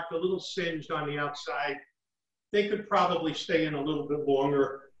dark, a little singed on the outside. They could probably stay in a little bit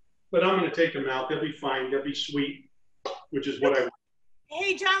longer, but I'm going to take them out. They'll be fine. They'll be sweet, which is what I want.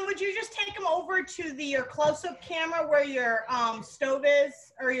 Hey, John, would you just take them over to your close-up camera where your stove is,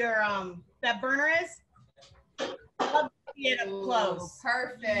 or your that burner is? Love to see it up close.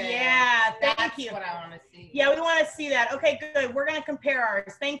 Perfect. Yeah, thank That's you. what I want to see. Yeah, we want to see that. Okay, good. We're going to compare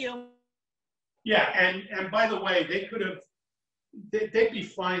ours. Thank you. Yeah, and by the way, they could have, they'd be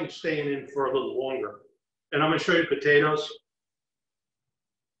fine staying in for a little longer. And I'm going to show you potatoes.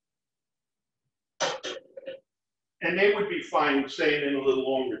 And they would be fine staying in a little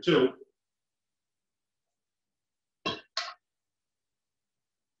longer too.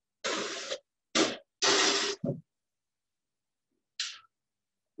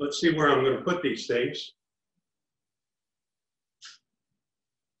 Let's see where I'm going to put these things.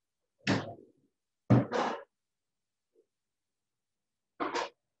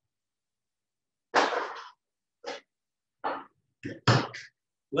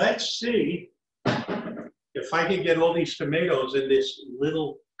 Let's see if I can get all these tomatoes in this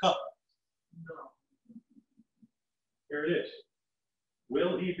little cup. Here it is.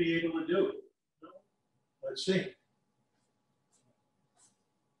 Will he be able to do it? Let's see.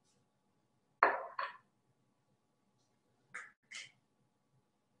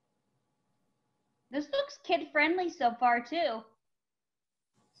 This looks kid-friendly so far, too.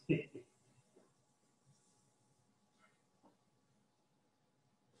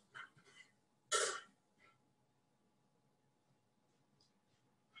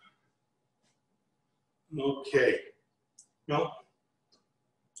 Okay. No.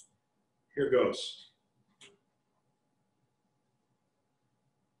 Here goes.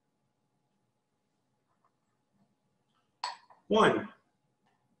 One,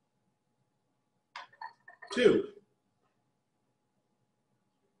 two,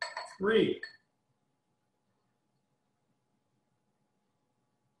 three,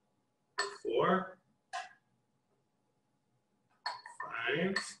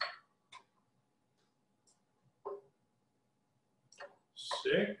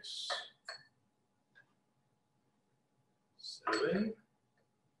 6, 7,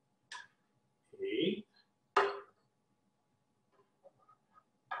 8,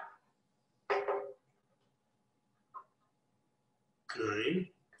 9.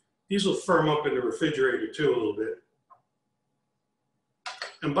 These will firm up in the refrigerator too a little bit.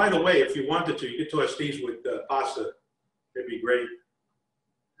 And by the way, if you wanted to, you could toss these with pasta. It'd be great.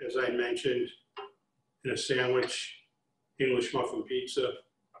 As I mentioned, in a sandwich, English muffin pizza.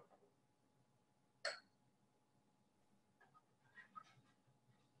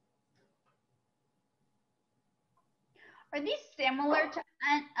 Are these similar to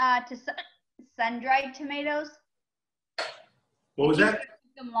sun-dried tomatoes? What was that?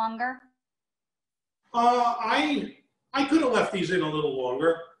 Keep them longer. I could have left these in a little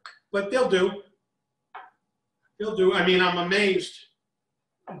longer, but they'll do. They'll do. I mean, I'm amazed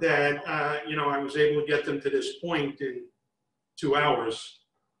that you know, I was able to get them to this point in 2 hours.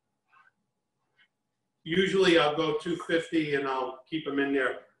 Usually I'll go 250 and I'll keep them in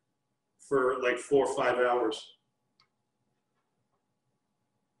there for like 4 or 5 hours.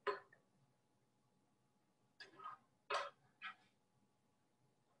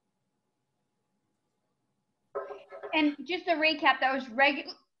 And just to recap, that was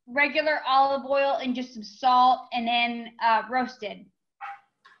regular olive oil and just some salt, and then roasted.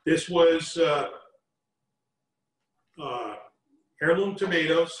 This was heirloom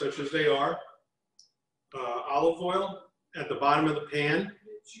tomatoes, such as they are, olive oil at the bottom of the pan.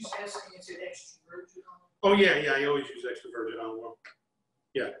 She's asking, is it extra virgin olive? Oh yeah, yeah, I always use extra virgin olive oil.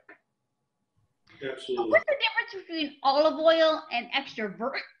 Yeah, absolutely. What's the difference between olive oil and extra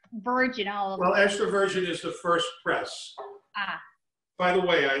virgin olive oil? Well, extra virgin is the first press. Ah. By the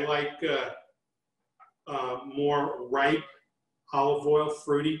way, I like more ripe olive oil,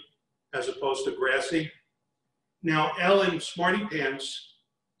 fruity, as opposed to grassy. Now, Ellen Smarty Pants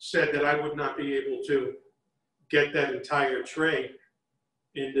said that I would not be able to get that entire tray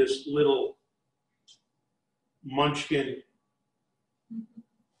in this little munchkin.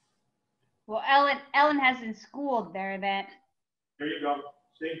 Well, Ellen hasn't schooled there then. There you go.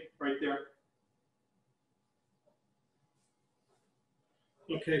 See, right there.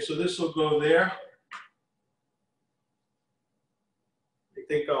 Okay, so this will go there. I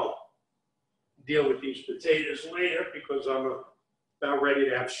think I'll deal with these potatoes later because I'm about ready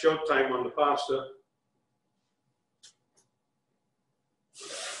to have showtime on the pasta.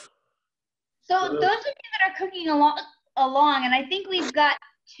 So those of you that are cooking along, and I think we've got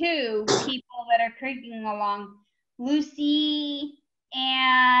 2 people that are cooking along, Lucy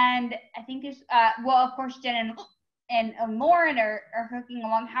and I think there's, well, of course, Jen and Lauren are cooking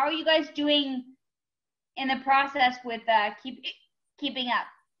along. How are you guys doing in the process with keeping up?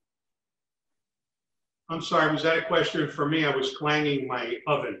 I'm sorry, was that a question for me? I was clanging my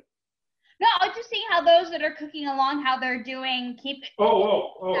oven. No, I was just seeing how those that are cooking along, how they're doing.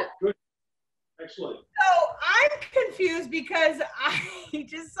 Oh, good. Excellent. So I'm confused because I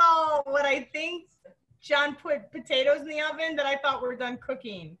just saw what I think John put potatoes in the oven that I thought were done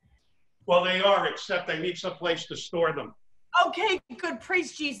cooking. Well, they are, except I need some place to store them. Okay, good.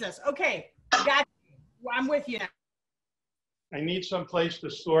 Praise Jesus. Okay, got you. I'm with you now. I need some place to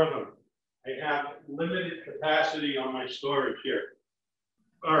store them. I have limited capacity on my storage here.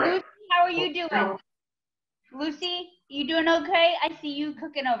 All right. Lucy, how are you doing? Lucy, you doing okay? I see you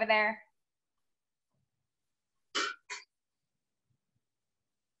cooking over there.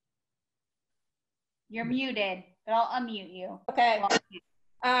 You're muted, but I'll unmute you. Okay.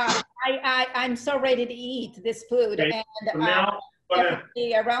 I'm so ready to eat this food, Okay. and So now,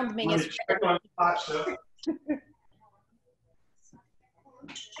 everybody around me is. check on the pasta.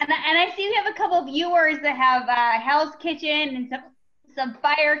 And I see we have a couple of viewers that have Hell's Kitchen and some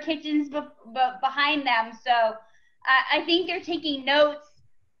fire kitchens behind them. So I think they're taking notes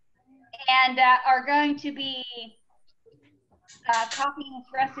and are going to be copying this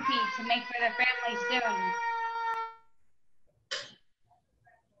recipe to make for their family soon.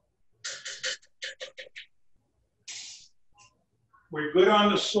 We're good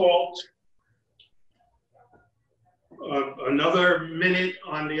on the salt. Another minute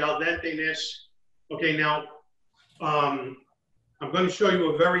on the al dente-ness. Okay, now I'm going to show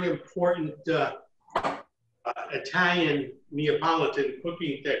you a very important Italian Neapolitan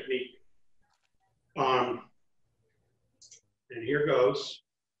cooking technique. And here goes.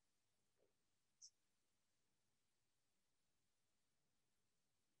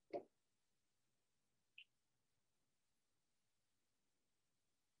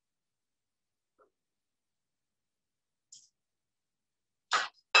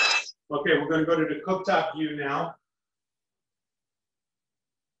 Okay, we're going to go to the cooktop view now.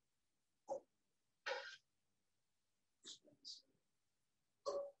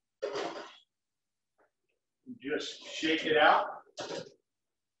 Just shake it out.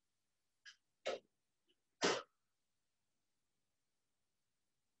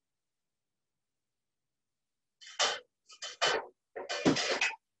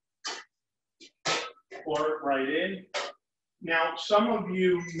 Pour it right in. Now, some of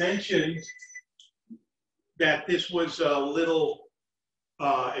you mentioned that this was a little,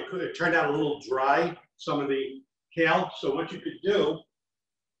 it turned out a little dry, some of the kale. So what you could do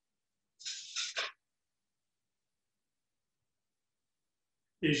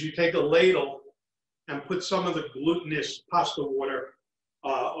is you take a ladle and put some of the glutinous pasta water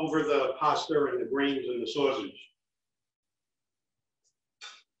over the pasta and the grains and the sausage.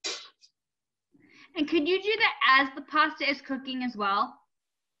 And could you do that as the pasta is cooking as well?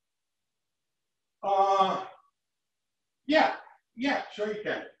 Yeah, sure you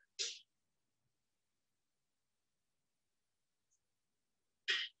can.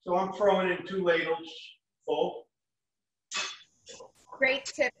 So I'm throwing in 2 ladles full. Great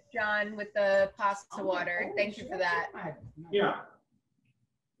tip, John, with the pasta water. Thank you for that. Yeah.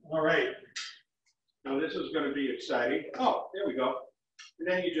 All right. Now this is going to be exciting. Oh, there we go. And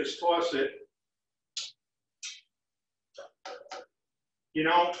then you just toss it. You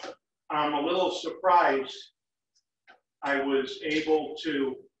know, I'm a little surprised I was able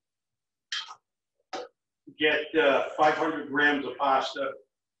to get 500 grams of pasta,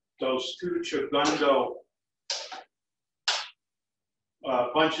 those 2 Chigundo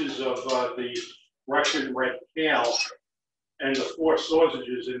bunches of the Russian red kale, and the 4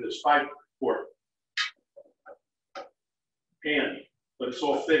 sausages in this 5-quart pan, but it's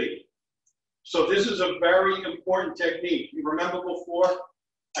all fitting. So this is a very important technique. You remember before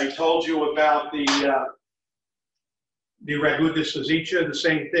I told you about the ragu di salsiccia, the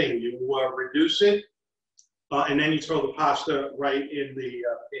same thing. You reduce it, and then you throw the pasta right in the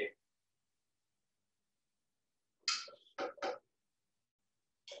pan.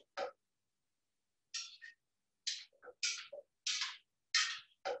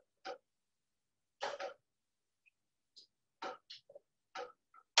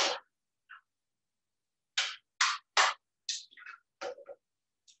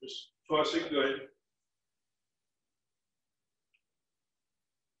 Just toss it good.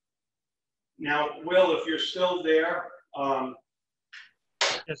 Now, Will, if you're still there,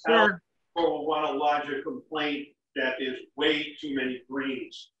 yes, sir. Will want to lodge a complaint that is way too many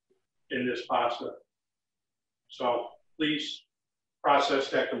greens in this pasta. So please process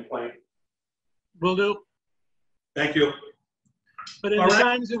that complaint. Will do. Thank you. But in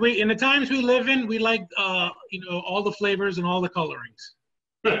the times we live in, we like all the flavors and all the colorings.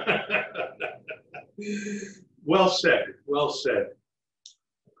 Well said. Well said.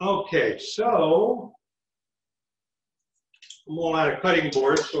 Okay, so I'm all out of cutting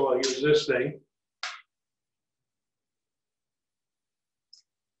board, so I'll use this thing.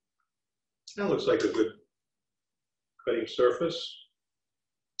 That looks like a good cutting surface.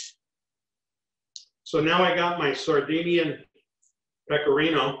 So now I got my Sardinian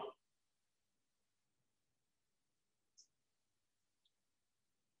pecorino.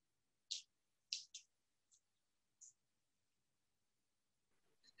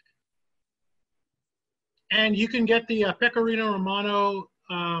 And you can get the Pecorino Romano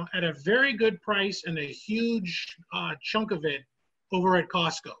at a very good price and a huge chunk of it over at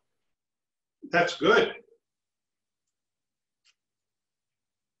Costco. That's good.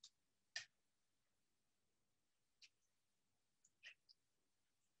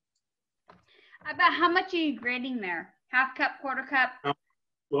 About how much are you grading there? Half cup, quarter cup?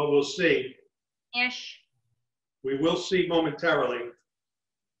 Well, we'll see. Ish. We will see momentarily.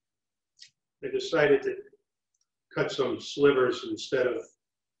 I decided to cut some slivers instead of.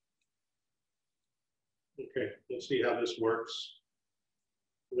 Okay, let's see how this works.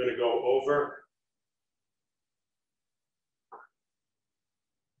 We're going to go over.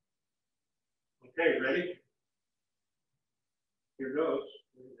 Okay, ready? Here goes.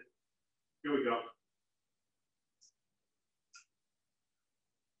 Here we go.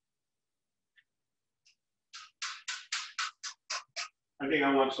 I think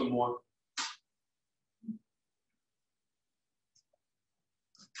I want some more.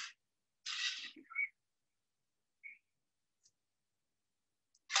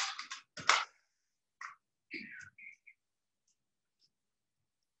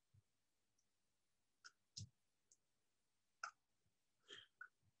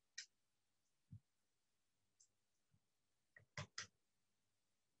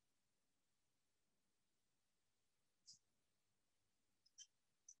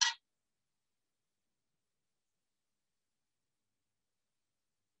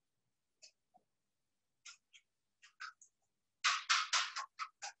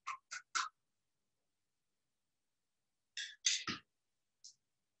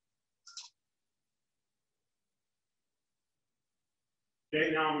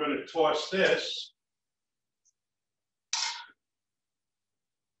 Okay, now I'm going to toss this.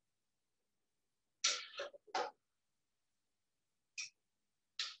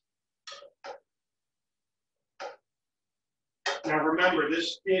 Now remember,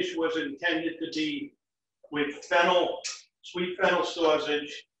 this dish was intended to be with fennel, sweet fennel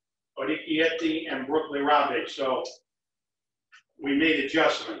sausage, orecchietti, and Brooklyn rabe. So we made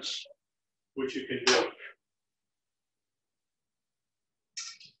adjustments, which you can do.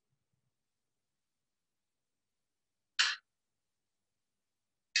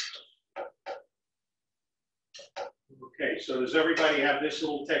 Okay, so does everybody have this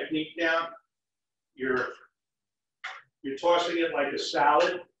little technique down? You're tossing it like a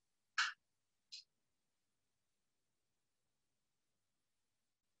salad.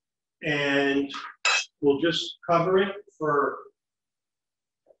 And we'll just cover it for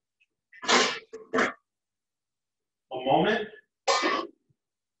a moment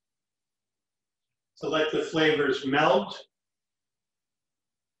to let the flavors meld.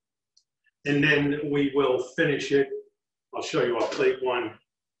 And then we will finish it. I'll show you, I'll plate one,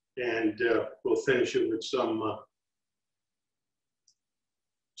 and we'll finish it with some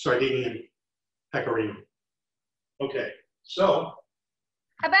Sardinian pecorino. Okay, so.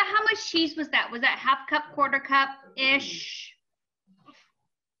 About how much cheese was that? Was that half cup, quarter cup-ish?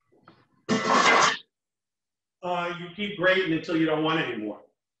 You keep grating until you don't want it anymore.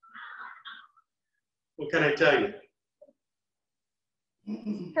 What can I tell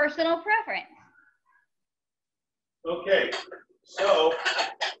you? Personal preference. Okay, so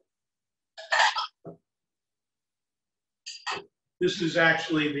this is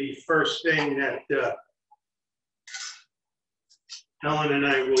actually the first thing that Helen and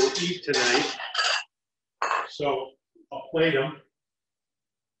I will eat tonight. So I'll plate them.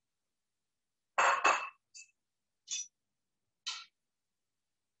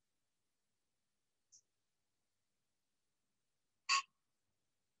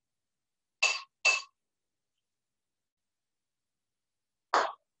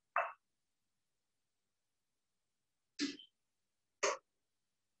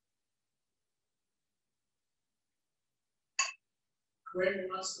 Greg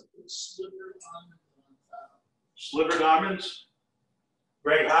wants to put slivered almonds on top. Slivered almonds?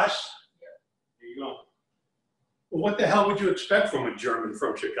 Greg Haas? Yeah. There you go. Well, what the hell would you expect from a German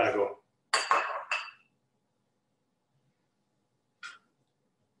from Chicago?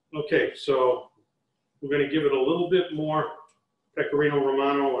 Okay, so we're going to give it a little bit more Pecorino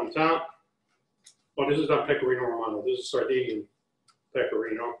Romano on top. Oh, this is not Pecorino Romano. This is Sardinian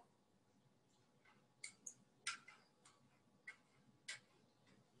Pecorino.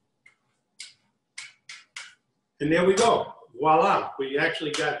 And there we go. Voila. We actually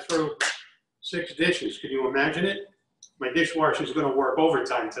got through 6 dishes. Can you imagine it? My dishwasher is going to work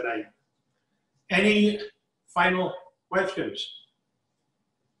overtime tonight. Any final questions?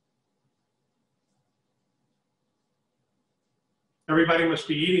 Everybody must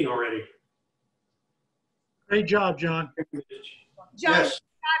be eating already. Great job, John. John, Yes.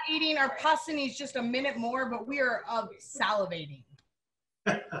 we're not eating. Our pasta needs just a minute more, but we are salivating.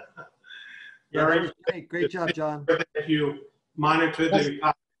 Yeah, that was great. Great job, John. If you monitor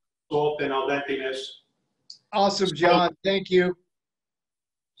the salt and al denteness. Awesome, John. Thank you.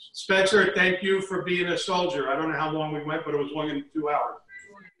 Spencer, thank you for being a soldier. I don't know how long we went, but it was longer than 2 hours.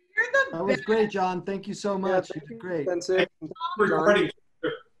 You're the That was great, John. Thank you so much. You did great. Spencer. Recording.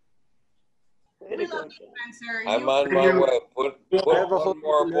 We love you, Spencer. I'm on my way. Put one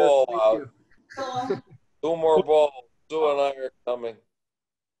more bowl out. 2 more bowls. Sue and I are coming.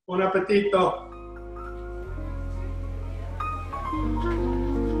 Buon appetito.